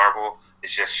Captain Marvel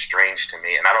is just strange to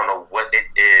me, and I don't know what it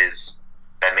is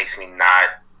that makes me not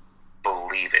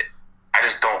believe it. I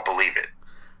just don't believe it.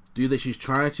 Do you think she's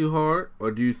trying too hard,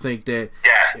 or do you think that?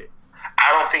 Yes,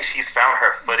 I don't think she's found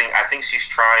her footing. I think she's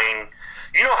trying.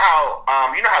 You know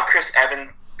how Chris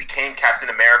Evans became Captain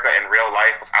America in real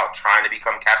life without trying to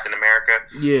become Captain America.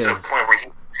 Yeah. To the point where he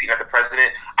was beating at the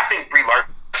president. I think Brie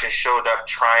Larson showed up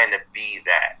trying to be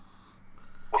that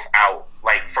without,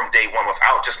 like, from day one,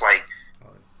 without just like,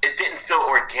 it didn't feel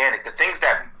organic. The things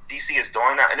that DC is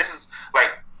doing now, and this is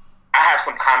like, I have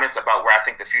some comments about where I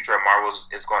think the future of Marvel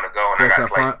is going to go, and I got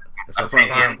some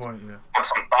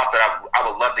thoughts that I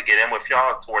would love to get in with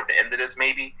y'all toward the end of this,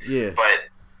 maybe. Yeah. But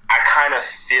I kind of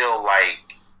feel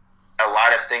like a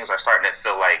lot of things are starting to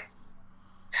feel like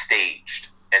staged,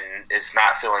 and it's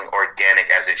not feeling organic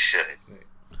as it should.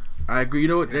 I agree. You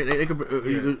know what?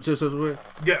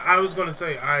 Yeah, I was going to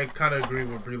say, I kind of agree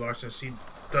with Brie Larson. She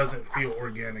doesn't feel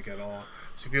organic at all.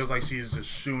 She feels like she's just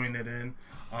shooing it in.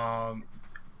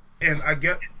 And I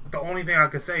get, the only thing I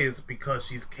could say is because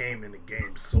she's came in the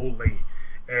game so late,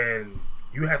 and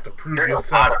you have to prove there's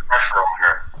yourself. There's a lot of pressure on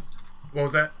her. What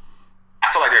was that?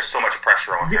 I feel like there's so much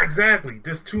pressure on her. Yeah, exactly.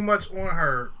 There's too much on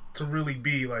her to really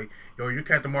be like, yo, you're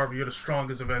Captain Marvel, you're the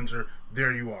strongest Avenger,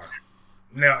 there you are.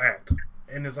 Now act.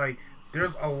 And it's like,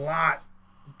 there's a lot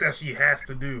that she has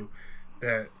to do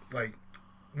that, like,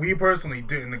 we personally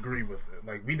didn't agree with it.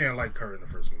 Like, we didn't like her in the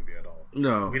first movie at all.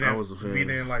 No, I was a fan. We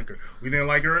didn't like her. We didn't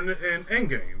like her in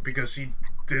Endgame because she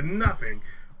did nothing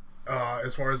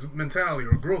as far as mentality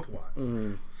or growth-wise.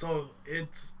 Mm-hmm. So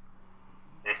it's...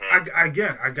 I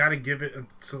gotta give it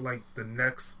to like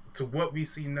to what we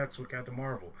see next with Captain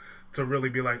Marvel to really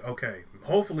be like, okay,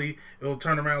 hopefully it'll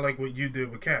turn around like what you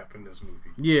did with Cap in this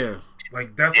movie. Yeah,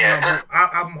 like that's what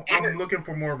I'm looking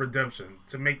for, more redemption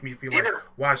to make me feel like,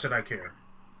 why should I care?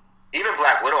 Even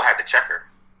Black Widow had to check her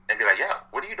and be like, yeah,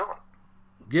 what are you doing?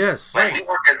 Yes, like we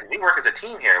work as a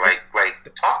team here. Like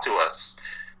talk to us.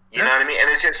 You know what I mean? And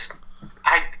it's just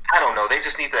I don't know. They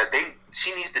just need to.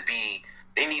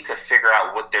 They need to figure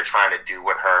out what they're trying to do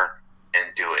with her and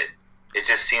do it. It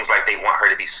just seems like they want her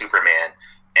to be Superman,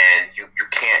 and you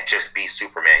can't just be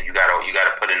Superman. You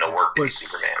gotta put in the work to be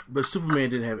Superman. But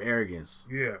Superman didn't have arrogance.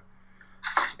 Yeah.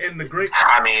 And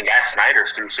I mean, that Snyder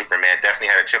Superman definitely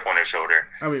had a chip on his shoulder.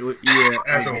 I mean, yeah.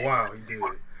 After a while, he did. He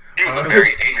was a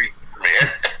very angry Superman.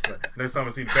 Next time I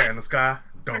see the bat in the sky,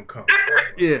 don't come.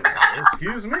 Yeah.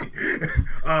 Excuse me.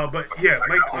 But yeah,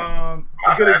 like a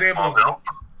good example is.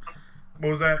 What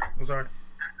was that? I'm sorry.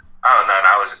 Oh, no,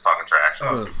 I was just talking trash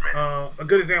on Superman. A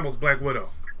good example is Black Widow.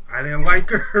 I didn't like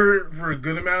her for a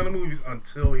good amount of movies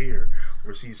until here.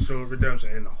 where she showed redemption,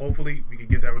 and hopefully we can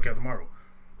get that with Captain Marvel.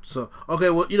 So okay,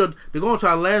 well, to go on to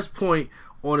our last point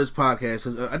on this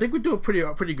podcast, I think we're doing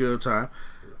pretty good time.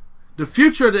 The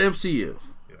future of the MCU.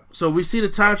 Yeah. So we see the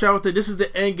time travel thing. This is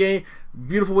the end game.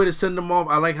 Beautiful way to send them off.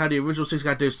 I like how the original six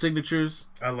got their signatures.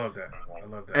 I love that.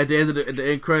 At the end of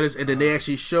the end credits, and then they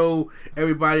actually show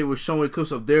everybody was showing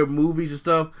clips of their movies and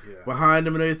stuff behind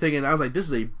them and everything. And I was like, this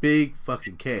is a big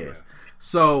fucking cast. Yeah.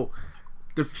 So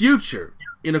the future.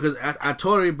 Because I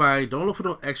told everybody, don't look for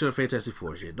the extra Fantastic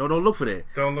Four shit. Don't look for that.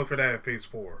 Don't look for that in Phase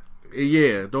 4.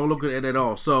 Yeah, don't look at that at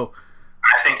all. So,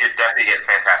 I think you're definitely getting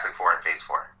Fantastic Four in Phase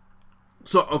 4.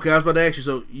 So, okay, I was about to ask you.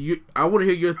 So, I want to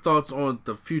hear your thoughts on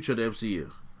the future of the MCU.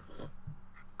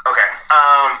 Okay,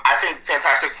 I think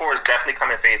Fantastic Four is definitely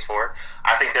coming in Phase 4.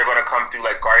 I think they're going to come through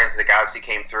like Guardians of the Galaxy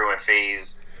came through in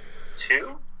Phase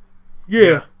 2.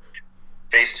 Yeah.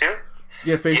 Phase 2.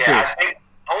 Yeah, Phase 2. I think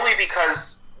only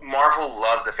because Marvel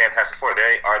loves the Fantastic Four.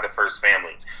 They are the first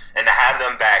family. And to have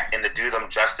them back and to do them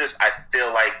justice, I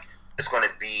feel like it's going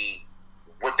to be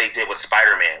what they did with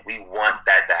Spider-Man. We want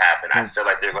that to happen. I feel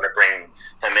like they're going to bring him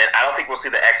in. I don't think we'll see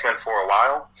the X-Men for a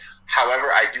while. However,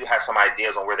 I do have some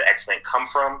ideas on where the X-Men come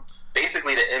from.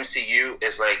 Basically, the MCU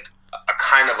is like a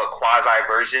kind of a quasi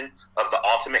version of the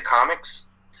Ultimate Comics.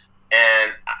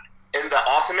 And in the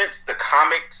Ultimates,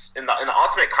 in the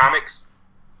Ultimate Comics,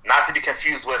 not to be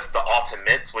confused with the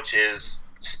Ultimates, which is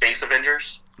Space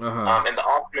Avengers. Uh-huh. In the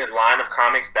Ultimate line of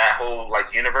comics, that whole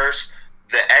universe,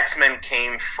 the X-Men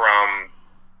came from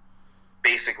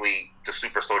basically the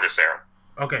Super Soldier Serum.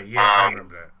 Okay, yeah, I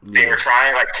remember that. They were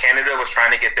trying, Canada was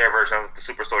trying to get their version of the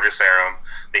Super Soldier Serum.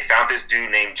 They found this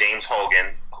dude named James Hogan,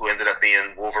 who ended up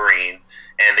being Wolverine,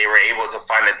 and they were able to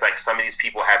find that some of these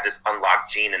people have this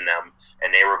unlocked gene in them,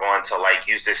 and they were going to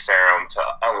use this serum to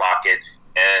unlock it.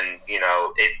 And,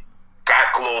 it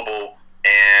got global,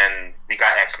 and we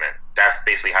got X-Men. That's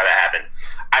basically how that happened.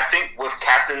 I think with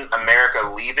Captain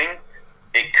America leaving,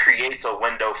 it creates a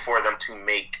window for them to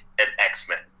make an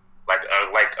X-Men.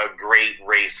 Like a great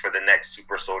race for the next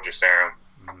Super Soldier Serum.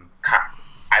 Mm-hmm.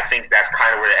 I think that's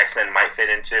kind of where the X-Men might fit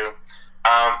into.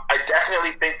 I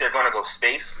definitely think they're going to go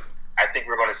space. I think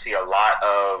we're going to see a lot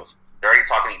of... They're already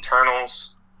talking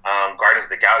Eternals. Guardians of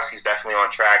the Galaxy is definitely on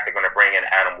track. They're going to bring in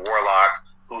Adam Warlock,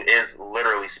 who is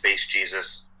literally Space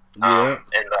Jesus. In the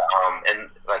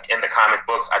comic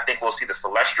books, I think we'll see the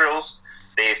Celestials.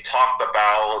 They've talked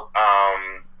about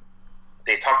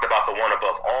the One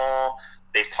Above All.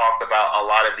 They've talked about a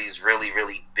lot of these really,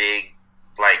 really big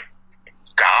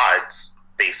gods,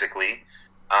 basically.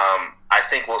 I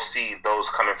think we'll see those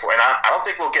coming forward, and I don't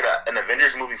think we'll get an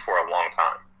Avengers movie for a long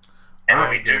time. And when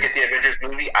we do get the Avengers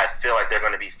movie, I feel like they're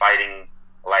going to be fighting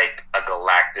like a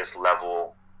Galactus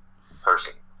level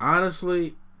person.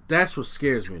 Honestly, that's what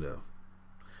scares me though.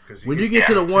 When you get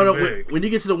to the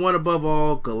One Above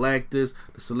All, Galactus,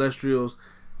 the Celestials,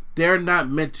 they're not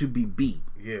meant to be beat.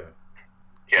 Yeah.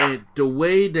 And the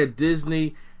way that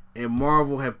Disney and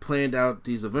Marvel have planned out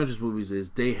these Avengers movies is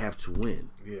they have to win.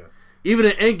 Yeah. Even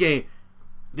in Endgame,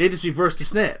 they just reversed the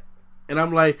snap. And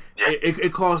I'm like,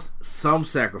 it costs some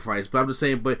sacrifice, but I'm just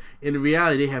saying, but in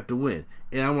reality, they have to win.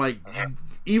 And I'm like,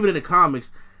 even in the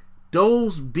comics,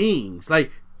 those beings,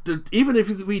 even if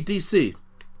you read DC,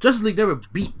 Justice League never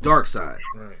beat Darkseid.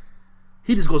 Right.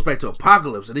 He just goes back to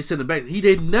Apocalypse, and they send him back.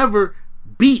 They never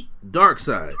beat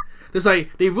Darkseid. It's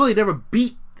like, they really never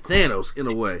beat Thanos in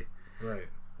a way. Right.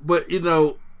 But,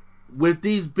 with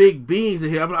these big beings in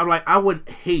here, I'm like, I would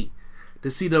hate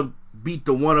to see them beat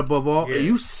the One Above All. Yeah. Are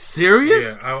you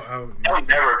serious? Yeah, He'll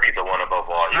never beat the One Above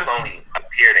All. He's only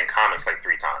appeared in comics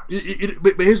 3 times.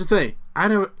 But here's the thing.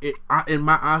 In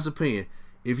my honest opinion,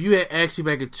 if you had asked me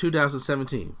back in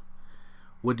 2017,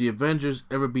 would the Avengers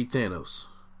ever beat Thanos?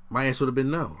 My answer would have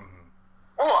been no.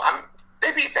 Well,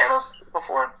 they beat Thanos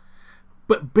before.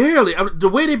 But barely. The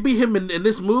way they beat him in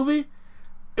this movie,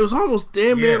 it was almost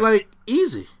damn near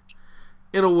easy.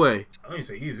 In a way. I don't even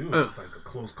say easy. It was just a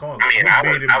close call. We made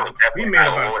it by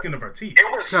the skin of our teeth. It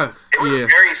was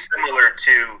very similar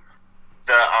to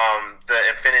the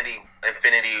Infinity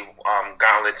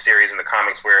Gauntlet series in the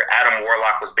comics, where Adam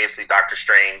Warlock was basically Doctor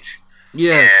Strange.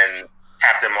 Yes. And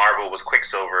Captain Marvel was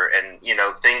Quicksilver, and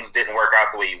things didn't work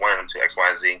out the way you wanted them to. X, Y,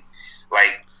 and Z.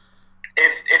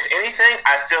 If anything,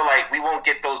 I feel like we won't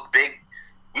get those big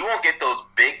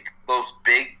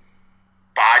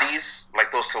bodies like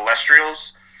those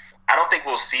Celestials. I don't think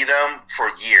we'll see them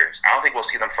for years. I don't think we'll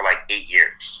see them for 8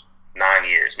 years, 9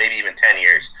 years, maybe even 10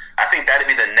 years. I think that'd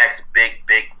be the next big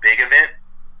event.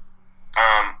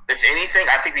 If anything,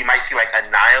 I think we might see a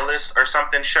Nihilus or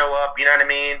something show up. You know what I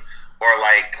mean? Or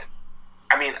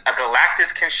I mean, a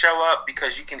Galactus can show up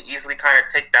because you can easily kind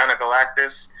of take down a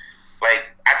Galactus. Like,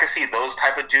 I could see those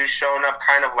type of dudes showing up,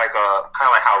 kind of like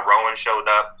how Rowan showed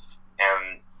up,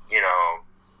 and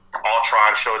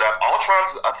Ultron showed up.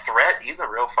 Ultron's a threat. He's a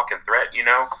real fucking threat,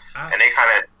 and they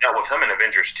kind of dealt with him in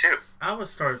Avengers too. I would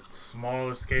start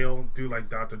smaller scale, do like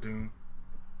Doctor Doom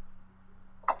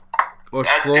or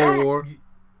Skrull War.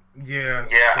 Yeah,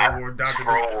 Skrull War,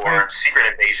 Skrull War, Secret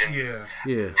Invasion.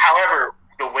 Yeah. However,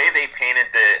 the way they painted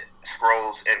the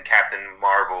Skrulls in Captain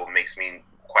Marvel makes me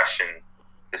question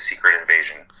the Secret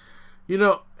Invasion.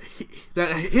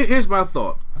 Here's my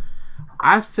thought.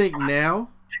 I think now,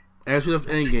 as we left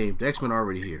Endgame, the X-Men are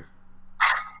already here.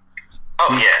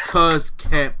 Oh, yeah. Because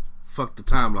Cap fucked the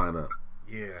timeline up.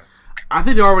 Yeah. I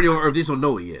think they're already on Earth. They just don't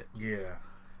know it yet. Yeah.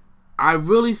 I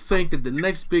really think that the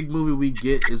next big movie we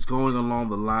get is going along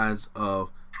the lines of,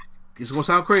 it's going to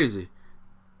sound crazy,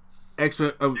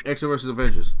 X-Men versus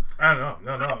Avengers. I don't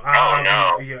know.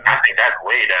 No. Yeah, I think that's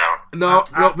way down.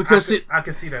 No, because I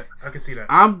can see that.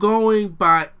 I'm going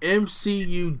by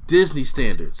MCU Disney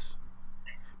standards.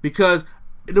 Because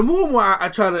the more and more I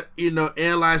try to,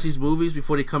 analyze these movies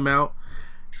before they come out.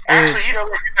 Actually, you got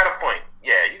a point.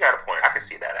 Yeah, you got a point. I can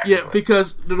see that, actually. Yeah,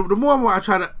 because the more and more I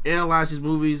try to analyze these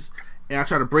movies and I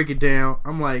try to break it down,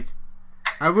 I'm like,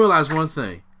 I realize one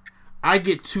thing. I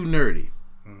get too nerdy.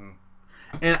 Mm-hmm.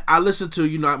 And I listen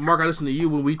to, Mark, I listen to you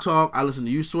when we talk. I listen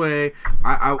to you, Sway.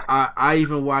 I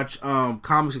even watch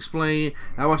Comics Explained.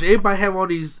 I watch everybody have all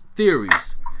these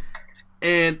theories.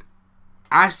 And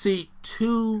I see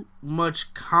too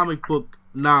much comic book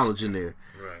knowledge in there.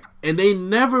 Right. And they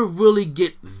never really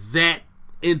get that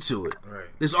into it. Right.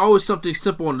 There's always something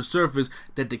simple on the surface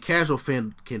that the casual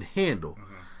fan can handle.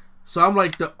 Mm-hmm. So I'm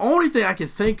like, the only thing I can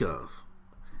think of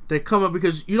that come up,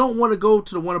 because you don't want to go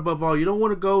to the one above all, you don't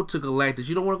want to go to Galactus,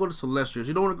 you don't want to go to Celestials,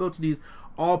 you don't want to go to these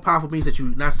all-powerful beings that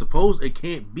you're not supposed and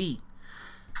can't beat.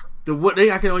 The what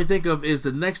thing I can only think of is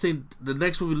the next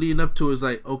movie leading up to is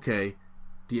like, okay,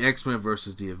 the X-Men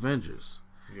versus the Avengers.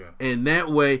 Yeah. And that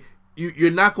way,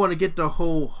 you're not going to get the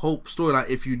whole Hope storyline.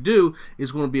 If you do,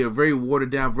 it's going to be a very watered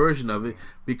down version of it,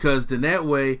 because then that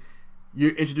way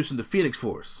you're introducing the Phoenix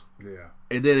Force. Yeah.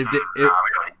 And then we don't need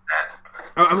that.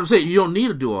 I'm saying you don't need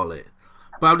to do all that.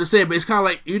 But I'm just saying, but it's kind of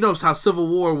like, how Civil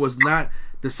War was not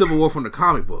the Civil War from the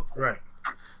comic book. Right.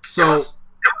 So it was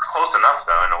close enough,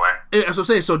 though, in a way. That's what I'm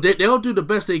saying. So they'll do the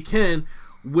best they can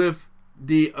with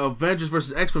the Avengers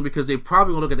versus X-Men, because they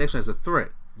probably going to look at X-Men as a threat.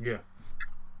 Yeah.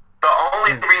 The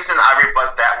only reason I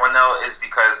rebut that one, though, is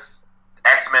because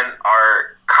X-Men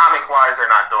are, comic-wise, they're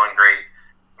not doing great.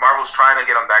 Marvel's trying to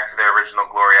get them back to their original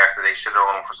glory after they shitted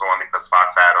on them for so long because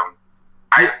Fox had them.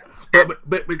 I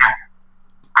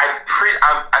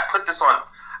put this on.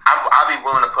 I'll be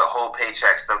willing to put whole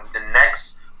paychecks.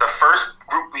 The first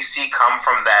group we see come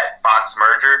from that Fox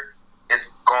merger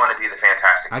is going to be the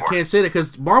Fantastic Four. I can't say that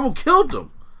because Marvel killed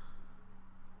them.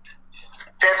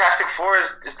 Fantastic Four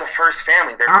is the first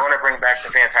family. They're going to bring back the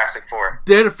Fantastic Four.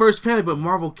 They're the first family, but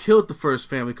Marvel killed the first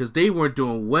family because they weren't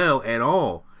doing well at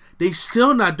all. They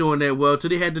still not doing that well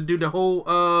until they had to do the whole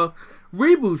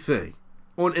reboot thing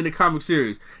in the comic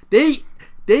series. They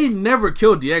never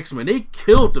killed the X-Men. They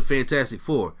killed the Fantastic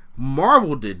Four.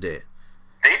 Marvel did that.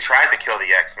 They tried to kill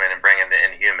the X-Men and bring in the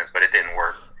Inhumans, but it didn't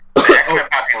work. The X-Men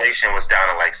population was down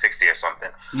to like 60 or something.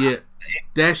 Yeah,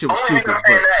 that shit was stupid. The only reason I'm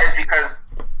saying that is because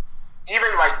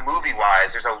even like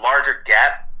movie-wise, there's a larger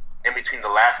gap in between the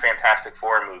last Fantastic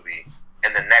Four movie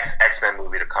and the next X-Men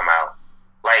movie to come out.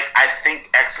 Like, I think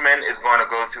X-Men is going to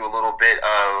go through a little bit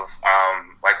of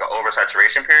like an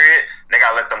oversaturation period. And they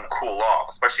got to let them cool off,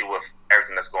 especially with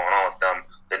everything that's going on with them.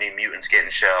 The New Mutants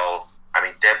getting shelved. I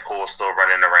mean, Deadpool is still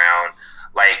running around.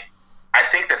 Like, I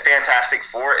think the Fantastic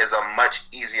Four is a much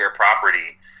easier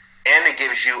property, and it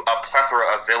gives you a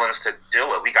plethora of villains to deal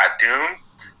with. We got Doom,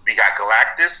 we got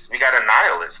Galactus, we got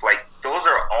Annihilus. Like, those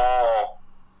are all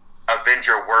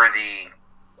Avenger-worthy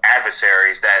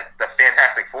adversaries that the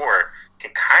Fantastic Four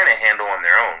can kind of handle on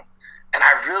their own. And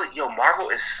Marvel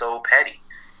is so petty.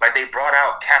 Like, they brought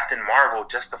out Captain Marvel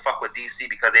just to fuck with DC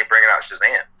because they bringing out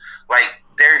Shazam. Like,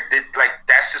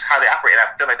 that's just how they operate. And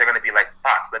I feel like they're going to be like,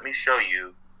 Fox, let me show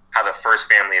you how the first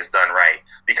family is done right.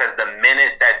 Because the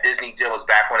minute that Disney deal was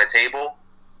back on the table,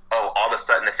 all of a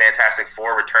sudden the Fantastic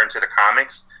Four returned to the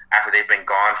comics after they've been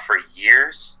gone for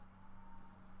years.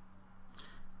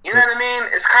 You know what I mean?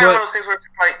 It's kind of one of those things where it's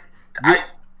like, I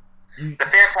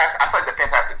feel like the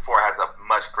Fantastic Four has a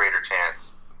much greater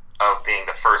chance of being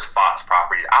the first Fox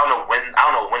property. I don't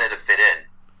know when it'll fit in.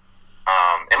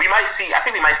 And I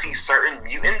think we might see certain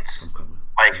mutants,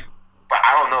 but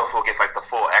I don't know if we'll get like the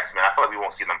full X-Men. I feel like we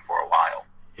won't see them for a while.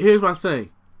 Here's my thing.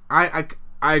 I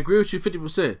I agree with you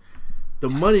 50%. The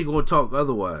money going to talk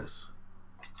otherwise.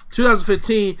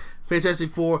 2015, Fantastic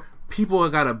Four, people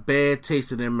got a bad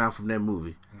taste in their mouth from that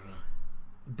movie.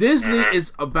 Disney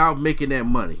is about making that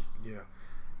money. Yeah.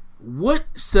 What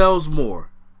sells more?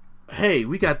 Hey,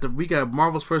 we got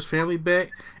Marvel's First Family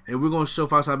back, and we're going to show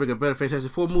Fox how to make a better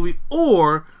Fantastic Four movie,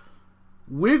 or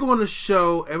we're going to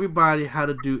show everybody how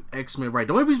to do X-Men right.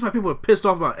 The only reason why people are pissed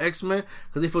off about X-Men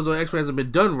because they feel as though X-Men hasn't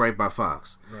been done right by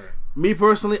Fox. Right. Me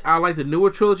personally, I like the newer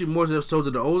trilogy more so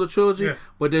than the older trilogy,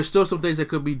 but there's still some things that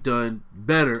could be done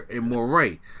better and more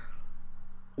right.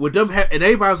 With them, and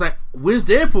everybody was like, "When's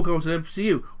Deadpool coming to the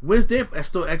MCU? When's Deadpool?" That's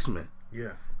still X-Men.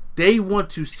 Yeah, they want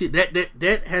to see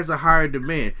that has a higher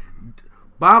demand.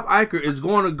 Bob Iger is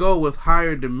going to go with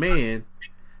higher demand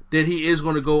than he is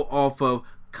going to go off of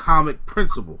comic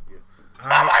principle.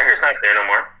 Bob Iger's not there no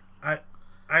more.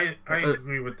 I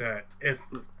agree with that. If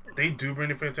they do bring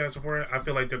the Fantastic Four, I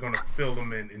feel like they're going to fill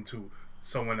them into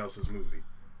someone else's movie.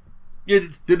 Yeah,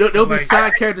 they'll be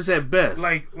side characters at best.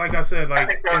 Like I said, I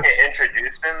think they'll get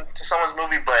introduced into someone's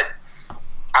movie, but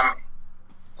I'm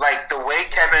like the way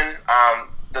Kevin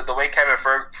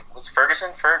Ferguson.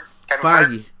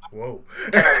 Feige. Whoa.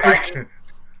 Kevin Feige,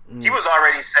 he was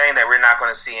already saying that we're not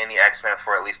going to see any X-Men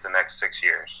for at least the next 6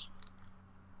 years.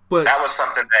 But that was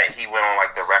something that he went on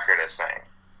like the record as saying.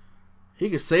 He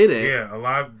could say that. Yeah, a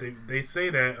lot. They say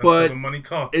that until the money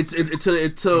talks. It's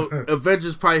until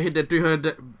Avengers probably hit that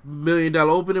 $300 million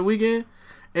opening weekend,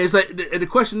 and it's like, and the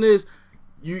question is,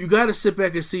 you got to sit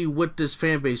back and see what this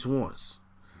fan base wants,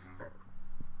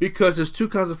 because there's two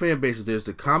kinds of fan bases. There's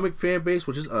the comic fan base,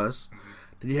 which is us.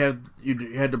 Then you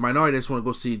had the minority that just want to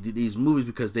go see these movies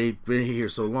because they've been here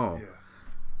so long.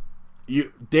 Yeah.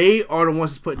 They are the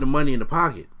ones that's putting the money in the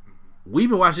pocket. We've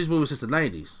been watching these movies since the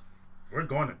 90s. We're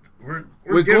going to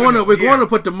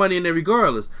put the money in there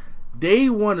regardless. They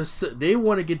want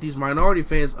to get these minority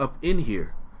fans up in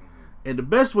here, and the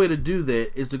best way to do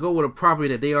that is to go with a property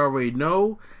that they already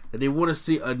know, that they want to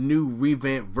see a new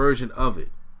revamped version of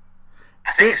it.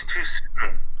 I think it's too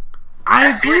soon.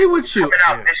 I agree with you. Coming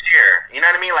out this year, you know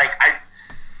what I mean? Like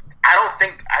I don't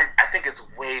think I think it's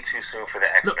way too soon for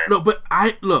the X-Men. No, but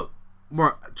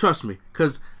Mark, trust me,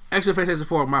 because X-Men Fantastic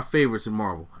Four are my favorites in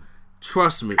Marvel.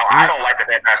 Trust me. Oh, I don't like the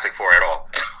Fantastic Four at all.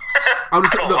 I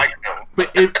don't like them.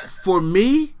 But for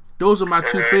me, those are my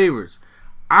two favorites.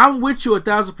 I'm with you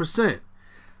 1,000%.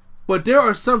 But there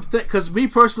are some things, because me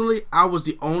personally, I was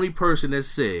the only person that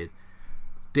said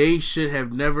they should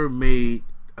have never made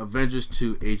Avengers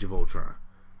 2 Age of Ultron.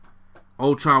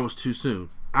 Ultron was too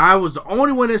soon. I was the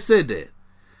only one that said that.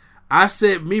 I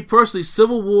said, me personally,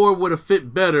 Civil War would have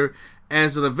fit better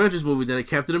as an Avengers movie than a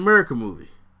Captain America movie.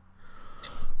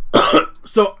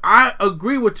 So I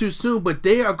agree with too soon, but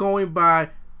they are going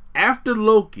by after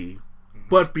Loki,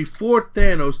 but before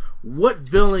Thanos, what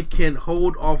villain can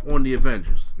hold off on the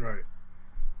Avengers? Right.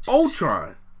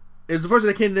 Ultron is the first thing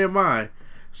that came to their mind.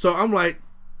 So I'm like,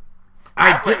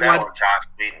 I get why Joss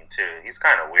Whedon too. He's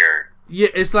kind of weird. Yeah,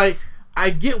 it's like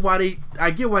I get why they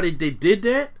did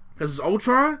that because it's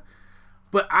Ultron,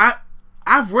 but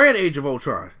I've read Age of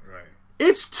Ultron. Right.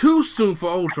 It's too soon for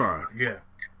Ultron. Yeah.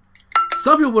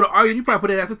 Some people would argue you probably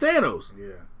put it after Thanos.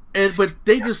 Yeah. But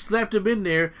they just slapped him in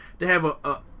there to have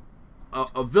a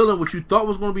villain which you thought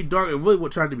was going to be dark and really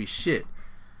was trying to be shit.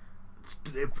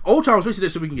 Ultron was basically there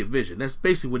so we can get Vision. That's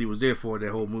basically what he was there for in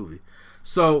that whole movie.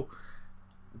 So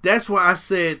that's why I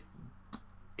said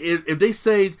if they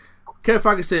say Kevin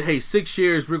Feige said, "Hey, 6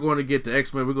 years we're going to get the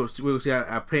X-Men. We're going to see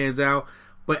how it pans out."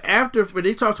 But after when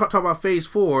they talk about Phase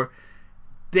 4,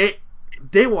 they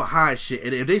will hide shit.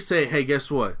 And if they say, "Hey,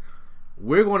 guess what?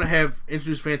 We're going to have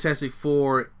introduced Fantastic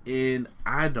Four in,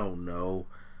 I don't know,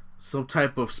 some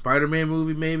type of Spider-Man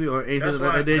movie maybe or anything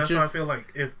like that." That's why I feel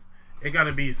like if it got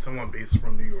to be someone based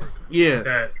from New York. Yeah.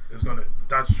 That is going to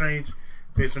Doctor Strange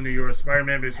based from New York,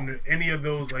 Spider-Man based from any of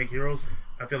those like heroes.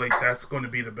 I feel like that's going to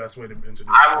be the best way to introduce.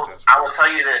 I will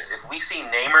tell you this: if we see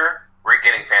Namor, we're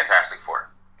getting Fantastic Four.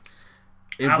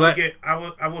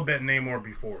 I will bet Namor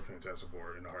before Fantastic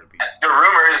Four in a heartbeat. The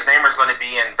rumor is Namor's going to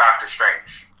be in Doctor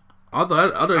Strange. I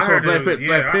saw Black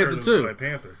Panther too. Black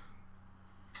Panther.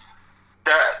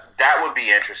 That would be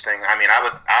interesting. I mean,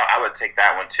 I would take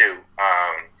that one too.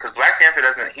 Because Black Panther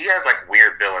he has like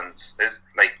weird villains. There's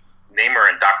like Namor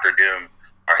and Doctor Doom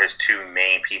are his two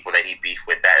main people that he beefed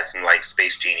with. That some like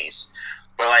space genies.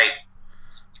 But like,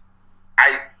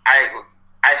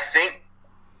 I think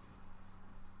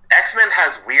X-Men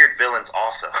has weird villains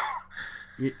also.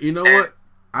 You know what?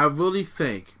 I really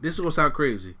think this is gonna sound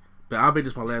crazy, but I'll make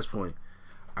this my last point.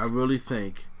 I really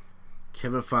think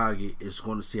Kevin Feige is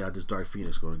going to see how this Dark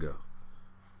Phoenix is going to go.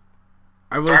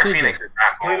 I really think Phoenix is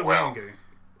not going well.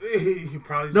 He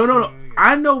probably no.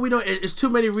 I know we don't. It's too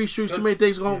many reshoots, too many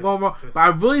things going wrong. But I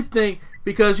really think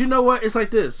because you know what, it's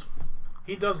like this.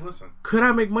 He does listen. Could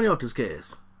I make money off this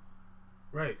cast?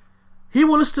 Right. He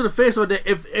will listen to the fans on that.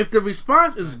 If the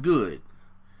response is good,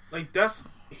 like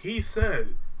he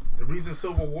said, the reason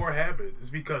Civil War happened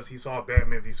is because he saw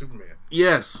Batman v Superman.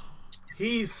 Yes.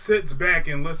 He sits back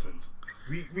and listens.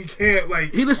 We can't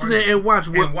like he listens and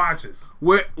watches.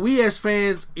 Where we as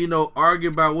fans, argue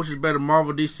about which is better,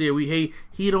 Marvel, DC, and we hate.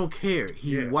 He don't care.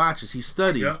 He watches. He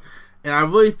studies, and I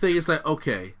really think it's like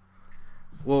okay.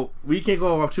 Well, we can't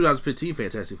go off 2015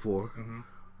 Fantastic Four. Mm-hmm.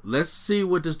 Let's see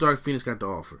what this Dark Phoenix got to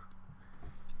offer.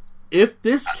 If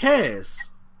this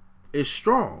cast is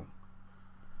strong,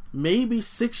 maybe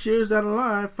 6 years down the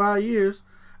line, 5 years,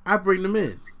 I bring them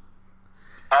in.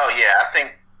 Oh yeah,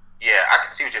 I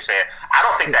can see what you're saying. I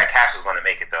don't think that cast is going to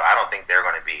make it though. I don't think they're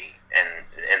going to be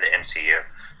in the MCU.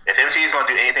 If MCU is going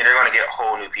to do anything, they're going to get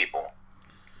whole new people.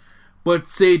 But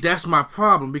see, that's my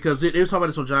problem because they were talking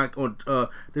about this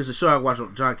there's a show I watch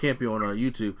on John Campio on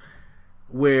YouTube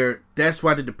where that's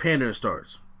why the pandering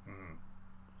starts. Mm-hmm.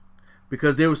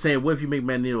 Because they were saying, what if you make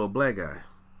Magneto a black guy?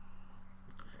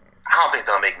 I don't think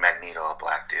they'll make Magneto a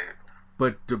black dude.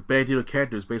 But the Magneto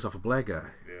character is based off a black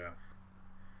guy. Yeah.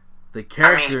 The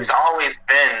character. I mean, he's always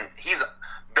been. He's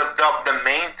the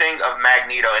main thing of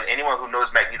Magneto, and anyone who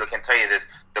knows Magneto can tell you this.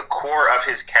 The core of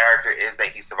his character is that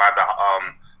he survived the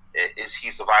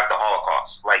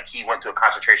Holocaust. Like he went to a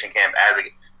concentration camp as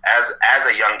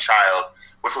a young child,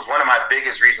 which was one of my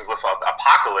biggest reasons with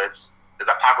Apocalypse. Is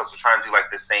Apocalypse was trying to do like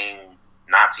the same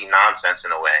Nazi nonsense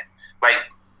in a way. Like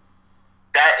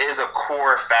that is a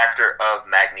core factor of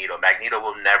Magneto. Magneto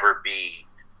will never be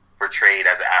portrayed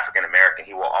as an African American.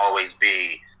 He will always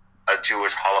be a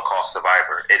Jewish Holocaust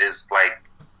survivor. It is like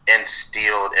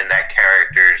instilled in that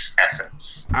character's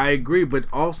essence. I agree, but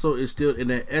also instilled in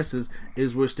that essence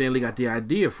is where Stan Lee got the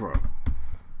idea from.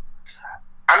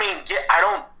 I mean,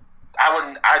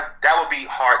 that would be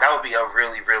hard. That would be a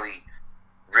really, really,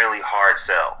 really hard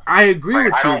sell. I agree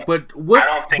with you, but what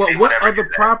other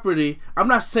property? I'm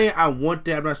not saying I want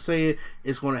that. I'm not saying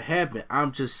it's going to happen.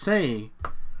 I'm just saying,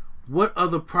 what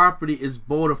other property is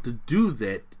bold enough to do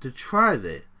that, to try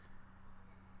that?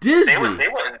 Disney.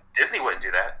 Disney wouldn't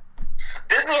do that.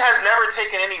 Disney has never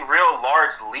taken any real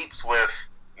large leaps with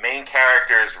main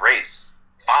characters' race.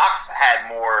 Fox had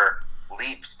more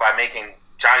leaps by making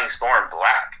Johnny Storm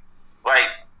black. Like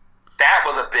that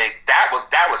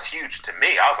was huge to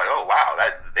me. I was like, oh wow,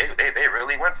 that they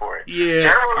really went for it. Yeah,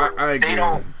 generally, I agree. They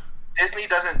don't. Disney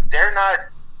doesn't. They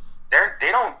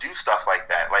don't do stuff like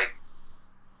that. Like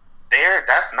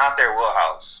that's not their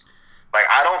wheelhouse. Like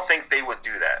I don't think they would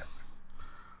do that.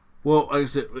 Well, like I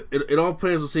said, it all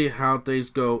depends. We'll see how things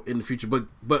go in the future.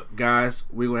 But guys,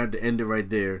 we're gonna have to end it right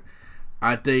there.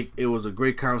 I think it was a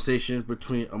great conversation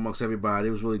amongst everybody.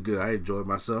 It was really good. I enjoyed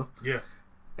myself. Yeah.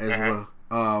 As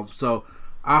well. So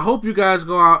I hope you guys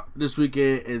go out this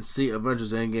weekend and see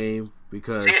Avengers Endgame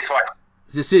because see it twice.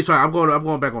 See it twice. I'm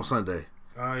going back on Sunday.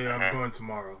 Oh yeah, I'm going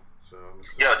tomorrow. So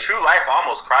yo, True Life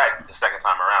almost cried the second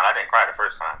time around. I didn't cry the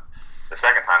first time. The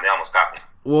second time they almost got me.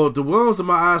 Well, the ones in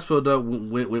my eyes filled up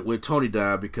when Tony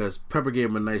died because Pepper gave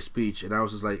him a nice speech, and I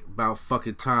was just like, about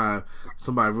fucking time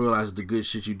somebody realizes the good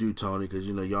shit you do, Tony, because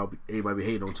everybody be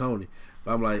hating on Tony.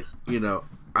 But I'm like,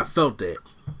 I felt that.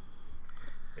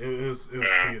 It was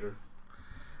Peter.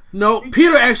 No,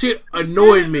 Peter actually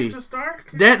annoyed me. Mr. Stark?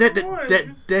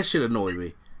 That shit annoyed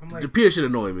me. The Peter shit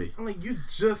annoyed me. I'm like, you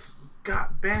just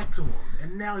got back to him,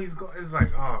 and now he's going. It's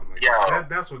like, oh my god,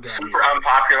 that's what got super me. Super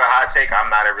unpopular hot take. I'm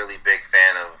not a really big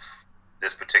fan of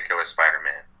this particular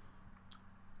Spider-Man.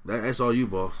 That's all you,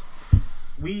 boss.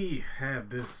 We have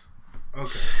this.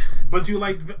 Okay, but you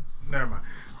like? Never mind.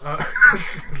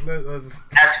 Let's just...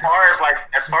 As far as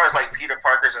Peter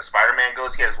Parker's and Spider-Man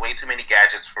goes, he has way too many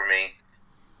gadgets for me.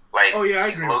 Like, oh yeah,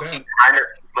 he's low key kind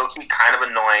of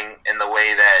annoying in the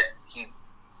way that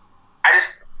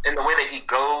in the way that he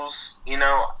goes,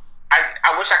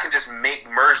 I wish I could just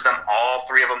merge them all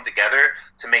three of them together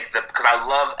to make because I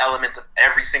love elements of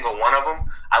every single one of them.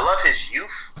 I love his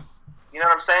youth. You know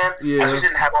what I'm saying? Yeah. I just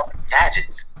didn't have all the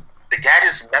gadgets. The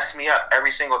gadgets mess me up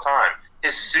every single time.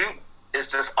 His suit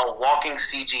is just a walking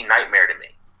CG nightmare to me.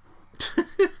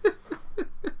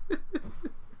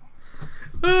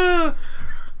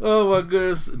 Oh my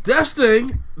goodness. Death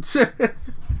Sting.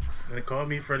 They call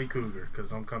me Freddy Krueger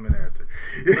because I'm coming after.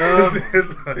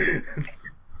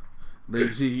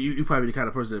 Like, see, you probably the kind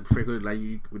of person that frequently,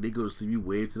 like, when they go to sleep, you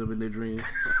wave to them in their dreams.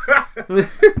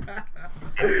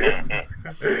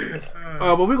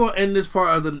 But we're gonna end this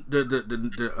part of the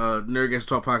Nerdgasm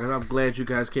Talk podcast. I'm glad you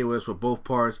guys came with us for both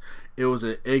parts. It was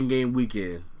an Endgame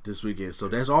weekend this weekend, so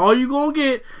that's all you're gonna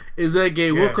get is that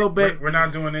game. We'll come back. We're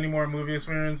not doing any more movie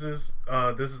experiences.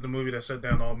 This is the movie that shut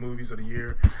down all movies of the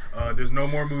year. There's no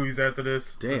more movies after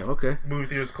this. Damn. Okay. Movie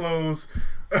theaters closed.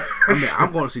 I mean,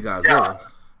 I'm going to see Godzilla. Yeah.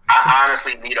 I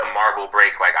honestly need a Marvel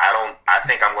break. Like, I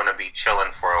think I'm going to be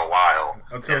chilling for a while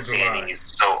until seeing these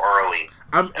so early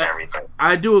and everything.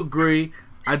 I do agree.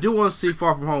 I do want to see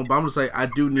Far From Home, but I'm going to say I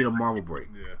do need a Marvel break.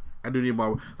 Yeah. I do need a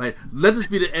Marvel. Like, let this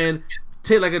be the end.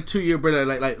 Take like a 2-year break.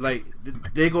 Like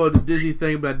they go to the Disney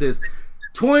thing like this.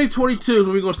 2022 is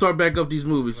when we're going to start back up these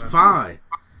movies. Fine.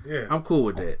 Yeah. I'm cool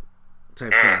with that.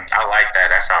 Type thing. I like that.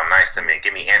 That sounds nice to me.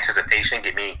 Give me anticipation.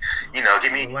 Let me get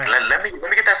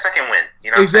that second win.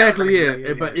 You know exactly.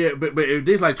 Yeah. But if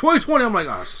there's like 2020, I'm like,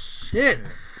 oh shit.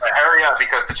 But hurry up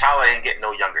because T'Challa ain't getting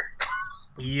no younger.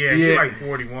 Yeah, he's like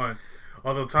 41.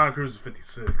 Although Tom Cruise is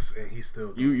 56 and he's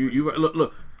still. You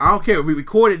look. I don't care. We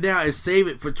record it now and save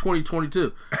it for 2022.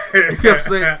 You know what I'm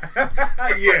saying?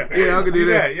 Yeah, I can do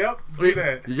that. Yep. Do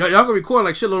that. Y'all can record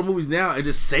like shitload of movies now and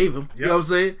just save them. Yep. You know what I'm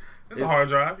saying? It's a hard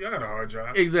drive. Y'all got a hard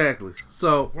drive. Exactly.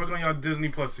 So working on your Disney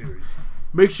Plus series.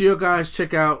 Make sure you guys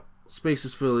check out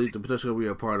Spaces Philly, the production we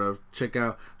are a part of. Check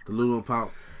out the Lulu and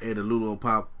Pop and the Lulu and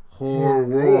Pop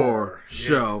Horror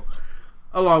Show.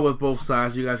 Along with both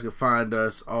sides, you guys can find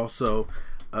us also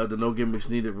the No Gimmicks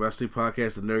Needed Wrestling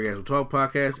Podcast, the Nerdgasm Talk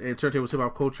Podcast, and Turntables Hip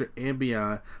Hop Culture and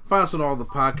Beyond. Find us on all the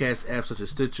podcast apps such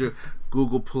as Stitcher,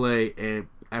 Google Play, and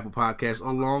Apple Podcasts,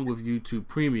 along with YouTube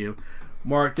Premium.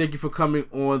 Mark, thank you for coming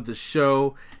on the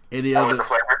show. Any other?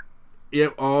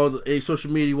 Yep, any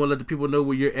social media you want to let the people know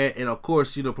where you're at, and of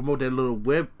course, promote that little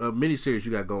web mini series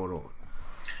you got going on.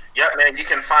 Yep, man. You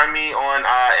can find me on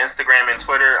Instagram and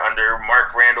Twitter under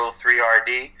Mark Randall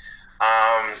 3RD.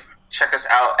 Check us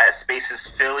out at Spaces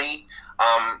Philly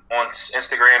on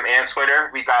Instagram and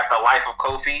Twitter. We got The Life of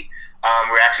Kofi.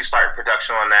 We're actually starting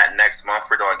production on that next month.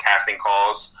 We're doing casting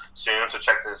calls soon, so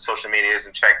check the social medias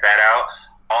and check that out.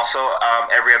 Also,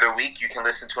 every other week, you can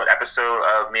listen to an episode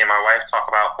of me and my wife talk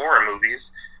about horror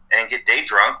movies and get day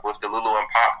drunk with the Lulu and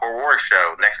Pop Horror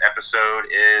Show. Next episode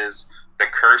is The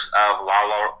Curse of La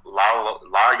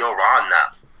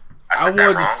Llorona. I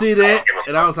wanted to see that,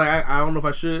 and I was like, I don't know if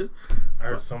I should. I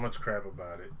heard so much crap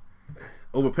about it.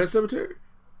 Over Pet Sematary?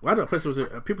 Well, I know Pet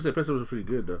Sematary. People say Pet Sematary was pretty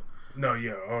good, though. No,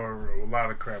 yeah, or a lot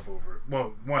of crap over it.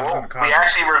 Well, one is in the comments. We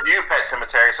actually reviewed Pet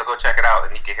Sematary, so go check it out,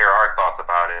 and you can hear our thoughts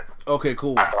about it. Okay,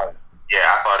 cool. I thought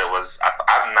it was. I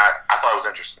thought it was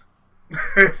interesting.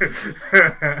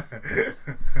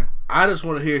 I just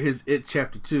want to hear his It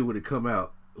Chapter 2 when it come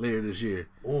out later this year.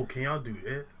 Oh, can y'all do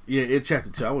It? Yeah, It Chapter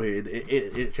 2. I want to hear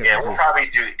It Chapter 2. Yeah, we'll probably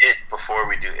do It before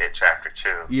we do It Chapter 2.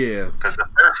 Yeah. Because the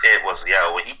first It was,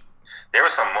 there were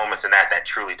some moments in that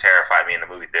truly terrified me in the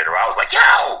movie theater where I was like,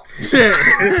 yo!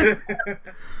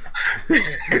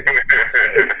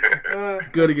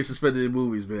 Good to get suspended in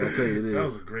movies, man. I tell you it is. That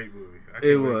was a great movie.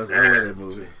 It was. I love that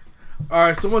movie.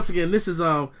 Alright, so once again, this is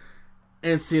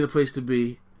NC, the place to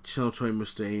be. Channel Train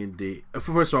Mr. A&D.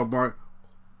 First of all, Mark,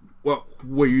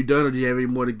 were you done, or do you have any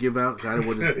more to give out? I didn't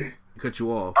want to cut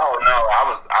you off. Oh no, I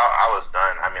was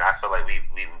done. I mean, I feel like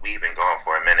we've been going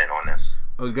for a minute on this.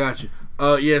 Oh, got you.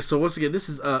 Yeah. So once again, this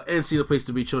is NC, the place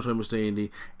to be. Channel Train Mr. A&D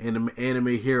and the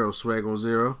anime hero Swag on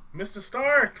Zero. Mr.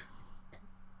 Stark.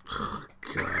 Oh,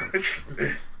 God.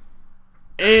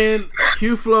 And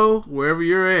Q Flow, wherever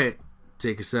you're at,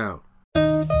 take us out.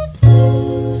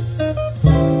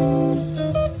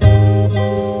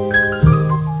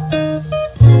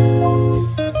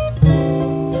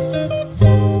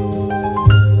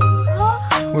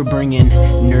 We're bringing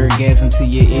nerdgasm to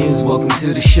your ears. Welcome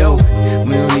to the show.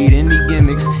 We don't need any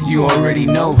gimmicks, you already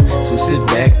know. So sit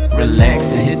back,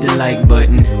 relax, and hit the like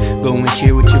button. Go and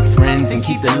share with your friends and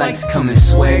keep the likes coming.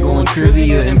 Swag on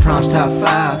trivia and prompts top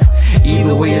 5.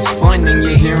 Either way, it's fun and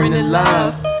you're hearing it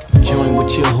live. Join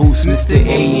with your host, Mr.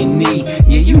 A&E.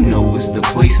 Yeah, you know it's the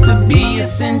place to be.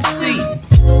 It's NC.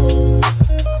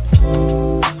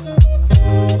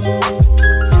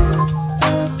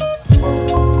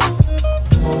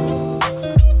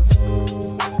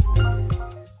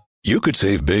 You could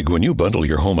save big when you bundle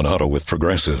your home and auto with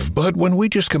Progressive, but when we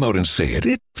just come out and say it,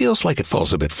 it feels like it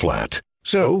falls a bit flat.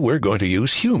 So we're going to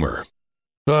use humor.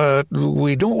 But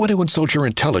we don't want to insult your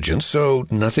intelligence, so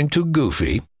nothing too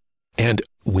goofy. And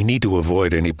we need to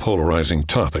avoid any polarizing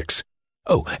topics.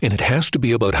 Oh, and it has to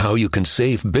be about how you can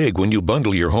save big when you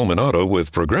bundle your home and auto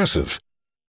with Progressive.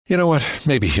 You know what?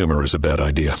 Maybe humor is a bad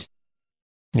idea.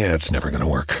 Yeah, it's never going to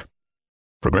work.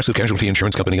 Progressive Casualty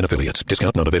Insurance Company and Affiliates.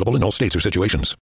 Discount not available in all states or situations.